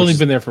 Yeah, I've only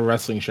been there for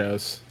wrestling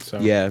shows. So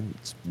yeah,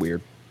 it's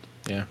weird.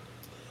 Yeah.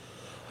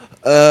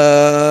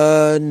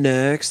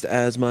 Next,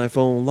 as my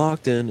phone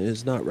locked in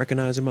is not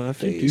recognizing my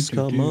face.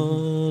 Come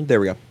on, there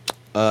we go.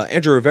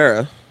 Andrew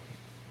Rivera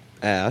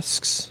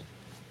asks,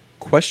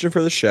 question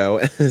for the show.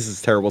 This is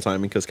terrible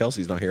timing because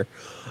Kelsey's not here.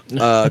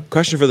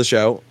 Question for the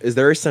show: is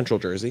there a Central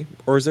Jersey,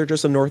 or is there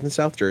just a North and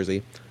South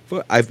Jersey?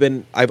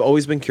 I've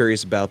always been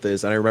curious about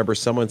this, and I remember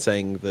someone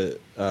saying it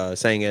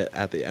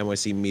at the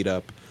NYC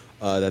meetup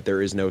that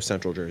there is no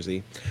Central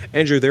Jersey.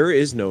 Andrew, there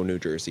is no New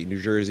Jersey.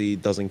 New Jersey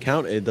doesn't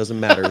count. It doesn't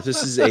matter.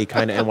 This is a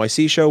kind of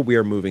NYC show. We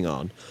are moving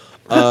on.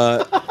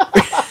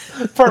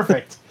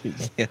 Perfect.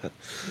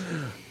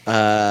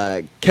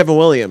 Yeah. Kevin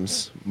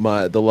Williams,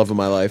 the love of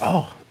my life.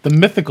 Oh, the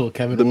mythical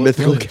Kevin.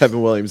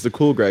 Kevin Williams, the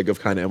cool Greg of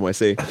kind of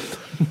NYC.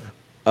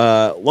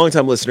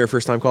 Long-time listener,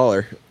 first-time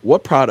caller.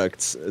 What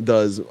products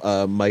does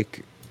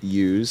Mike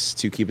use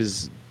to keep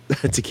his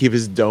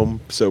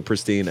dome so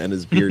pristine and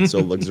his beard so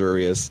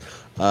luxurious?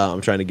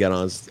 I'm trying to get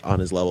on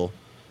his level.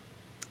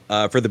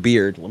 For the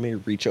beard, let me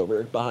reach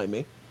over behind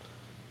me.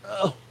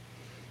 Oh.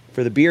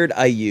 For the beard,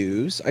 I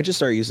just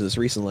started using this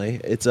recently.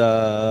 It's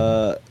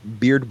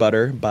Beard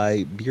Butter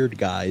by Beard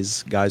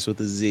Guys with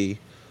a Z.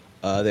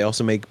 They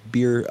also make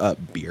a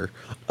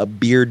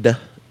beard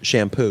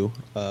shampoo,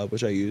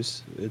 which I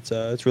use.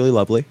 It's really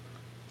lovely.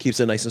 Keeps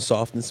it nice and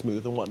soft and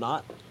smooth and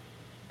whatnot.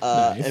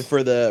 Nice. And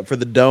for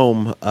the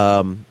dome,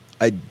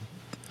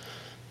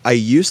 I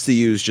used to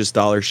use just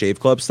Dollar Shave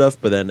Club stuff,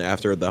 but then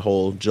after the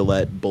whole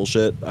Gillette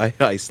bullshit,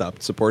 I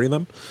stopped supporting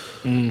them.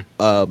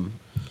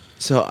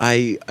 So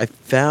I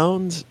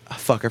found I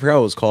forgot what it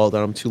was called,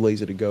 and I'm too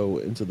lazy to go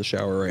into the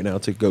shower right now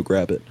to go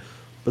grab it.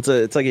 But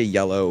it's like a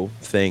yellow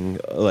thing,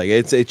 like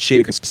it's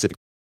shaving specifically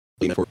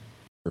for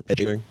head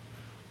shaving,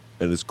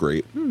 and it's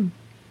great.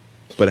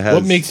 But it has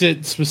what makes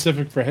it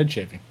specific for head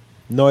shaving?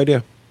 No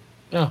idea.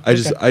 Oh,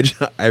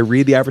 I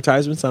read the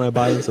advertisements and I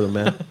buy into them,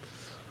 man.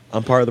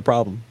 I'm part of the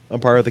problem. I'm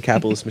part of the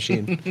capitalist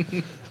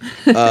machine.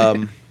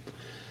 The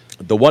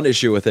one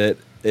issue with it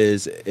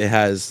is it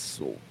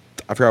has.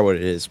 I forgot what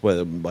it is,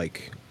 but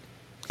like,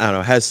 I don't know,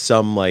 it has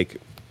some like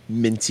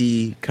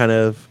minty kind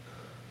of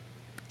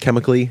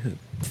chemically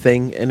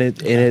thing in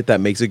it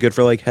that makes it good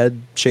for like head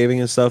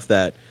shaving and stuff,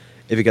 that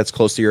if it gets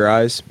close to your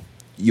eyes,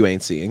 you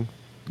ain't seeing.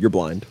 You're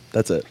blind.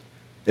 That's it.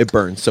 It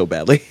burns so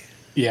badly.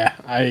 Yeah,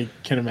 I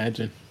can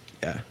imagine.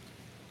 Yeah.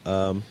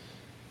 So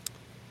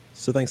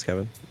thanks,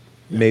 Kevin.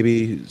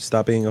 Maybe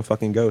stop being a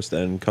fucking ghost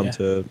and come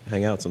to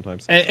hang out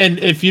sometimes. And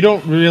if you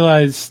don't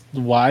realize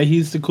why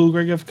he's the cool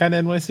Greg of kind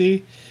of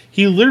NYC,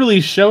 he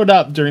literally showed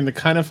up during the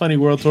Kind of Funny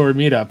World Tour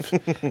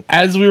meetup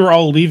as we were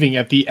all leaving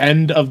at the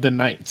end of the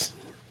night.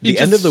 The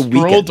end of the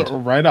weekend.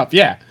 Right up,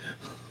 yeah.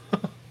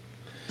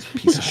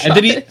 Piece of shit.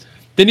 And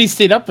then he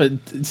stayed out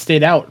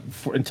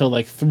until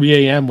like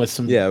 3 a.m. with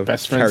some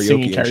best friends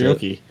singing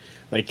karaoke.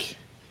 Like,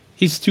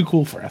 he's too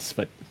cool for us,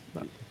 but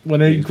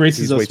when he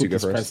graces us with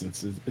his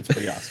presence, it's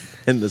pretty awesome.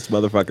 And this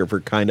motherfucker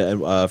for kind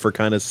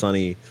of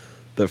sunny,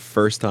 the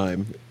first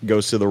time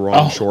goes to the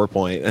wrong shore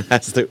point and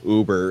has to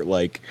Uber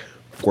like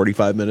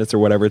 45 minutes or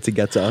whatever to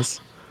get to us.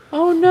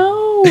 Oh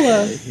no!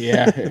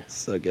 Yeah,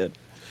 so good.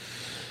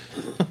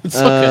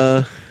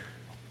 So good.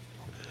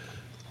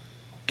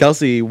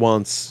 Kelsey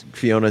wants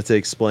Fiona to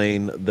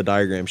explain the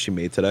diagram she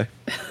made today.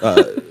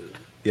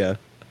 Yeah.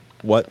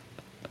 What?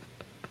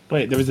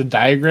 Wait, there was a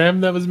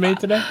diagram that was made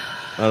today?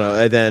 I don't know.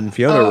 And then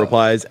Fiona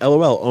replies,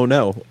 LOL, oh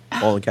no,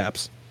 all in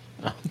caps.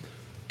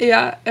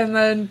 Yeah, and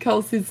then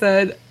Kelsey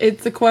said,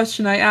 it's a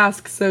question I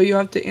ask, so you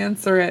have to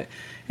answer it.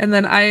 And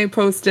then I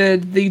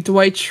posted the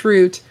Dwight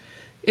Schrute.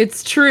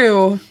 It's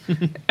true.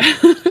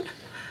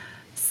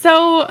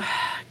 So,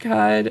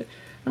 God,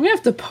 I'm going to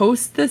have to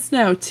post this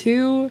now,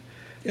 too.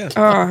 Yeah.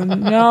 Oh,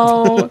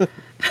 no.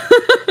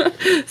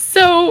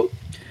 So,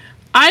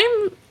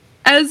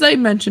 as I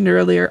mentioned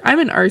earlier, I'm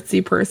an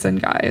artsy person,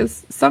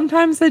 guys.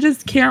 Sometimes I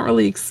just can't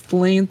really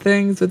explain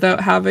things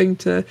without having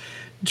to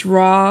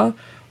draw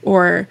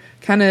or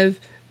kind of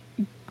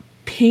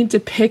paint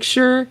a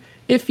picture,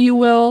 if you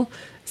will.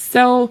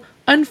 So,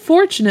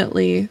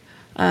 unfortunately,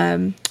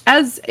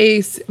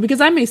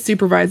 because I'm a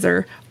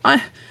supervisor,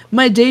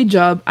 my day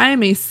job, I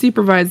am a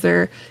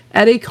supervisor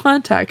at a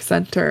contact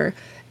center.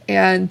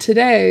 And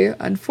today,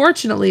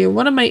 unfortunately,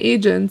 one of my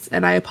agents,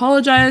 and I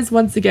apologize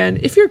once again,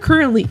 if you're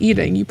currently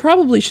eating, you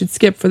probably should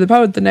skip for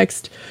about the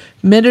next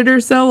minute or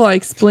so while I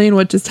explain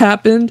what just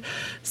happened.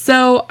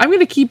 So I'm going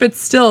to keep it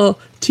still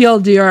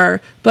TLDR,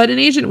 but an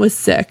agent was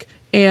sick,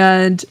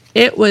 and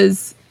it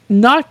was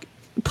not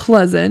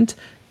pleasant,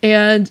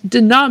 and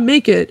did not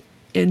make it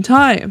in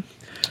time.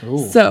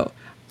 Ooh. So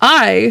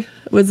I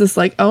was just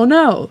like, oh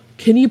no,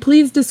 can you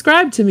please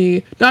describe to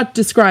me, not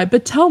describe,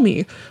 but tell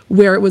me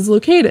where it was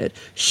located?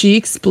 She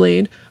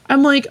explained.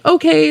 I'm like,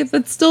 okay,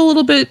 that's still a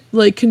little bit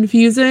like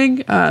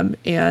confusing.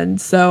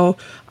 And so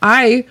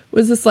I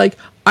was just like,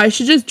 I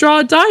should just draw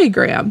a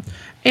diagram.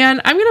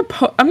 and I'm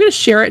gonna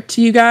share it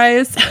to you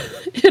guys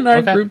in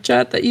our group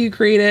chat that you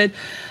created.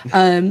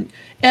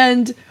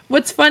 And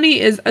what's funny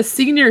is a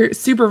senior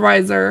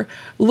supervisor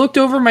looked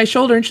over my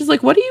shoulder and she's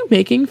like, "What are you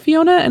making,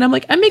 Fiona?" And I'm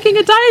like, "I'm making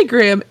a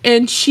diagram."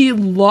 And she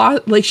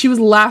she was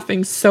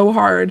laughing so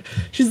hard.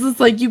 She's just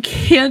like, "You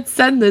can't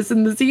send this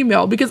in this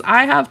email," because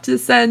I have to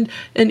send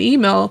an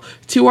email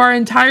to our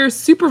entire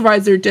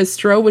supervisor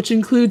distro, which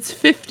includes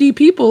 50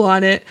 people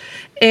on it.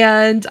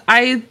 And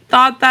I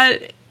thought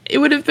that it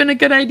would have been a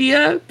good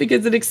idea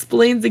because it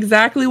explains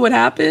exactly what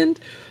happened,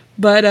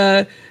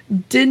 but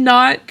did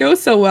not go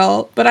so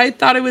well. But I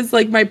thought it was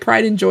like my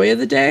pride and joy of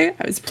the day.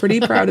 I was pretty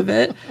proud of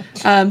it.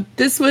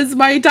 This was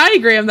my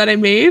diagram that I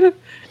made.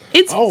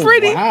 It's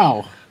pretty.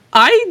 Wow.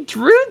 I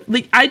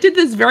did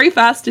this very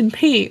fast in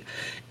Paint,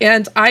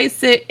 and I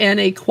sit in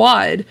a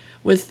quad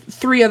with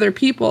 3 other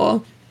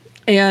people,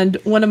 and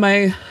one of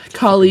my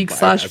colleagues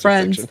 /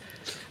 friends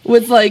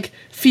was like,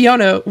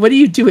 "Fiona, what are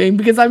you doing?"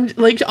 Because I'm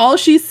like, all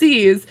she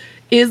sees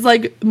is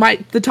like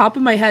the top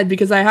of my head,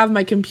 because I have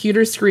my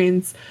computer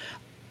screens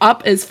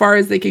up as far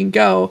as they can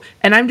go,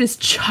 and I'm just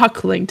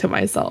chuckling to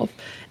myself,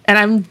 and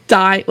I'm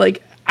dying,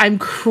 like I'm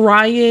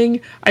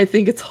crying. I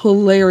think it's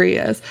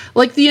hilarious.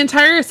 Like, the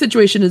entire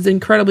situation is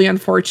incredibly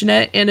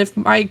unfortunate, and if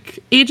my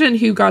agent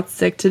who got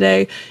sick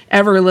today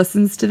ever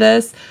listens to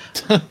this,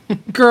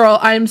 girl,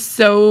 I'm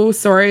so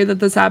sorry that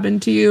this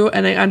happened to you,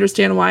 and I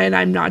understand why, and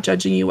I'm not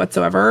judging you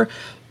whatsoever.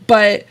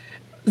 But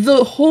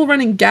the whole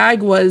running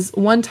gag was,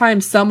 one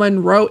time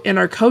someone wrote in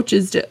our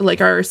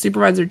our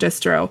supervisor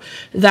distro,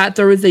 that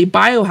there was a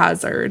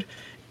biohazard.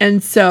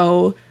 And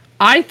so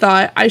I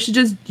thought I should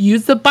just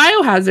use the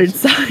biohazard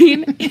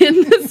sign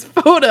in this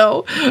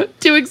photo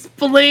to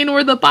explain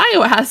where the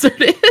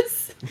biohazard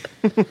is.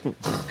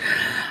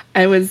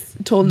 I was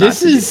told not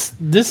to.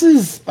 This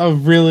is a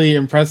really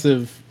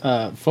impressive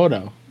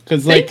photo,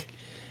 because like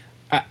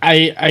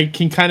I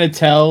can kind of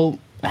tell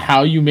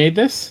how you made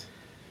this.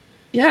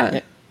 Yeah.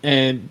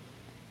 And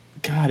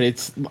God,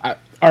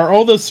 are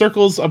all those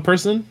circles a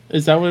person?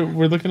 Is that what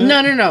we're looking at?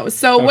 No.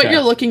 So what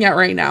you're looking at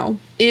right now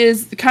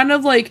is kind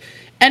of like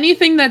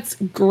anything that's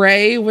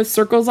gray with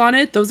circles on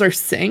it. Those are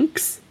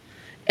sinks.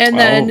 And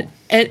then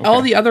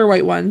all the other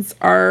white ones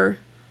are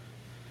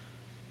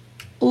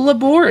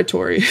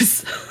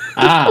laboratories.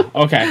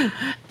 Okay.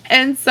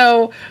 And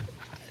so,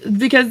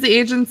 because the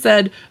agent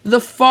said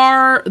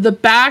the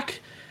back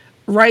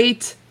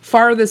right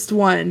farthest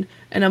one,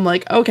 and I'm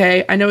like,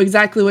 okay, I know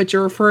exactly what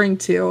you're referring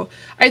to.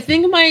 I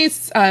think my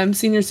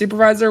senior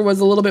supervisor was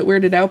a little bit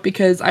weirded out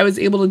because I was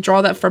able to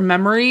draw that from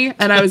memory,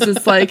 and I was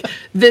just like,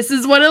 "This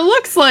is what it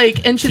looks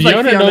like." And she's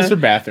Fiona like, "Fiona knows her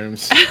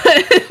bathrooms."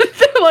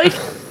 They're like,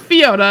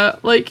 "Fiona,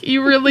 like,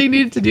 you really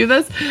need to do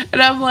this."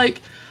 And I'm like,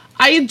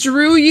 "I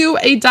drew you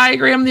a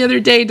diagram the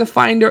other day to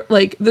find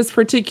like this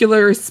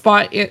particular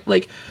spot.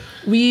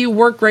 We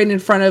work right in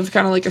front of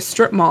kind of like a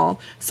strip mall.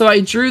 So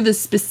I drew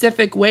this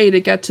specific way to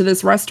get to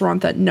this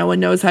restaurant that no one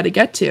knows how to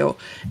get to."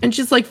 And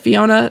she's like,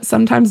 "Fiona,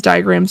 sometimes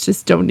diagrams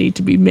just don't need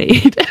to be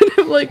made." And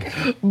I'm like,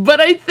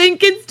 "But I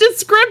think it's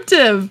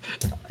descriptive."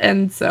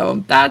 And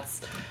so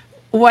that's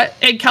what,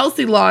 and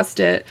Kelsey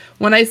lost it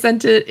when I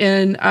sent it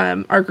in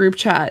our group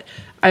chat.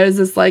 I was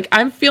just like,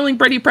 I'm feeling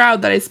pretty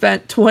proud that I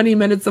spent 20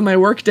 minutes of my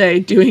workday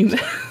doing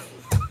this.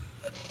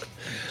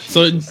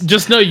 So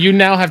just know you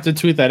now have to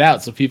tweet that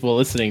out so people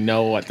listening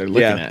know what they're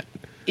looking at.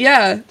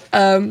 Yeah.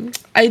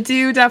 I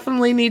do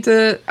definitely need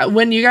to,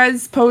 when you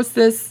guys post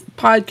this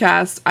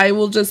podcast, I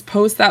will just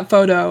post that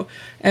photo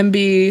and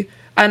the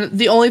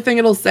only thing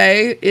it'll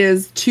say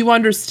is, to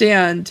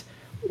understand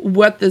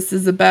what this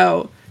is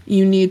about,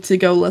 you need to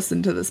go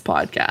listen to this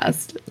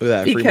podcast. Look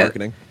at that, free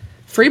marketing.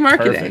 Free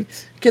marketing.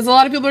 Because a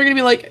lot of people are going to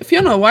be like,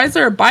 "Fiona, why is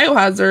there a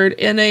biohazard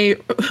in a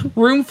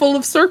room full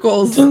of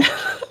circles?"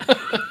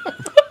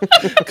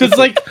 Because,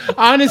 like,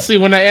 honestly,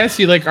 when I asked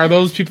you, like, are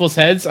those people's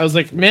heads? I was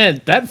like, man,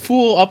 that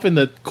fool up in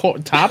the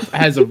top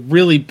has a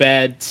really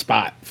bad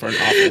spot for an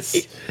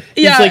office.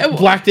 He's, like,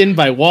 blocked in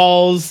by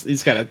walls.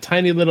 He's got a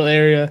tiny little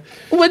area.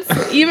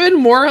 What's even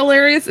more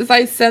hilarious is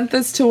I sent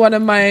this to one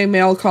of my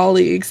male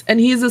colleagues, and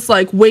he's just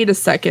like, "Wait a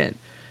second.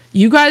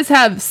 You guys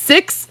have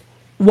 6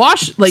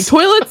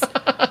 toilets?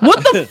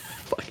 What the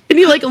fuck?" And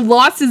he, like,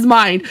 lost his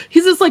mind.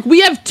 He's just like, "We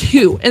have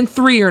 2 and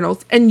 3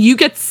 urinals, and you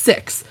get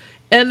 6.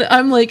 And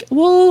I'm like,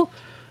 "Well,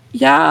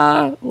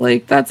 yeah,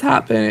 like, that's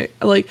happening."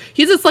 Like,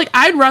 he's just like,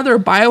 "I'd rather a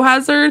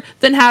biohazard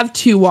than have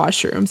 2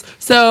 washrooms.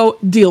 So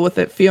deal with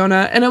it,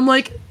 Fiona." And I'm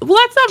like, "Well,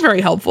 that's not very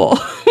helpful."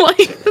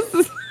 Like, this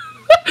is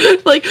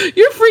like,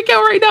 your freak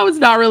out right now is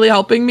not really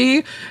helping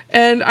me.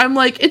 And I'm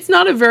like, "It's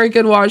not a very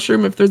good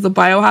washroom if there's a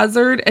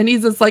biohazard." And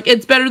he's just like,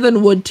 "It's better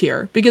than wood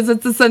tier because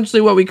it's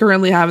essentially what we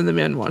currently have in the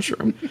men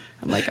washroom."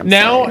 I'm like, "I'm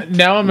sorry."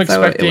 Now I'm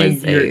expecting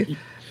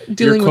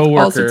dealing your coworker,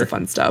 with all sorts of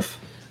fun stuff.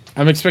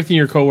 I'm expecting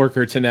your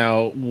coworker to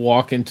now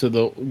walk into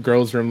the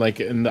girls' room, like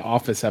in the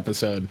Office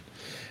episode,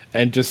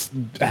 and just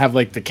have,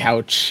 like, the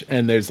couch,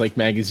 and there's, like,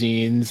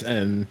 magazines,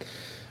 and,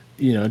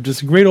 you know,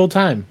 just a great old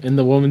time in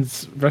the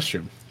women's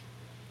restroom.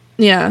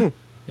 Yeah.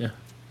 Yeah.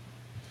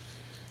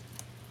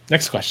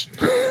 Next question.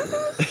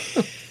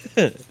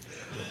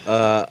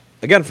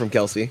 Again from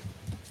Kelsey.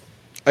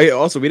 We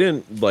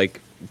didn't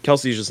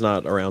Kelsey's just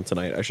not around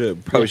tonight. I should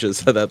have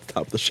said that at the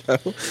top of the show.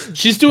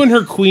 She's doing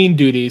her queen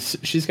duties.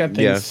 She's got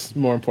things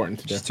more important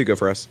to do. She's too good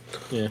for us.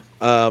 Yeah.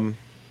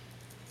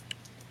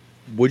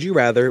 Would you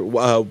rather?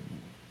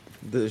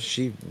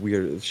 She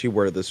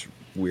worded this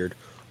weird.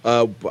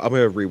 I'm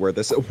gonna reword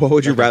this. What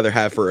would you rather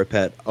have for a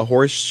pet? A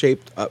horse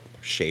shaped.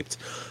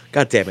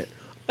 God damn it!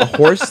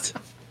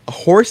 A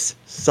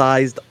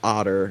horse-sized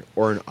otter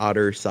or an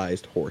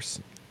otter-sized horse.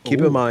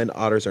 Keep in mind,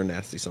 otters are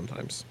nasty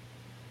sometimes.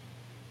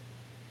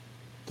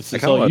 I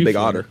kind of want a big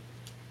otter.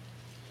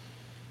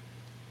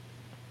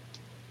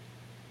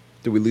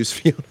 Did we lose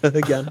Fiona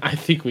again? I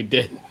think we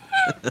did.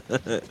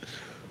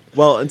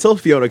 Well, until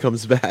Fiona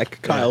comes back,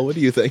 Kyle, what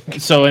do you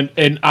think? So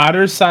an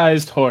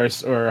otter-sized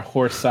horse or a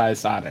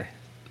horse-sized otter?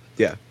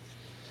 Yeah.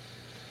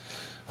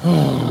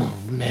 Oh,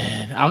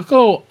 man. I'll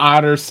go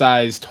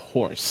otter-sized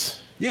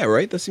horse. Yeah,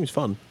 right? That seems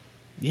fun.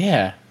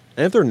 Yeah.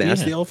 And if they're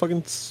nasty, I'll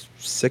fucking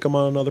sick them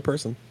on another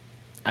person.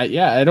 I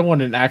don't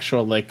want an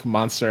actual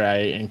monster I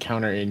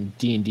encounter in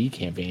D&D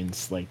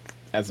campaigns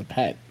as a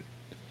pet.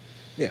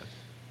 Yeah.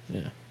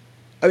 Yeah.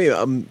 I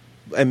mean,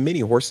 and mini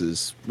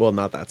horses, well,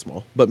 not that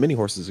small, but mini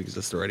horses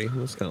exist already.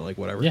 It's kind of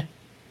whatever. Yeah.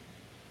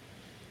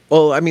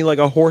 Well, I mean,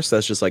 a horse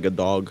that's just a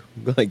dog,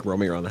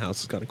 roaming around the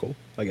house is kind of cool,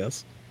 I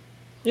guess.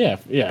 Yeah,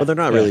 yeah. But they're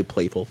not really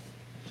playful.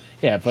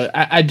 Yeah, but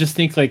I just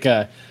think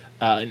an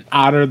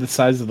otter the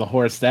size of the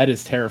horse, that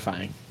is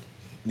terrifying.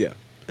 Yeah,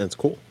 and it's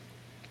cool.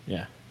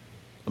 Yeah.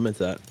 I'm into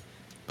that.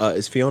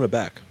 Is Fiona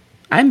back?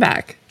 I'm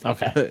back.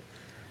 Okay.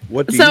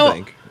 What do you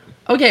think?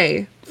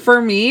 Okay,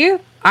 for me,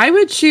 I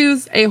would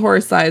choose a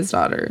horse-sized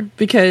otter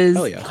because,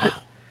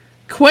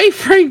 quite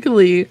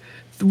frankly,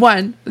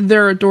 one,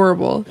 they're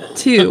adorable.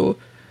 Two,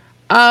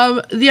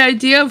 the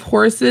idea of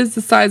horses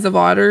the size of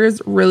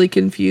otters really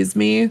confused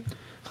me.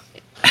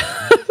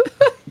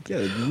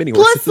 Yeah, mini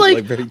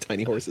horses, very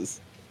tiny horses.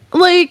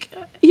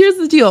 Here's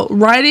the deal.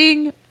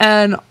 Riding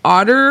an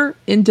otter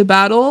into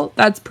battle,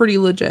 that's pretty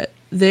legit.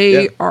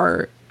 They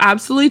are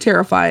absolutely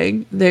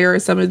terrifying. They are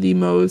some of the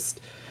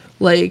most,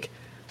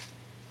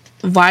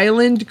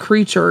 violent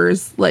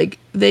creatures.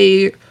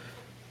 They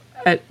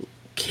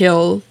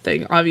kill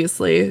thing,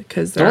 obviously,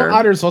 because they're... Don't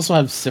otters also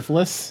have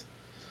syphilis?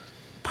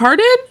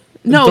 Pardon?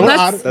 No,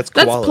 that's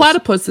koalas.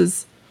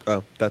 platypuses.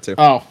 Oh, that too.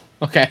 Oh,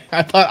 okay.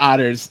 I thought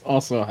otters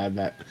also had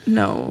that.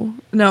 No.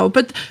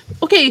 But,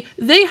 okay,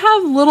 they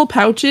have little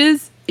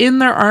pouches in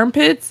their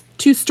armpits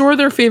to store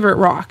their favorite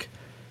rock.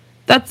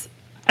 That's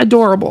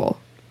adorable.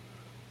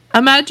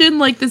 Imagine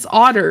this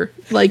otter,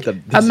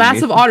 a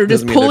massive otter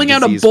just pulling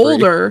out a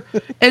boulder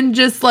and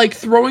just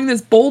throwing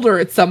this boulder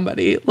at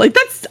somebody.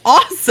 That's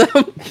awesome.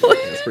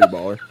 That's pretty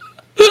baller.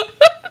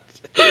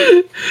 Just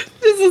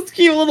this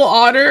cute little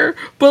otter,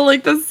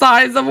 but the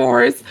size of a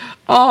horse.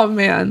 Oh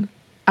man.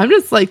 I'm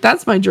just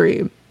that's my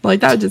dream. That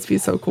would just be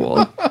so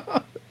cool.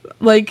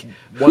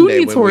 Who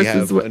needs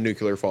horses? We have a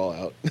nuclear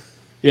fallout.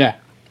 Yeah.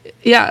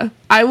 Yeah.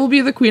 I will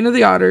be the queen of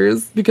the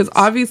otters because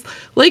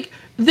obviously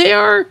they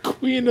are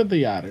queen of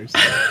the otters.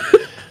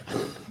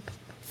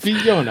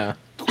 Fiona,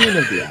 queen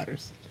of the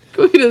otters.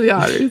 Queen of the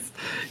otters.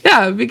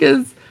 Yeah,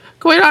 because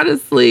quite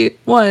honestly,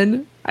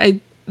 one,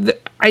 I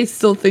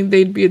still think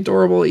they'd be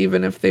adorable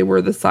even if they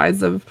were the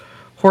size of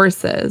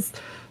horses.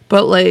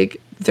 But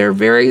they're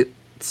very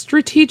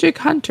strategic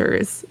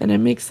hunters and it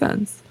makes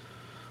sense.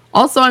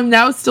 Also, I'm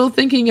now still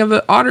thinking of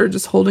an otter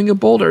just holding a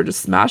boulder,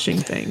 just smashing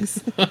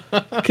things.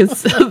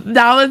 Because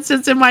now it's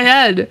just in my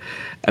head.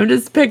 I'm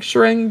just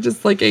picturing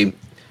just a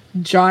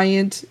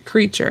giant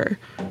creature.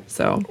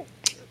 So,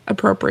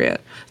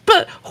 appropriate.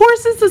 But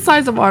horses the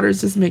size of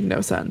otters just make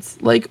no sense.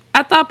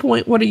 At that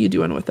point, what are you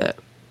doing with it?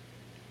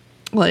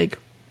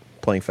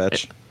 Playing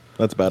fetch.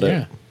 That's about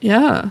it.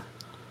 Yeah.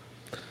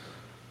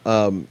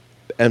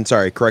 And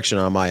sorry, correction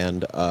on my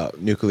end.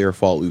 Nuclear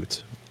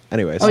fallout.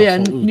 Anyways. Oh yeah,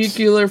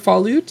 nuclear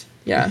fallout.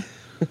 Yeah.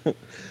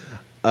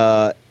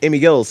 Amy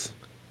Gills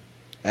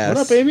asks,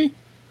 what up, Amy?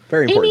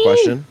 Very important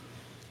question.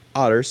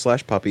 Otters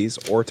 / puppies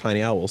or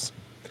tiny owls?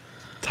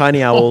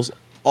 Tiny owls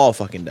all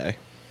fucking day.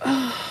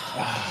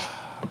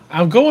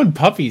 I'm going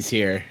puppies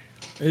here.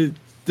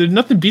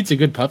 Nothing beats a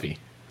good puppy.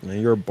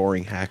 You're a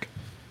boring hack.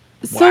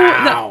 So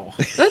wow.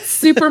 That's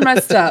super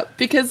messed up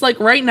because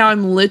right now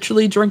I'm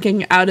literally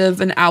drinking out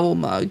of an owl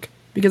mug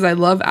because I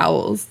love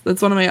owls.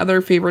 That's one of my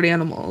other favorite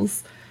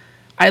animals.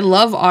 I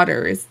love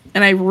otters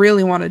and I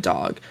really want a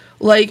dog.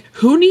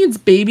 Who needs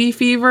baby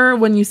fever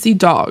when you see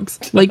dogs?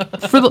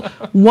 For the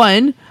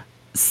one,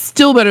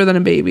 still better than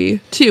a baby.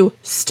 2,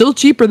 still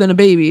cheaper than a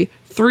baby.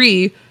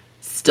 3,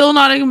 still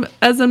not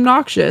as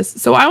obnoxious.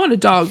 So I want a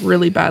dog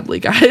really badly,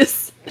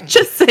 guys.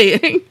 Just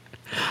saying.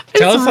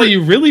 Tell us how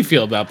you really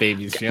feel about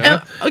babies,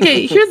 Fiona.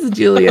 Okay, here's the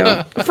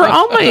dealio. For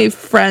all my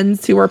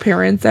friends who are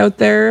parents out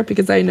there,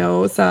 because I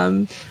know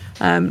some,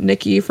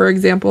 Nikki, for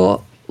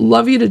example,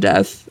 love you to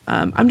death.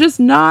 I'm just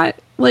not,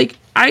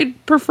 I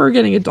prefer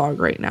getting a dog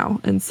right now.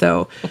 And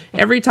so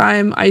every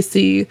time I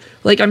see,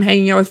 I'm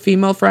hanging out with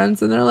female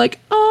friends and they're like,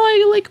 oh,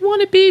 I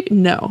want a baby.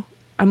 No,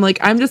 I'm like,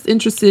 I'm just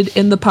interested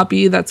in the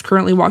puppy that's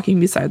currently walking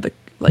beside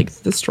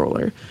the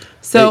stroller.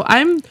 So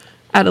I'm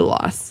at a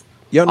loss.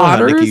 You don't know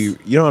Otters? you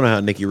don't know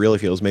how Nikki really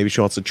feels. Maybe she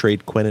wants to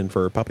trade Quinn in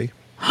for a puppy.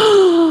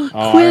 Oh,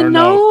 I Quinn, don't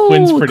know. no.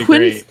 Quinn's pretty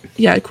great.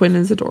 Yeah, Quinn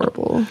is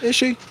adorable. Is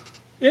she?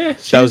 Yeah,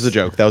 That was a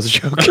joke.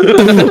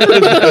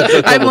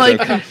 I'm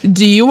like,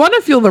 do you want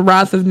to feel the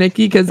wrath of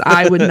Nikki? Because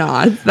I would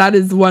not. That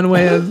is one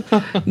way of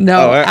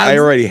no. Oh, I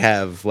already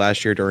have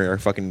last year during our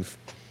fucking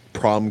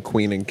prom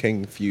queen and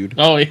king feud.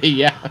 Oh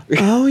yeah.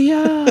 Oh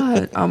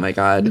yeah. Oh my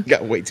god.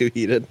 Got way too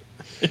heated.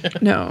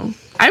 No,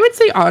 I would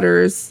say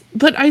otters,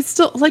 but I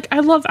still I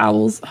love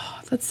owls. Oh,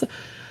 that's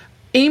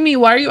Amy.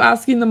 Why are you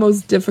asking the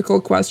most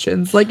difficult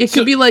questions? Like it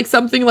could be like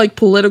something like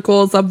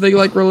political, something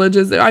like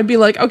religious. I'd be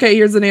like, okay,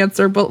 here's an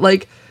answer. But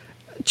like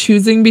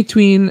choosing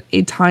between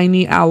a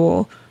tiny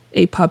owl,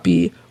 a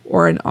puppy,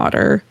 or an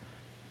otter,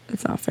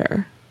 it's not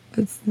fair.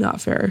 It's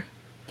not fair.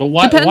 But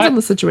why? Depends on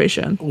the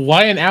situation.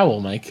 Why an owl,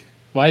 Mike?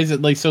 Why is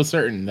it like so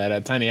certain that a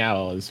tiny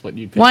owl is what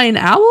you pick? Why an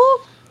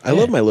owl? I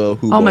love my little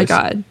who boys. Oh my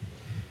god.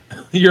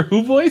 Your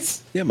who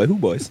voice? Yeah, my who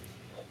boys.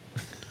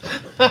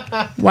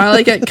 While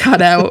I get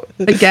cut out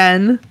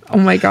again. Oh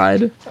my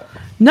god.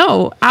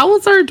 No,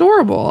 owls are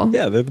adorable.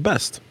 Yeah, they're the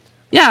best.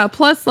 Yeah,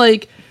 plus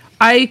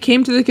I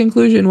came to the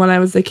conclusion when I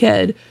was a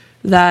kid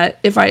that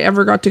if I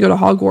ever got to go to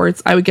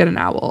Hogwarts, I would get an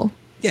owl.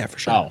 Yeah, for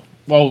sure.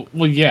 Oh,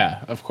 well,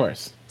 yeah, of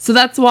course. So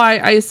that's why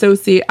I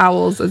associate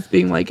owls as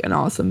being like an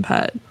awesome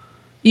pet.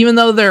 Even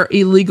though they're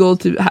illegal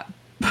to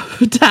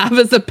to have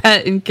as a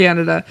pet in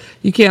Canada.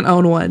 You can't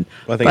own one.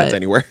 Well, I think it's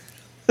anywhere.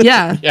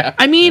 Yeah. Yeah.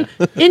 I mean,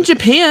 in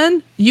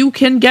Japan, you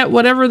can get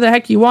whatever the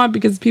heck you want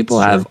because people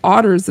have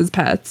otters as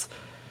pets.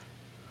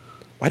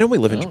 Why don't we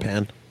live in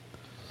Japan?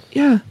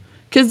 Yeah.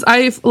 Because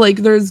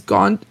there's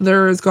gone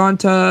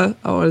to,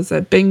 what is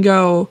it,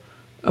 Bingo,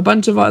 a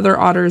bunch of other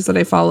otters that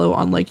I follow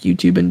on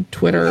YouTube and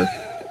Twitter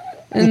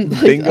and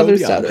Bingo other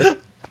the stuff.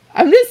 otter.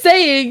 I'm just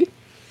saying,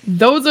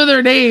 those are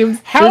their names.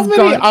 How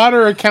many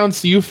otter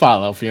accounts do you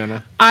follow,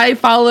 Fiona? I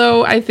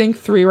follow, I think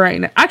 3 right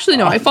now. Actually,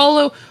 no, I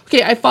follow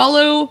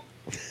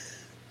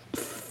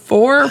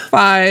 4 or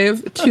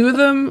 5. 2 of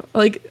them,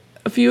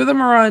 a few of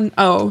them are on,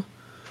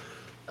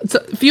 so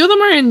a few of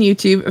them are on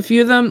YouTube. A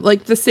few of them,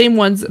 the same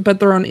ones, but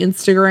they're on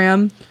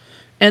Instagram.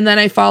 And then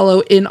I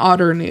follow In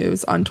Otter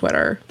News on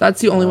Twitter.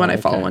 That's the only one I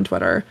follow on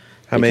Twitter.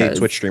 How many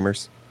Twitch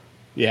streamers?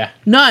 Yeah.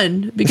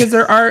 None, because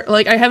there are,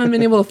 I haven't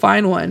been able to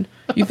find one.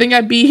 You think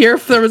I'd be here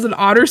if there was an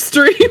otter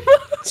stream?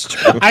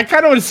 I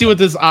kind of want to see what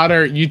this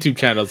otter YouTube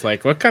channel is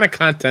like. What kind of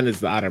content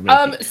is the otter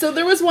making? So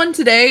there was one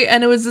today,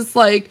 and it was just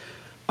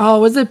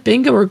was it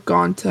Bingo or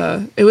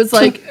Gonta? It was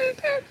I'm trying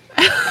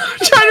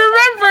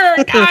to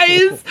remember,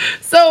 guys.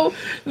 So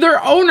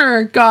their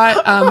owner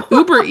got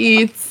Uber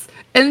Eats,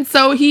 and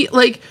so he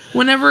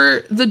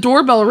whenever the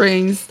doorbell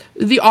rings,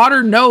 the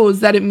otter knows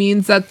that it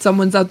means that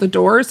someone's at the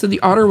door, so the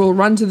otter will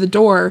run to the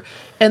door,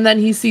 and then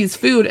he sees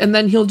food, and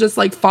then he'll just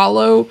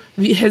follow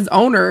his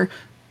owner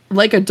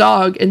like a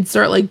dog and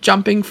start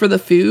jumping for the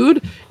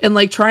food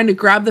and trying to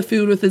grab the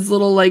food with his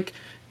little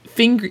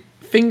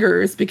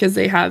fingers, because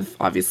they have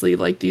obviously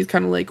these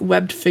kind of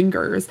webbed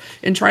fingers,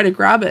 and try to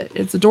grab it.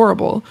 It's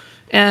adorable.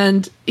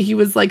 And he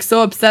was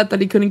so upset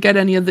that he couldn't get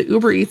any of the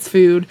Uber Eats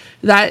food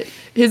that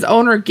his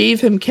owner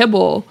gave him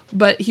kibble,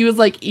 but he was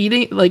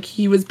eating,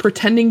 he was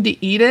pretending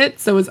to eat it,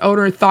 so his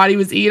owner thought he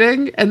was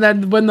eating, and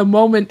then when the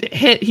moment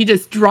hit, he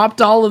just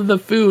dropped all of the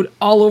food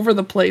all over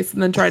the place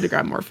and then tried to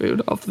grab more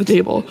food off the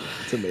table.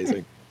 It's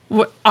amazing.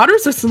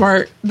 Otters are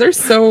smart. They're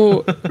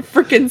so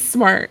freaking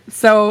smart.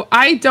 So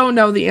I don't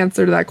know the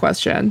answer to that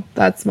question.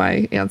 That's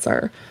my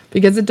answer,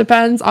 because it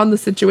depends on the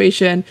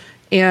situation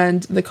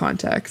and the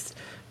context.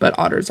 But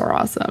otters are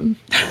awesome.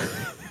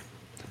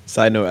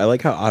 Side note, I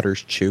like how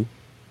otters chew.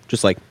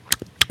 Just and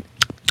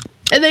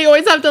they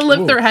always have to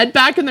lift their head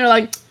back, and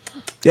they're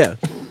yeah.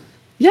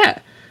 Yeah,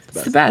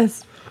 it's the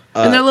best.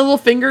 And their little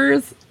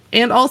fingers,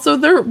 and also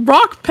their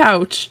rock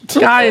pouch.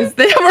 Guys,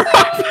 they have a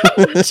rock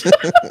pouch.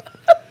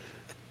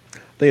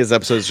 I think this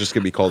episode is just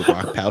going to be called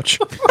Rock Pouch.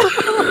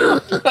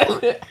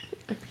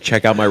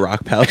 Check out my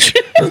rock pouch.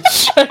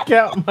 Check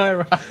out my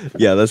rock.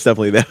 Yeah, that's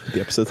definitely the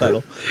episode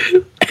title.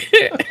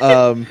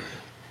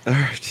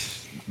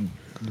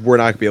 We're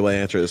not going to be able to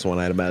answer this one,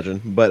 I'd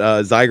imagine. But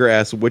Zyger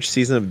asks, which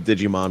season of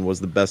Digimon was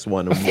the best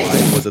one, and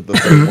why was it the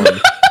third one,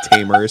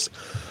 Tamers?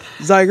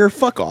 Zyger,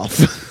 fuck off.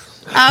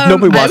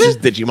 Nobody watches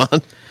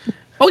Digimon.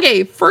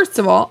 Okay, first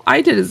of all,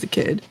 I did as a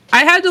kid.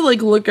 I had to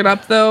look it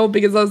up though,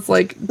 because I was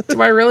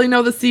do I really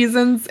know the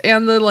seasons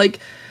and the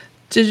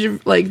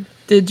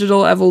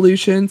digital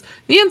evolutions?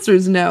 The answer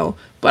is no.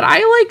 But I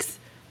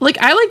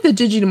like the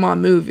Digimon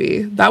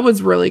movie. That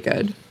was really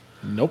good.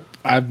 Nope,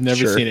 I've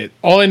never seen it.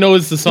 All I know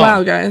is the song.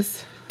 Wow,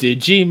 guys.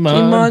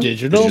 Digimon,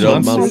 digital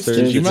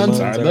monsters. Digimons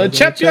are the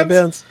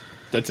champions.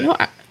 That's it. No,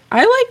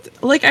 I liked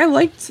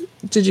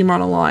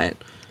Digimon a lot.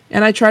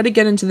 And I tried to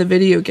get into the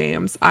video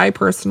games. I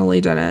personally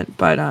didn't,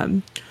 but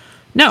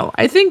no,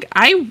 I think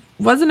I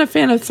wasn't a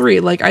fan of 3.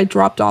 I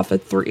dropped off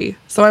at 3,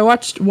 so I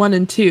watched 1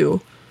 and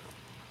 2.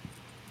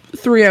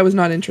 three I was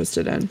not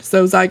interested in.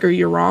 So Zyger,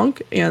 you're wrong,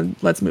 and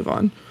let's move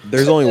on.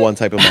 There's only one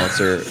type of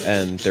monster,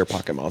 and they're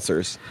pocket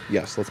monsters.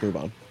 Yes, let's move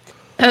on.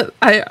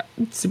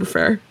 Super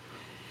fair.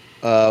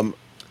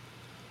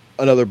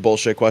 Another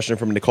bullshit question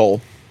from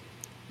Nicole.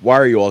 Why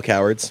are you all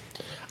cowards?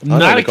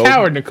 Not a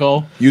coward,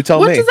 Nicole. You tell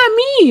me. What does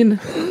that mean?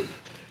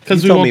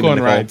 Because we won't go on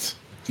rides.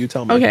 You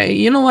tell me. Okay,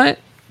 you know what?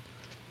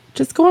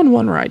 Just go on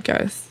one ride,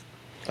 guys.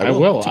 I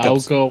will. I'll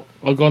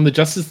go on the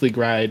Justice League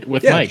ride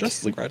with Mike.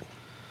 Justice League ride.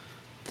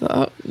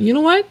 You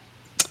know what?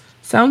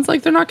 Sounds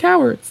like they're not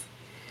cowards.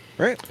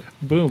 Right.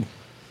 Boom.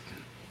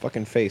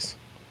 Fucking face.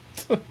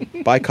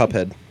 Buy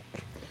Cuphead.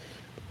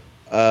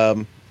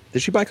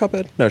 Did she buy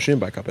Cuphead? No, she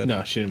didn't buy Cuphead.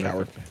 No, she didn't.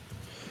 Coward.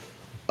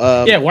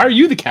 Yeah, why are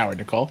you the coward,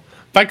 Nicole?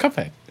 Buy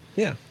Cuphead.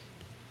 Yeah.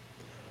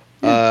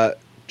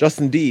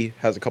 Justin D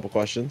has a couple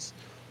questions.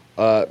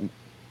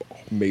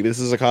 Maybe this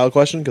is a Kyle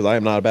question because I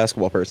am not a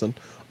basketball person.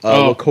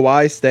 Will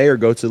Kawhi stay or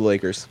go to the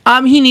Lakers?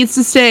 He needs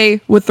to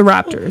stay with the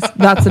Raptors.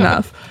 That's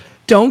enough.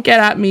 Don't get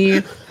at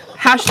me.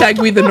 Hashtag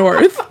we the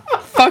North.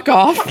 Fuck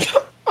off.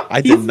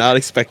 I did not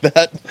expect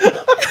that.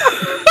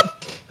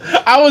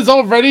 I was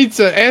all ready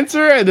to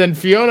answer, and then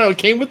Fiona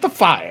came with the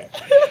fire.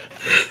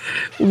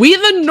 We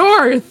the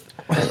North.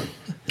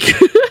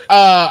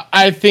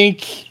 I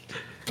think.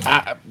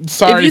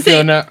 Sorry,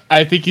 Fiona.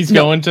 I think he's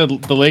going to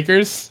the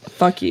Lakers.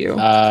 Fuck you.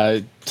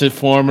 To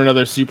form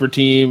another super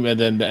team, and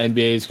then the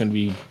NBA is going to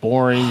be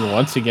boring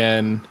once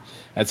again.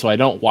 That's why I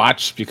don't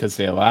watch, because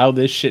they allow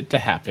this shit to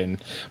happen.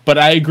 But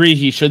I agree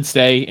he should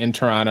stay in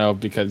Toronto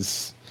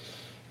because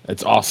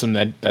it's awesome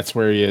that that's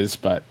where he is.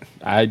 But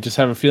I just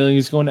have a feeling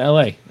he's going to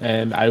LA,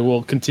 and I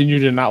will continue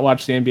to not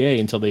watch the NBA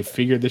until they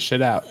figure this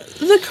shit out.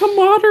 The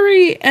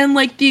camaraderie and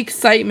like the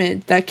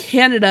excitement that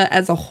Canada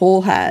as a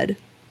whole had,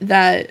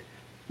 that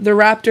the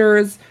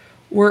Raptors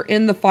were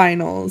in the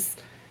finals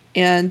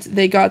and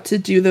they got to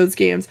do those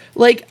games.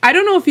 Like, I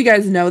don't know if you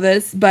guys know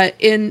this, but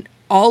in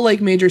all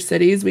like major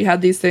cities, we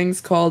had these things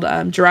called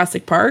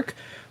Jurassic Park,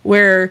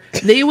 where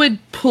they would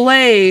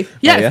play.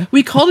 Yes,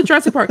 we called it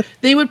Jurassic Park.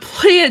 They would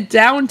play it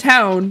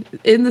downtown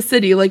in the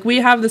city. Like, we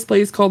have this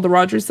place called the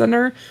Rogers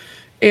Center,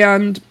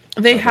 and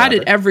they had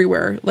it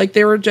everywhere. Like,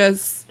 they were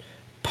just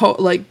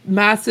like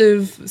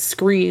massive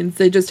screens.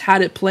 They just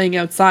had it playing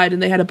outside,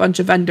 and they had a bunch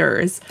of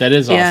vendors. That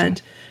is awesome.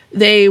 And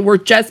they were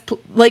just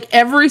like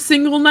every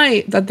single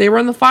night that they were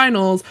in the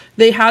finals,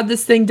 they had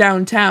this thing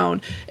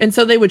downtown. And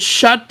so they would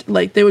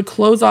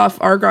close off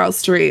Argyle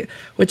Street,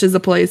 which is a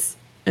place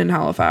in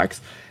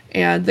Halifax.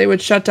 And they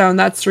would shut down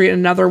that street and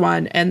another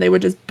one. And they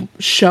would just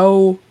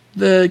show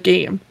the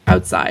game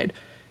outside.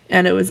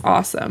 And it was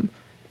awesome.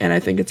 And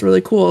I think it's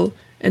really cool.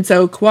 And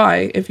so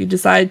Kawhi, if you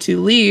decide to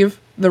leave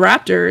the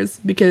Raptors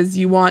because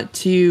you want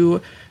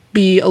to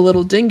be a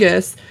little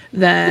dingus,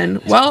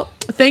 then, well,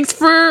 thanks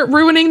for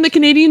ruining the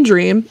Canadian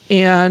dream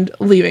and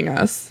leaving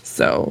us.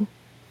 So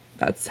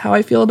that's how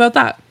I feel about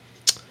that.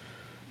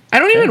 I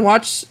don't even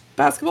watch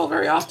basketball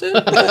very often.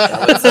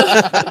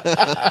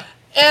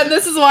 And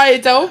this is why I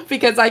don't,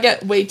 because I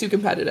get way too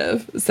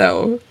competitive.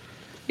 So,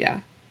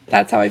 yeah,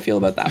 that's how I feel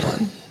about that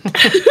one.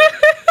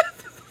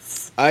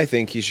 I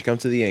think he should come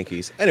to the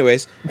Yankees.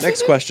 Anyways,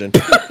 next question.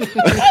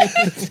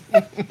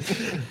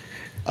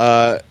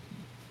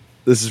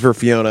 This is for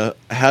Fiona.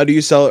 How do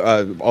you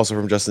also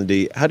from Justin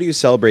D. How do you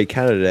celebrate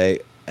Canada Day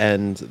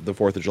and the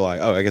 4th of July?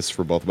 Oh, I guess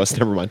for both of us.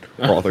 Never mind.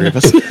 For all three of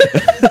us.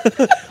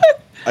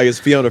 I guess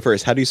Fiona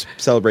first. How do you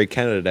celebrate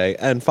Canada Day?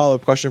 And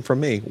follow-up question from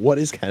me. What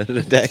is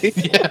Canada Day?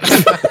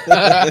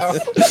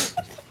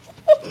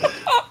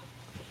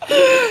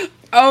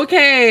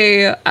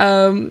 Okay.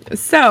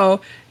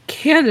 So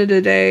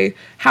Canada Day,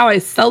 how I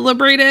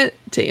celebrate it,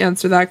 to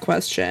answer that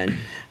question.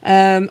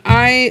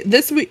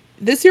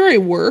 This year I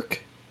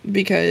work,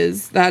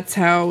 because that's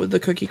how the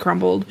cookie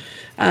crumbled.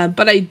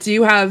 But I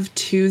do have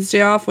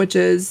Tuesday off, which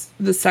is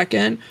the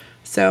 2nd.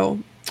 So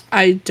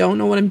I don't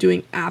know what I'm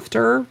doing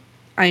after.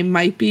 I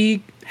might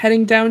be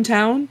heading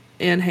downtown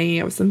and hanging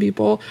out with some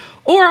people.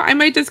 Or I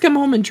might just come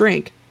home and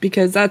drink,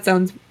 because that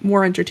sounds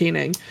more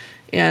entertaining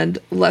and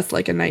less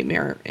like a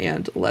nightmare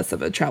and less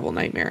of a travel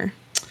nightmare,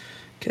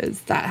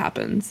 because that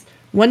happens.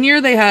 One year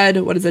they had,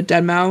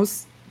 Dead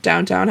Mouse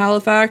downtown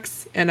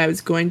Halifax, and I was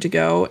going to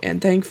go,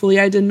 and thankfully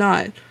I did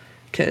not,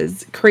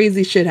 because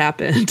crazy shit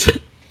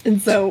happened.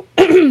 And so,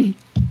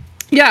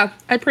 yeah,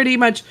 I pretty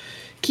much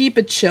keep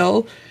it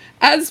chill.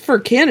 As for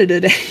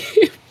Canada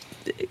Day,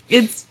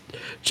 it's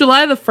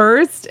July the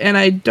 1st, and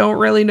I don't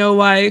really know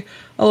why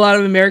a lot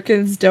of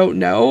Americans don't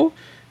know.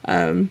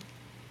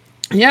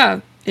 Yeah,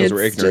 because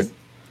we're ignorant. Just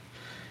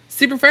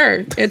super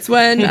fair. It's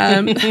when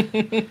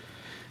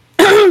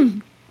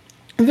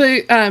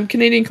the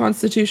Canadian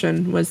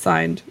Constitution was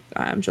signed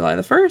July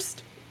the 1st,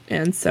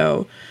 and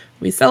so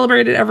we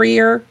celebrate it every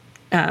year.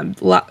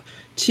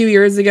 2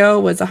 years ago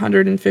was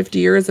 150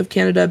 years of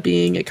Canada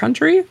being a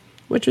country,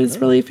 which is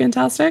really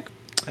fantastic.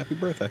 Happy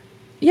birthday.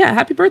 Yeah,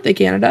 happy birthday,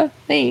 Canada.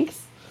 Thanks.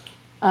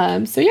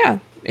 So yeah,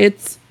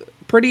 it's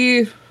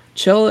pretty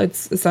chill.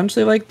 It's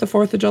essentially like the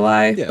 4th of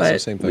July, yeah, but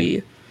it's the same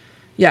thing.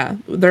 Yeah,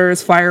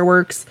 there's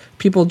fireworks,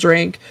 people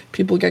drink,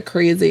 people get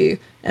crazy,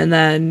 and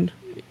then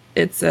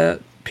it's a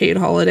paid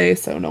holiday,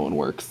 so no one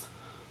works.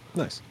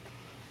 Nice.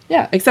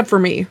 Yeah, except for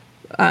me.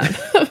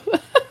 But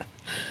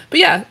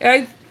yeah,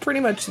 I pretty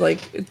much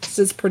like it's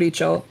just pretty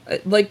chill.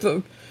 Like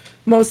the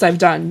most I've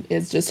done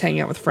is just hang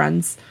out with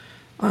friends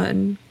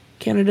on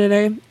Canada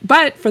Day.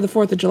 But for the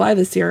 4th of July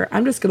this year,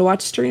 I'm just gonna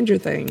watch Stranger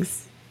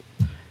Things.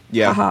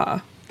 Yeah. Haha.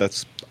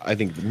 I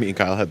think me and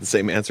Kyle had the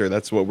same answer.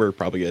 That's what we're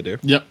probably gonna do.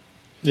 Yep.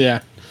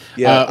 Yeah.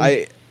 Yeah.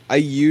 I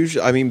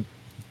usually, I mean,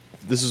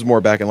 this is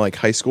more back in like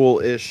high school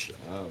ish.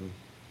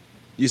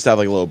 Used to have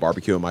like a little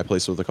barbecue at my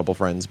place with a couple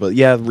friends, but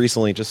yeah,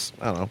 recently just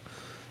I don't know.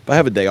 If I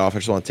have a day off, I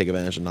just want to take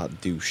advantage and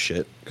not do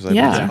shit because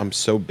I'm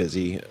so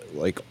busy,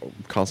 like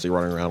constantly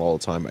running around all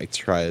the time. I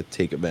try to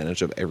take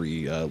advantage of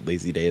every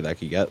lazy day that I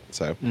could get.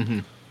 So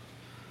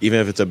even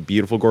if it's a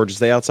beautiful, gorgeous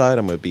day outside,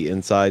 I'm gonna be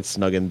inside,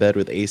 snug in bed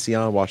with AC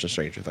on, watching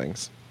Stranger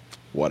Things.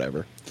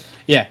 Whatever.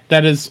 Yeah,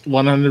 that is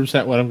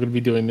 100% what I'm going to be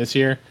doing this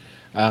year.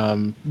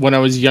 When I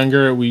was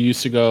younger, we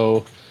used to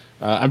go.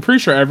 I'm pretty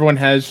sure everyone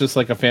has just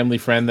like a family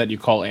friend that you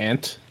call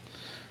aunt.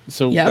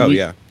 So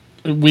Yeah.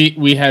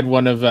 we had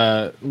one of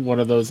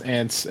those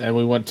aunts, and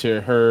we went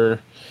to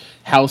her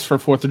house for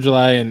 4th of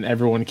July, and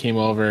everyone came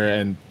over,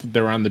 and they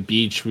were on the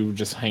beach. We would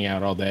just hang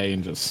out all day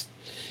and just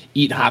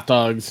eat hot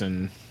dogs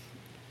and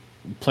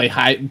play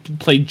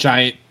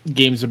giant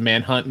games of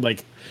Manhunt,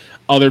 like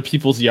other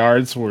people's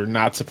yards were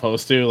not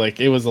supposed to. Like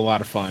it was a lot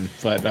of fun,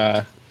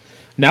 but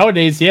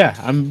nowadays, yeah,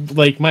 I'm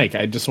like Mike.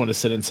 I just want to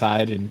sit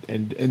inside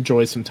and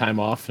enjoy some time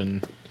off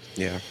and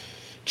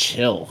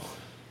chill.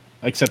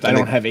 Except I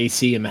don't have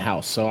AC in the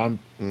house, so I'm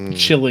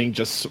chilling.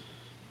 Just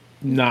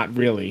not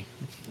really.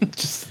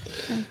 Just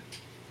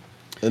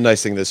the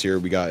nice thing this year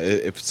we got,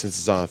 since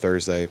it's on a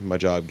Thursday, my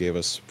job gave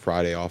us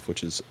Friday off,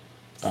 which is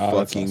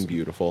fucking awesome.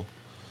 Beautiful.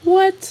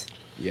 What?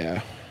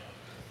 Yeah.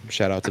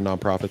 Shout out to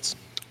nonprofits.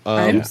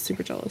 I'm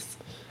super jealous.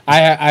 I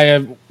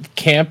have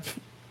camp.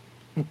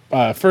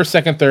 1st,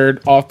 2nd,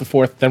 3rd, off the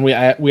 4th. Then we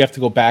have to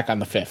go back on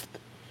the 5th.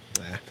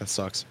 That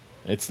sucks.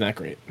 It's not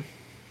great.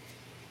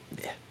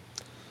 Yeah,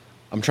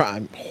 I'm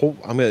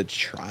gonna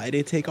try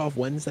to take off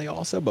Wednesday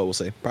also, but we'll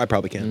see. I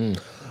probably can.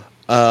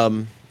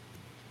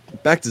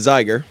 Back to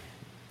Zyger.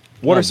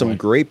 What are some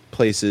great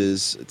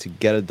places to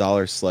get a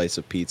 $1 slice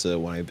of pizza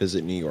when I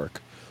visit New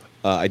York?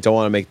 I don't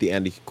want to make the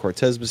Andy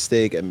Cortez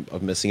mistake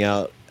of missing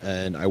out,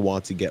 and I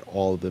want to get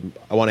all of them.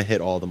 I want to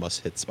hit all the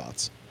must-hit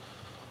spots.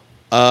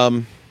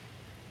 I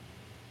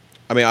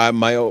mean,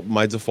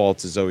 my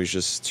default is always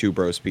just Two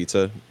Bros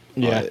Pizza.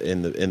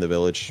 In the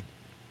Village.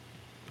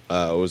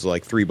 It was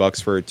like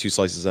 $3 for 2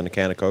 slices and a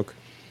can of Coke.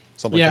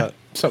 Something like that.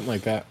 Something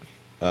like that.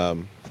 I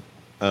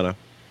don't know.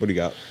 What do you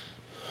got?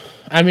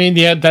 I mean,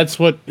 yeah, that's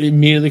what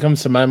immediately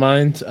comes to my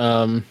mind.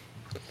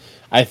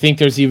 I think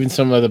there's even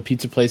some of the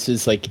pizza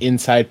places like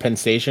inside Penn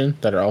Station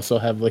that also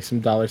have like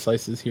some $1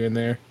 slices here and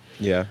there.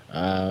 Yeah.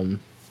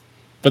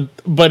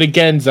 But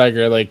again,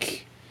 Zyger,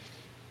 like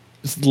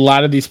a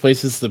lot of these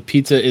places, the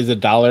pizza is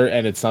 $1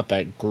 and it's not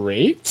that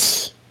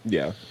great.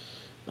 Yeah.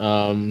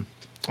 I'm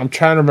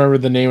trying to remember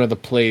the name of the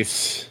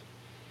place.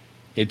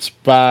 It's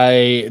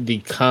by the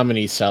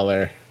Comedy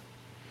Cellar.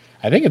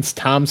 I think it's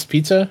Tom's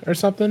Pizza or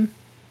something.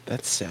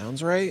 That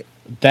sounds right.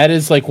 That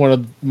is like one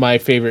of my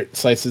favorite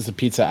slices of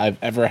pizza I've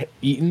ever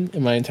eaten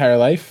in my entire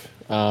life.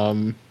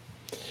 And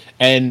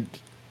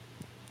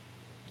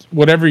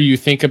whatever you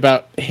think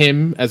about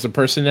him as a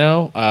person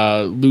now,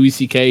 Louis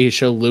C.K., his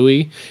show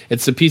Louis,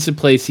 it's the pizza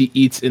place he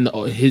eats in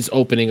his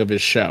opening of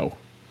his show,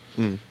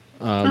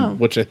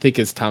 which I think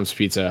is Tom's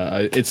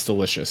Pizza. It's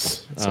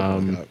delicious.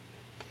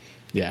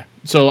 Yeah.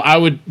 So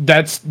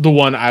that's the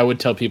one I would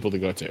tell people to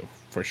go to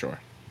for sure.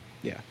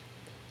 Yeah.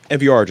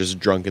 If you are just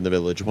drunk in the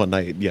Village one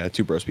night, yeah,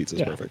 Two Bros Pizza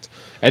is perfect.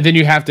 And then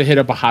you have to hit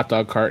up a hot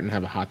dog cart and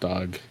have a hot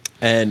dog.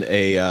 And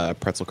a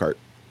pretzel cart.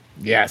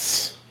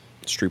 Yes.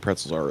 Street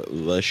pretzels are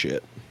the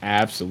shit.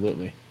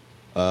 Absolutely.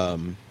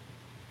 And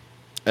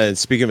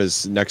speaking of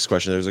his next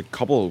question, there's a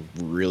couple of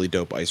really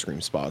dope ice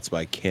cream spots, but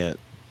I can't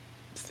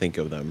think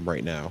of them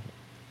right now.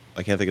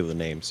 I can't think of the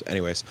names.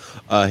 Anyways,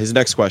 his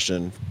next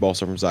question,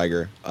 also from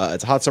Zyger.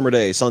 It's a hot summer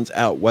day, sun's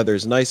out,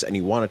 weather's nice, and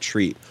you want a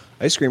treat.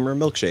 Ice cream or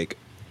milkshake?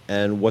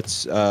 And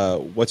what's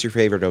your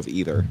favorite of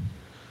either?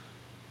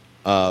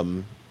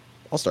 I'll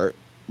start.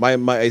 My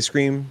ice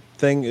cream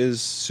thing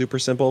is super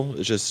simple.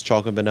 It's just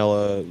chocolate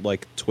vanilla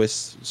like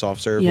twist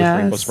soft serve with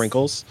rainbow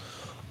sprinkles.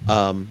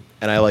 And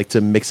I like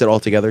to mix it all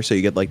together so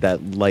you get like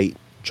that light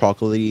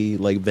chocolatey,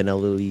 like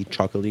vanilla-y,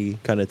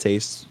 chocolatey kind of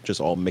taste,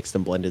 just all mixed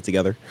and blended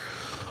together.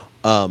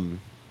 And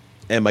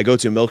my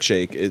go-to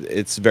milkshake,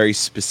 it's very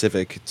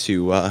specific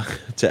to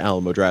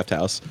Alamo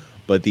Drafthouse,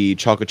 but the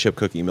chocolate chip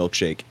cookie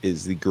milkshake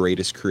is the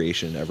greatest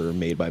creation ever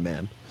made by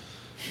man.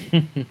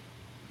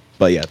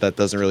 But yeah, that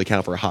doesn't really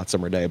count for a hot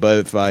summer day. But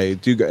if I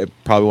do,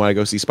 probably want to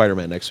go see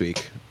Spider-Man next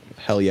week.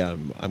 Hell yeah,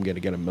 I'm gonna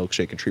get a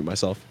milkshake and treat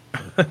myself.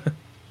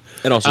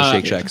 And also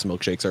Shake Shack's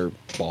milkshakes are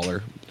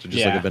baller. So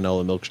just like a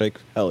vanilla milkshake.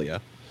 Hell yeah.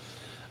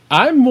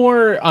 I'm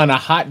more on a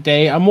hot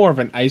day. I'm more of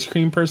an ice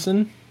cream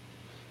person.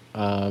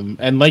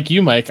 And like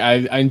you, Mike, I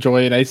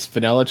enjoy a nice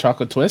vanilla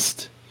chocolate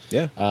twist.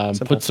 Yeah.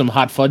 Put some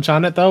hot fudge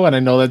on it though, and I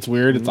know that's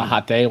weird. It's a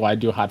hot day. Why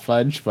do hot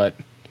fudge? But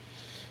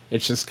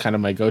it's just kind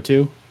of my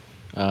go-to.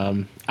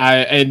 And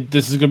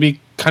this is gonna be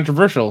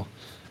controversial.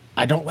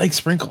 I don't like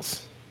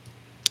sprinkles.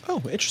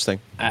 Oh, interesting.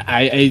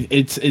 I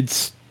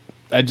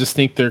just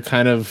think they're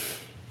kind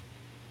of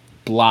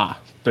blah.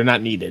 They're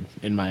not needed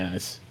in my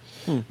eyes.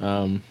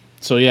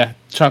 So yeah,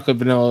 chocolate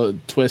vanilla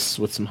twists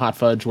with some hot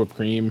fudge, whipped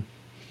cream.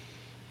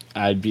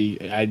 I'd eat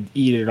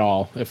it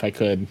all if I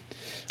could.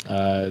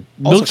 Also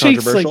Milkshakes,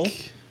 controversial.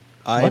 like,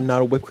 I'm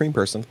not a whipped cream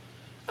person.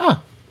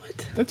 oh,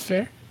 what? That's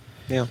fair.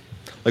 Yeah.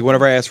 Like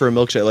whenever I ask for a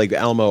milkshake, like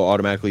Alamo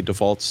automatically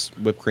defaults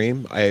whipped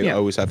cream. I Yeah.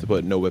 always have to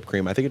put no whipped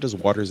cream. I think it just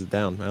waters it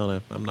down. I don't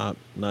know. I'm not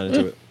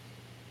into it.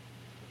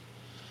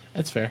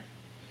 That's fair.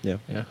 Yeah.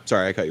 Yeah.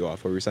 Sorry, I cut you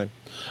off. What were you saying?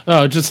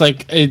 Oh, just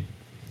like it.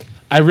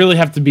 I really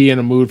have to be in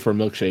a mood for a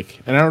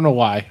milkshake, and I don't know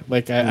why.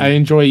 Like I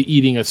enjoy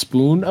eating a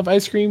spoon of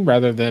ice cream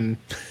rather than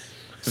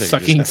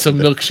sucking some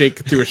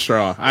milkshake through a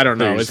straw. I don't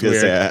know. It's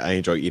weird. Say I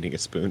enjoy eating a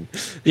spoon.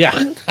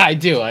 Yeah, I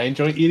do. I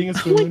enjoy eating a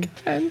spoon.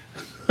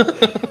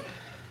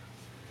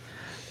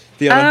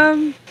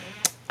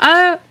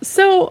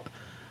 So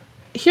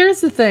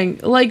here's the thing.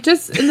 Like,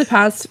 just in the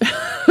past,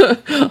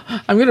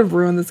 I'm gonna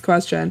ruin this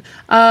question.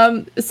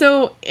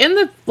 So in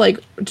the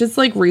just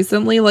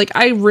recently,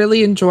 I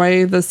really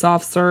enjoy the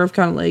soft serve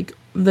kind of like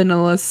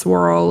vanilla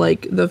swirl,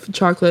 like the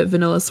chocolate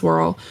vanilla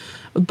swirl.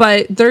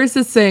 But there's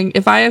this thing,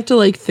 if I have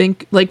to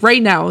think,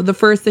 right now, the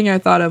first thing I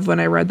thought of when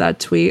I read that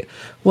tweet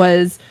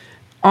was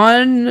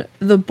on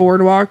the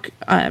boardwalk,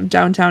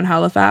 downtown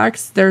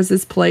Halifax, there's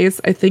this place,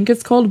 I think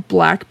it's called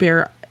Black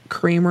Bear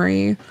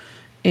Creamery.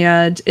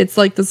 And it's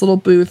this little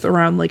booth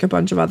around a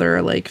bunch of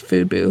other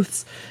food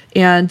booths.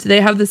 And they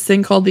have this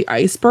thing called the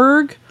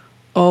iceberg.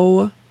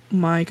 Oh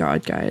my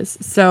God, guys.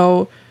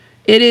 So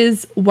it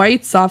is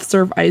white soft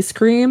serve ice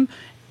cream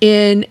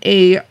in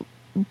a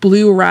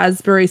blue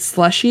raspberry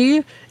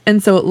slushy,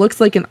 and so it looks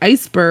like an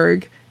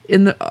iceberg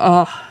in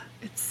the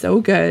it's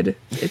so good.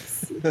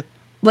 It's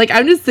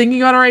I'm just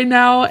thinking about it right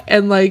now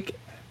and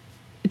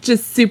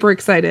just super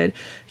excited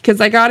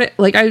because I got it.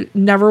 I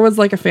never was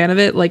a fan of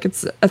it.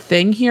 It's a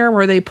thing here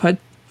where they put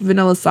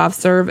vanilla soft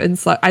serve and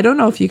I don't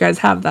know if you guys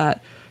have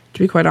that, to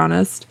be quite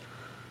honest,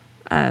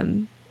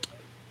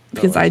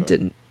 because I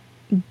did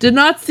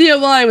not see it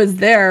while I was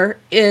there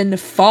in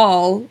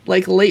fall,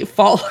 late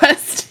fall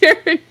last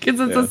year, because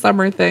it's a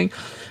summer thing.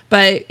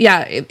 But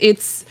yeah,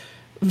 it's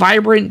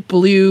vibrant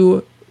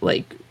blue,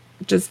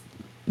 just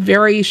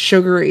very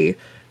sugary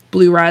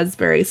blue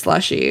raspberry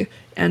slushy,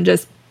 and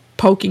just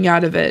poking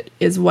out of it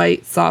is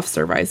white soft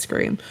serve ice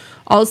cream.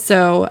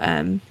 Also,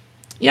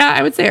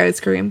 I would say ice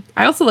cream.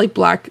 I also like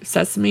black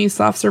sesame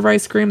soft serve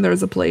ice cream.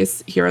 There's a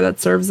place here that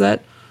serves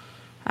it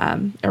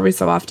every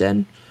so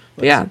often.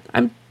 But yeah,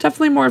 I'm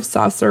definitely more of a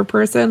soft serve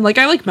person.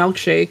 I like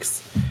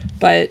milkshakes,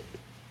 but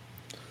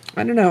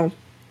I don't know.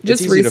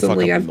 Just it's easy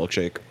recently, to fuck up a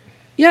milkshake.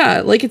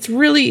 Yeah, it's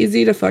really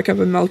easy to fuck up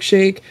a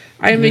milkshake.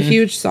 I'm a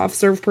huge soft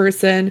serve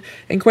person,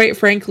 and quite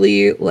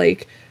frankly,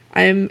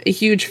 I'm a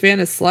huge fan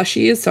of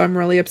slushies. So I'm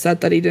really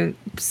upset that he didn't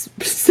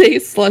say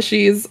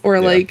slushies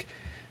or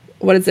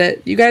what is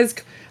it? You guys,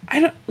 I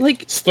don't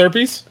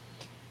Slurpees.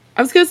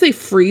 I was gonna say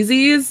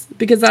freezies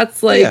because that's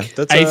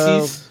that's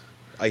ices.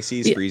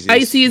 Ices, freezies.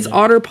 Ices,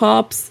 Otter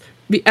Pops.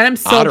 And I'm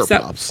so Otter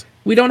upset. Pops.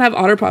 We don't have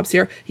Otter Pops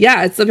here.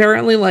 Yeah, it's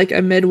apparently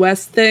a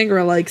Midwest thing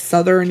or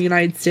Southern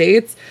United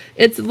States.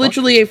 It's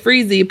literally a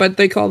freezy, but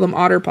they call them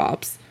Otter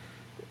Pops.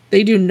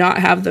 They do not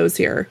have those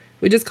here.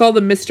 We just call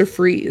them Mr.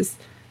 Freeze.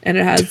 And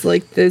it has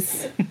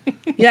this.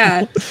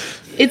 Yeah.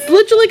 It's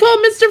literally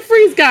called Mr.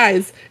 Freeze,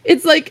 guys.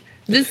 It's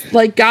this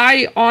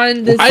guy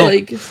on this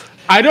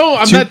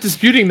I'm not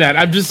disputing that.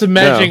 I'm just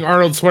imagining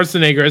Arnold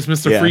Schwarzenegger as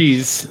Mr.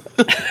 Freeze.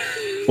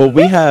 Well,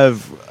 we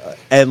have,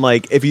 and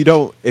if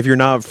you're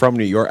not from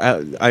New York,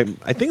 I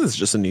think this is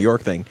just a New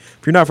York thing.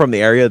 If you're not from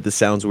the area, this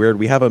sounds weird.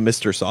 We have a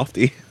Mr.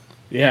 Softy.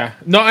 Yeah.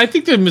 No, I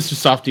think that Mr.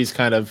 Softy's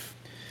kind of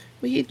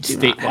we do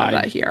statewide. Not have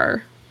that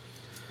here.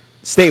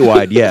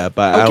 Statewide, yeah,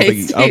 but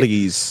Okay, I don't think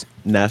he's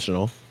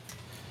national.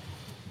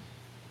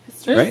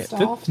 Right?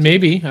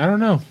 Maybe. I don't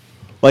know.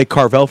 Like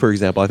Carvel, for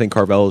example. I think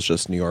Carvel is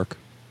just New York.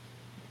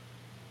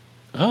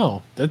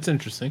 Oh, that's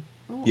interesting.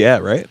 Oh. Yeah,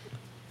 right?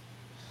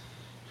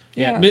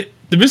 Yeah.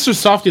 The Mr.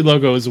 Softy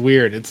logo is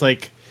weird. It's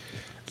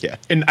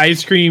an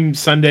ice cream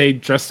sundae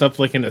dressed up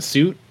in a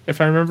suit,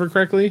 if I remember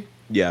correctly.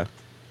 Yeah.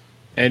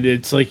 And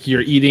it's you're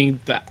eating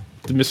the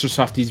Mr.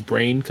 Softy's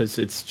brain because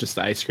it's just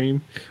the ice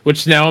cream.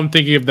 Which now I'm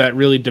thinking of that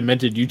really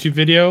demented YouTube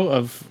video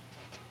of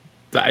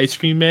the ice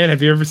cream man.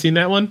 Have you ever seen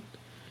that one?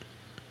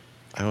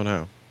 I don't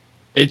know.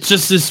 It's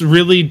just this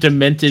really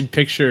demented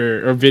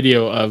picture or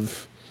video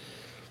of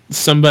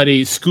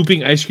somebody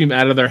scooping ice cream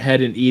out of their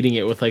head and eating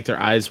it with their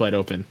eyes wide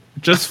open.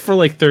 Just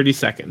for 30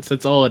 seconds.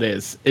 That's all it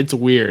is. It's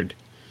weird.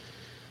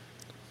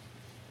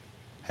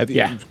 Have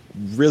you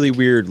really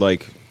weird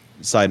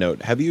side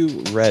note, have you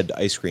read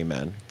Ice Cream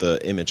Man, the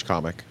Image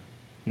comic?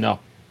 No.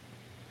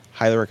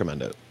 Highly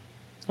recommend it.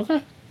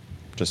 Okay.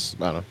 Just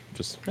I don't know,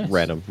 just Nice.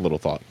 random little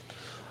thought.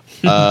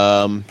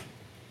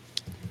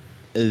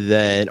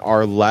 Then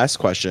our last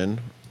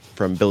question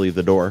from Billy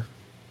the Door,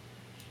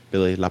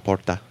 Billy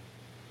Laporta.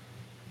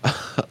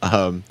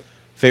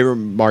 Favorite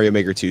Mario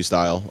Maker 2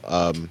 style.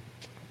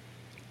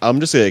 I'm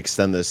just gonna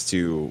extend this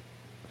to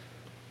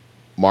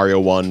Mario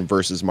 1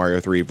 versus Mario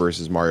 3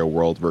 versus Mario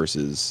World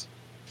versus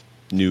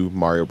New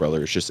Mario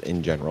Brothers, just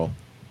in general.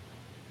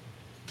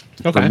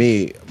 Okay. For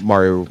me,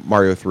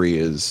 Mario 3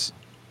 is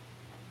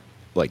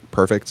like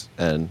perfect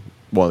and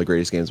one of the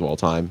greatest games of all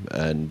time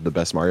and the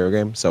best Mario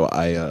game. So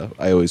I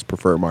always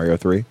prefer Mario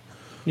 3.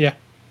 Yeah.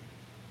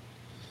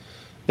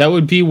 That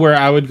would be where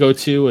I would go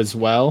to as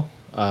well,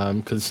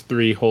 because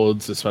 3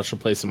 holds a special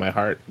place in my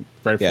heart,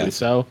 rightfully Yeah.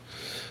 so.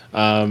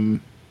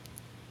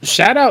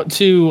 Shout out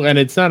to, and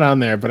it's not on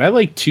there, but I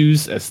like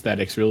 2's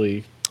aesthetics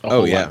really a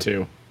whole yeah. lot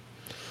too.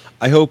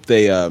 I hope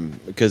they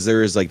because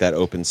there is like that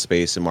open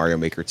space in Mario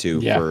Maker 2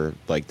 Yeah. for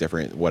like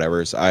different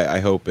whatevers. I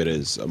hope it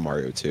is a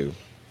Mario 2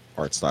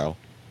 art style.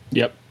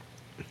 Yep.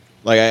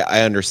 Like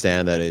I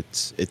understand that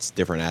it's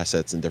different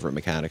assets and different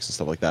mechanics and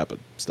stuff like that, but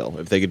still,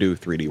 if they could do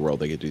 3D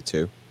World, they could do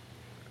 2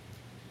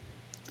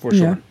 For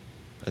Yeah. sure.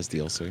 as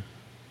DLC.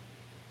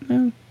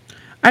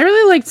 I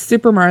really liked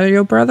Super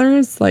Mario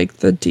Brothers, like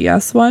the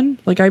DS one.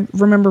 Like I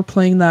remember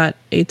playing that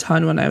a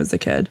ton when I was a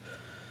kid.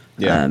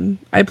 Yeah.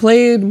 I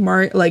played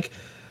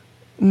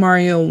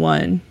Mario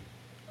 1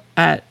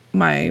 at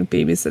my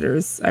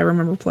babysitter's. I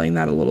remember playing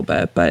that a little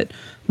bit, but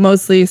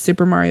mostly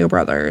Super Mario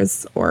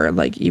Brothers or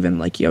like even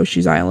like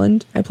Yoshi's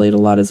Island. I played a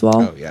lot as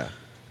well. Oh yeah.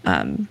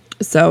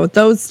 So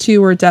those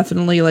 2 were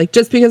definitely like,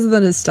 just because of the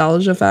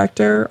nostalgia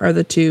factor, are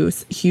the 2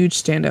 huge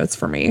standouts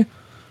for me.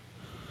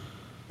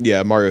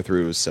 Yeah, Mario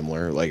 3 was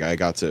similar. Like I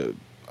got to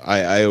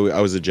I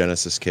was a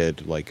Genesis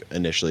kid like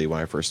initially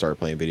when I first started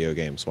playing video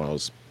games when I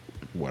was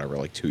whatever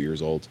like 2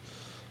 years old.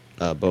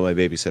 But my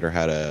babysitter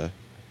had a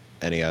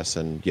NES,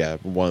 and yeah,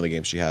 one of the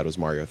games she had was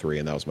Mario 3,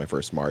 and that was my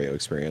first Mario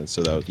experience.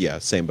 So that was, yeah,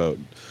 same boat.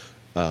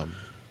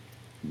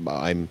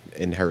 I'm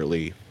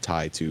inherently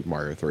tied to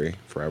Mario 3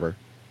 forever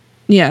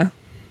Yeah.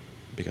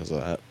 because of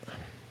that.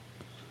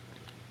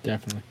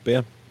 Definitely. But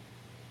yeah,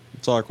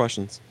 that's all our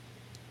questions.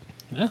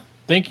 Yeah.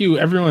 Thank you,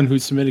 everyone who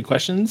submitted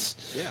questions.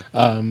 Yeah.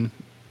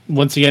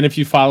 Once again, if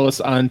you follow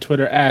us on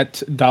Twitter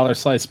at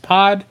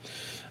 $slicepod,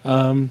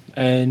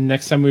 and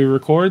next time we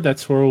record,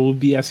 that's where we'll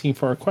be asking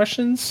for our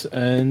questions.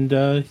 And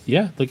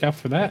yeah, look out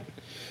for that.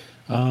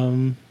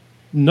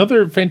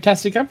 Another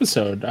fantastic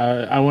episode.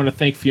 I want to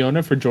thank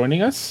Fiona for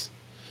joining us.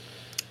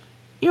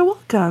 You're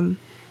welcome.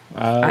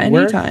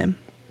 Anytime.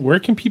 Where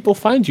can people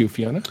find you,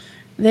 Fiona?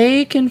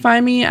 They can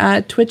find me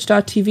at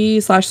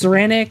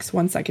twitch.tv/Zeranix.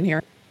 1 second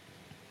here.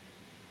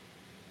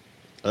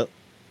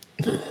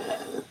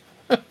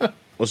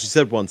 Well, she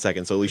said 1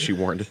 second, so at least she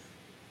warned.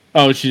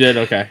 Oh, she did?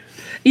 Okay.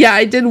 Yeah,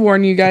 I did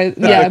warn you guys.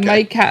 Yeah,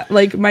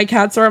 Okay. my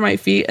cats are on my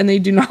feet and they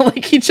do not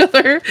like each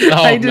other. Oh,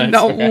 I did nice,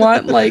 not okay.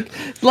 want like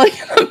in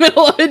the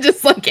middle of it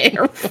just like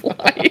air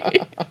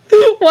flying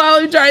while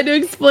I'm trying to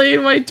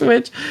explain my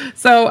Twitch.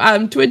 So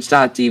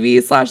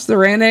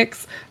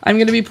twitch.tv/Zeranix. I'm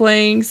gonna be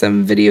playing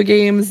some video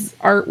games,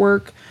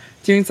 artwork,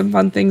 doing some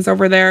fun things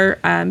over there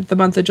the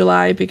month of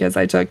July because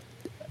I took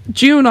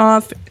June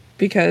off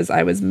because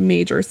I was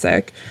major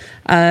sick.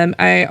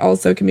 I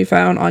also can be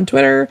found on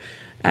Twitter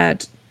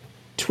at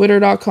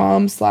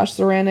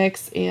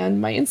twitter.com/Zeranix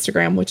and my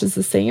Instagram, which is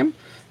the same.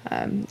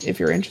 If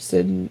you're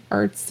interested in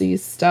artsy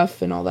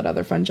stuff and all that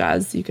other fun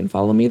jazz, you can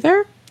follow me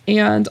there.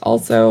 And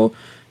also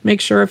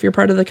make sure if you're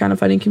part of the Kind of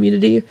Funny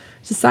community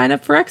to sign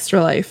up for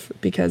Extra Life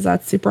because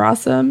that's super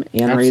awesome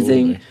and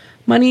raising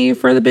money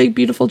for the big,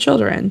 beautiful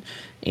children.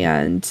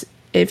 And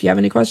if you have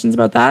any questions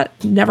about that,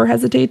 never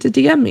hesitate to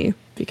DM me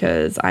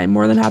because I'm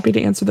more than happy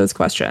to answer those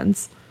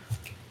questions.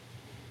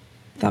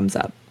 Thumbs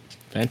up.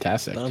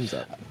 Fantastic. Thumbs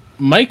up.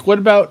 Mike, what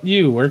about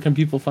you? Where can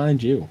people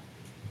find you?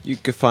 You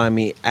can find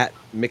me at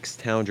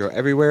Mixtown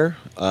everywhere,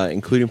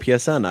 including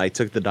PSN. I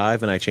took the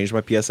dive and I changed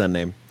my PSN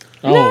name.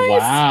 Oh, Nice.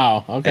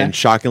 wow. Okay. And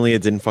shockingly,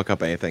 it didn't fuck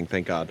up anything,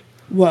 thank God.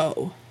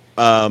 Whoa.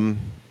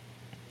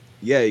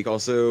 Yeah, you can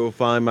also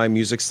find my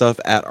music stuff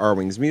at R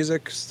Wings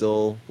Music.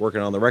 Still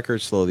working on the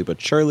record slowly but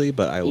surely,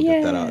 but I will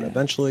get that out Yeah.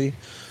 eventually.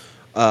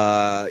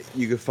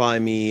 You can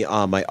find me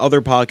on my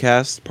other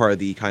podcast, part of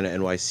the Kinda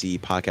NYC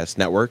podcast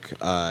network,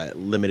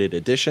 limited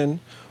edition.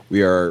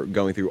 We are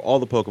going through all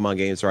the Pokemon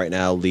games right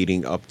now,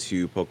 leading up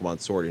to Pokemon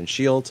Sword and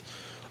Shield.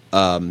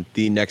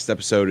 The next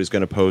episode is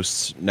going to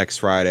post next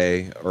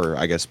Friday, or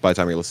I guess by the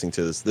time you're listening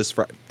to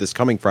this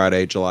coming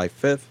Friday, July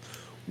 5th,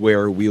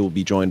 where we will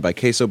be joined by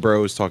Queso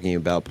Bros talking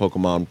about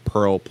Pokemon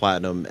Pearl,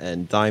 Platinum,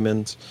 and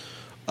Diamond.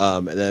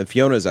 And then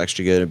Fiona is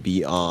actually going to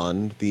be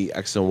on the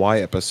X and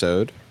Y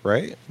episode,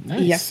 right?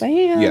 Nice. Yes, I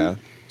am. Yeah.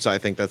 So I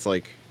think that's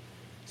like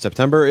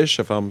September-ish,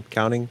 if I'm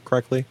counting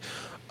correctly.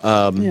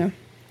 Yeah.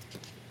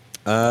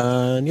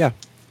 And yeah.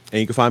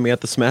 And you can find me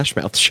at the Smash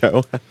Mouth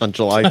show on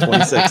July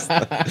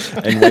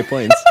 26th in White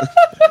Plains.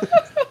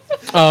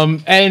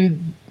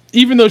 And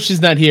even though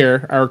she's not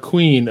here, our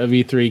queen of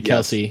E3, Yes.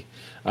 Kelsey,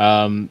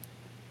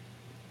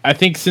 I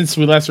think since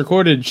we last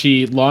recorded,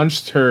 she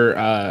launched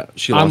her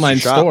She launched online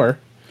her shop. store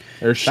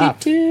or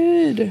shop. She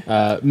did.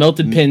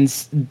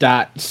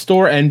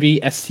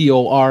 meltedpins.storenvy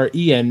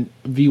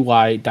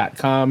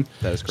storenvy.com.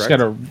 That is correct. She's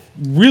got a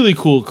really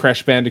cool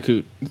Crash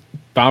Bandicoot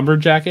bomber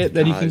jacket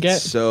that you can get.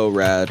 So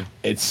rad.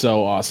 It's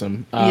so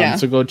awesome. Yeah.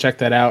 So go check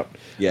that out.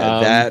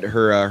 Yeah, that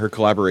her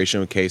collaboration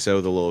with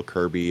Queso, the little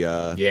Kirby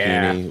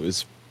beanie,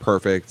 was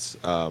perfect.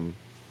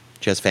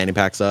 She has fanny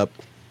packs up.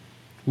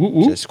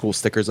 Woo-woo. She has cool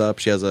stickers up.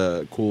 She has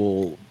a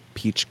cool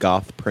peach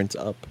goth print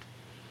up.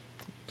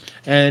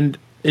 And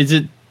is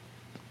it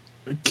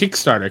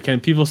Kickstarter?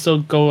 Can people still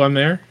go on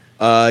there?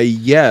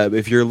 Yeah,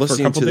 if you're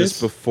listening couple to this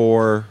days?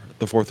 before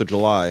the 4th of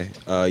July,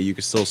 you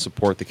can still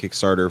support the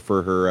Kickstarter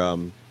for her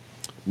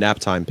nap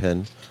time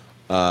pin.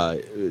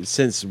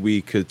 Since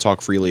we could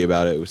talk freely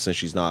about it, since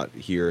she's not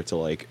here to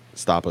like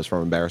stop us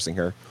from embarrassing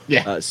her.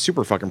 Yeah.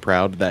 Super fucking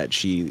proud that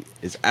she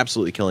is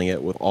absolutely killing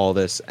it with all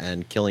this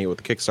and killing it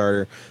with the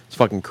Kickstarter. It's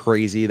fucking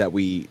crazy that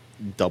we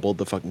doubled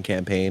the fucking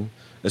campaign,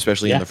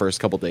 especially in the first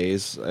couple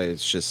days.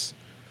 It's just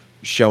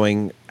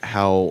showing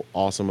how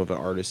awesome of an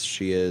artist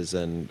she is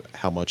and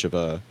how much of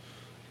a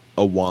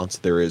want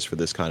there is for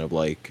this kind of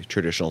like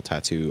traditional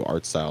tattoo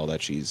art style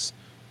that she's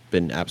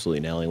been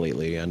absolutely nailing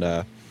lately.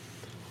 And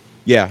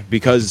yeah,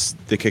 because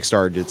the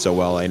Kickstarter did so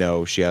well, I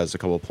know she has a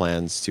couple of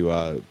plans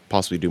to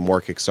possibly do more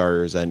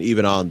Kickstarters, and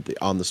even on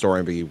the store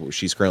MV,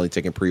 she's currently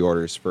taking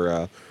pre-orders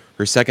for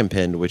her second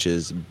pin, which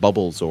is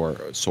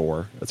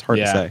Bulbasaur. That's hard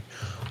to say.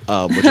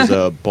 Which is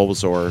a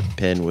Bulbasaur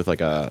pin with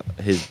like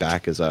his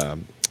back is a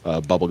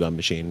bubblegum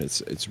machine.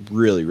 It's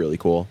really really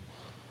cool.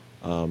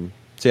 So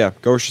yeah,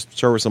 go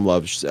show her some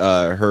love.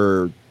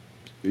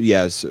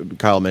 Yes,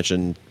 Kyle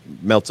mentioned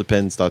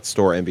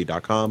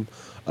meltedpins.storenvy.com.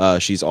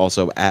 She's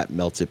also at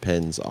Melted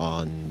Pins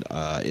on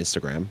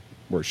Instagram,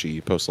 where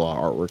she posts a lot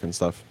of artwork and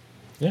stuff.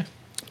 Yeah.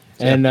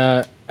 And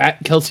at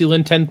Kelsey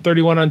Lynn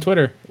 1031 on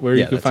Twitter, where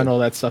you can find it. all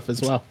that stuff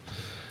as well.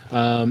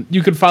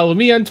 You can follow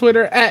me on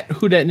Twitter at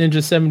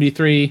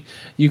WhoDatNinja73.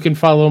 You can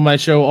follow my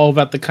show all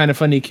about the kind of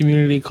funny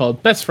community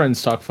called Best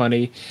Friends Talk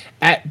Funny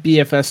at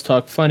BFS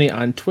Talk Funny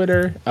on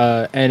Twitter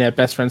and at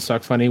Best Friends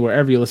Talk Funny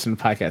wherever you listen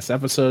to podcast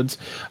episodes.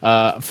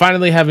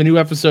 Finally have a new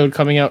episode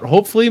coming out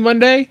hopefully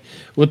Monday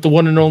with the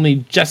one and only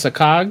Jessa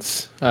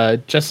Cogs.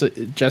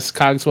 Jess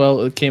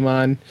Cogswell came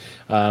on.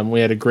 We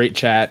had a great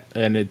chat,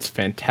 and it's a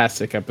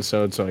fantastic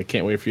episode, so I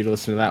can't wait for you to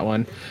listen to that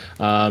one.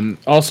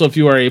 Also, if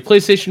you are a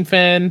PlayStation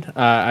fan,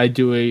 I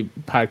do a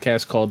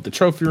podcast called The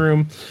Trophy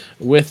Room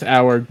with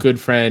our good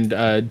friend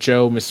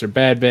Joe, Mr.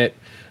 Badbit.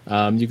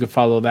 You can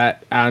follow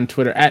that on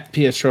Twitter at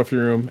PS Trophy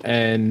Room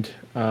and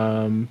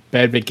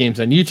Badbit Games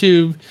on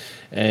YouTube.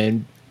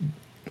 And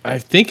I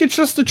think it's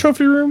just The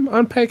Trophy Room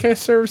on podcast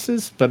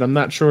services, but I'm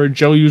not sure.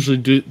 Joe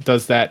usually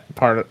does that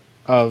part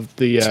of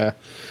the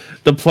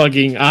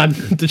plugging on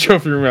the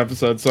Trophy Room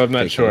episode, so I'm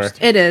not sure.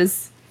 It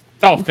is.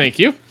 Oh, thank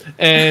you.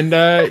 And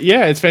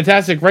yeah, it's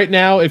fantastic. Right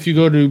now, if you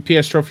go to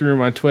PS Trophy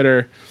Room on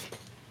Twitter,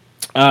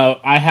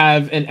 I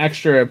have an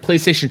extra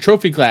PlayStation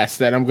Trophy glass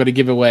that I'm going to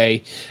give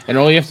away. And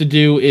all you have to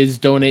do is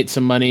donate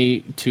some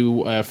money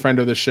to a friend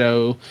of the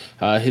show.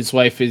 His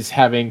wife is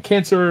having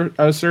cancer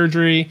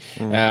surgery,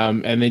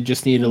 and they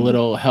just need a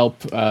little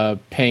help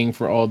paying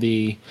for all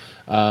the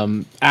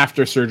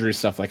after surgery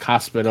stuff like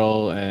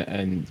hospital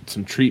and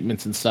some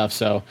treatments and stuff.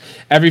 So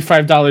every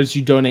 $5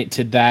 you donate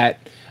to that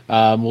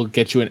will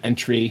get you an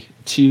entry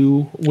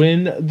to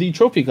win the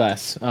trophy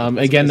glass.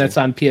 Again, that's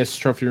on PS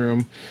Trophy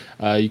Room.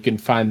 You can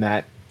find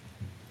that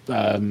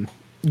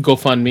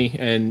GoFundMe,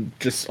 and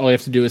just all you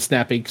have to do is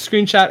snap a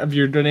screenshot of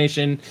your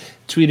donation,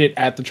 tweet it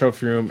at the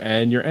Trophy Room,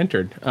 and you're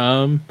entered.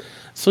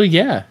 So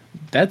yeah,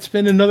 that's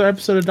been another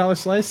episode of Dollar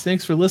Slice.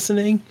 Thanks for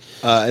listening.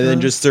 And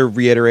then just to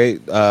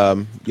reiterate,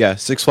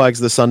 Six Flags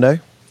this Sunday.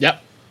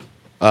 Yep.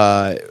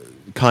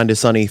 Kinda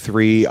Sunny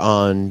 3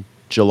 on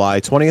July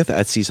 20th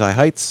at Seaside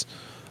Heights.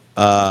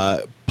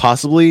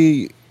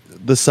 Possibly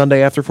the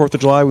Sunday after 4th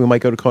of July, we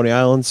might go to Coney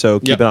Island. So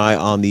keep an eye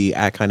on the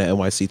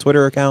 @KindaNYC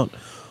Twitter account.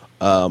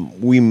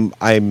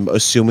 I'm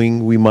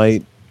assuming we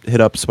might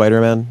hit up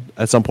Spider-Man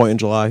at some point in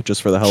July,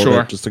 just for the hell of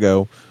it, just to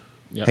go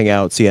hang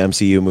out, see an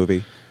MCU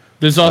movie.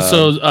 There's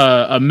also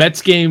a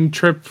Mets game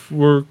trip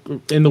we're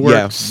in the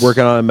works. Yeah,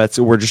 working on a Mets.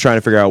 We're just trying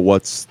to figure out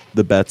what's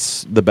the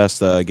best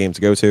game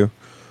to go to.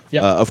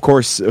 Yeah. Of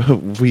course,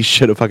 we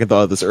should have fucking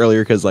thought of this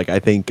earlier because, like, I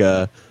think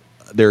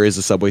there is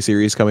a Subway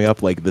series coming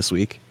up like this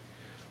week.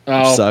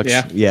 Oh, sucks.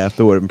 Yeah, that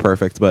would have been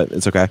perfect, but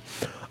it's okay.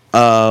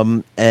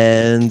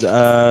 And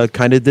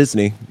kind of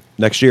Disney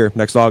next year,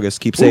 next August.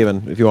 Keep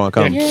saving if you want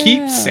to come. Yeah,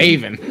 keep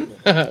saving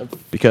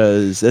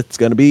because it's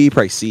gonna be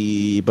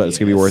pricey, but it's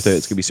gonna be worth it.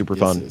 It's gonna be super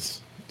fun.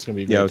 It's gonna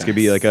be great. It's gonna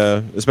be like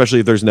especially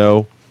if there's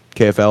no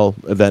KFL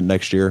event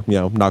next year.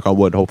 Knock on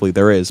wood. Hopefully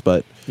there is,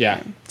 but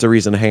yeah, it's a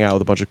reason to hang out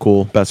with a bunch of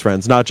cool best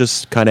friends. Not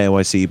just kind of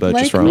NYC, but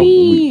like just from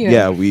me.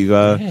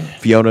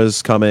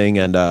 Fiona's coming,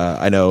 and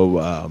I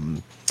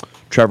know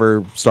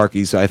Trevor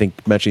Starkey's. I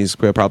think mentioning he's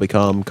gonna probably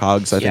come.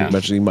 Cogs, I think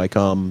mentioning might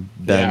come.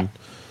 Ben,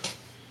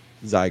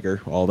 Zyger,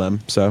 all of them.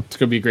 So it's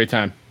gonna be a great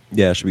time.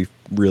 Yeah, it should be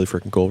really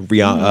freaking cool.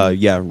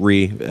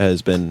 Ree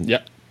has been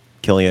Yep.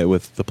 killing it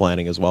with the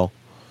planning as well.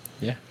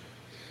 Yeah.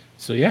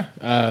 So yeah,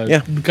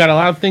 Yeah. we've got a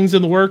lot of things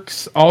in the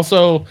works.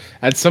 Also,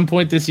 at some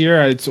point this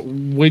year, it's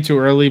way too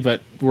early,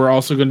 but we're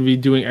also going to be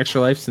doing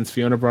Extra Life since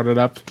Fiona brought it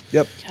up.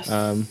 Yep.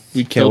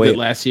 We killed wait. it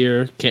last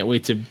year. Can't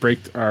wait to break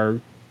our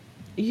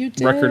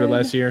record of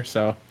last year.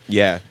 So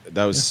Yeah,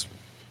 that was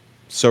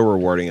so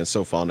rewarding and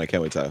so fun. I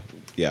can't wait to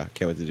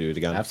do it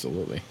again.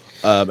 absolutely.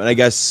 And I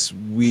guess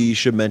we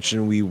should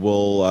mention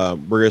we're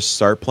gonna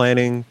start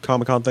planning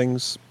Comic-Con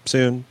things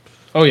soon.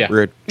 Oh yeah.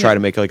 We're gonna try to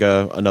make like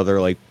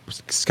another like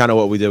kind of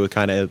what we did with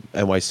kind of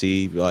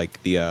NYC,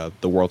 like the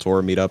World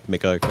Tour meetup,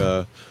 make like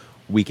a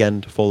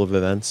weekend full of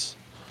events.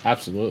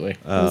 Absolutely. It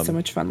was so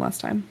much fun last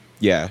time.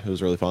 Yeah, it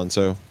was really fun.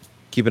 So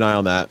keep an eye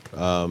on that.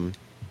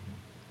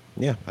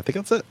 Yeah, I think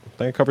that's it. I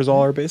think it covers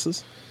all our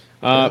bases.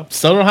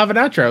 Still don't have an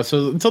outro.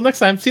 So until next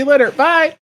time, see you later. Bye.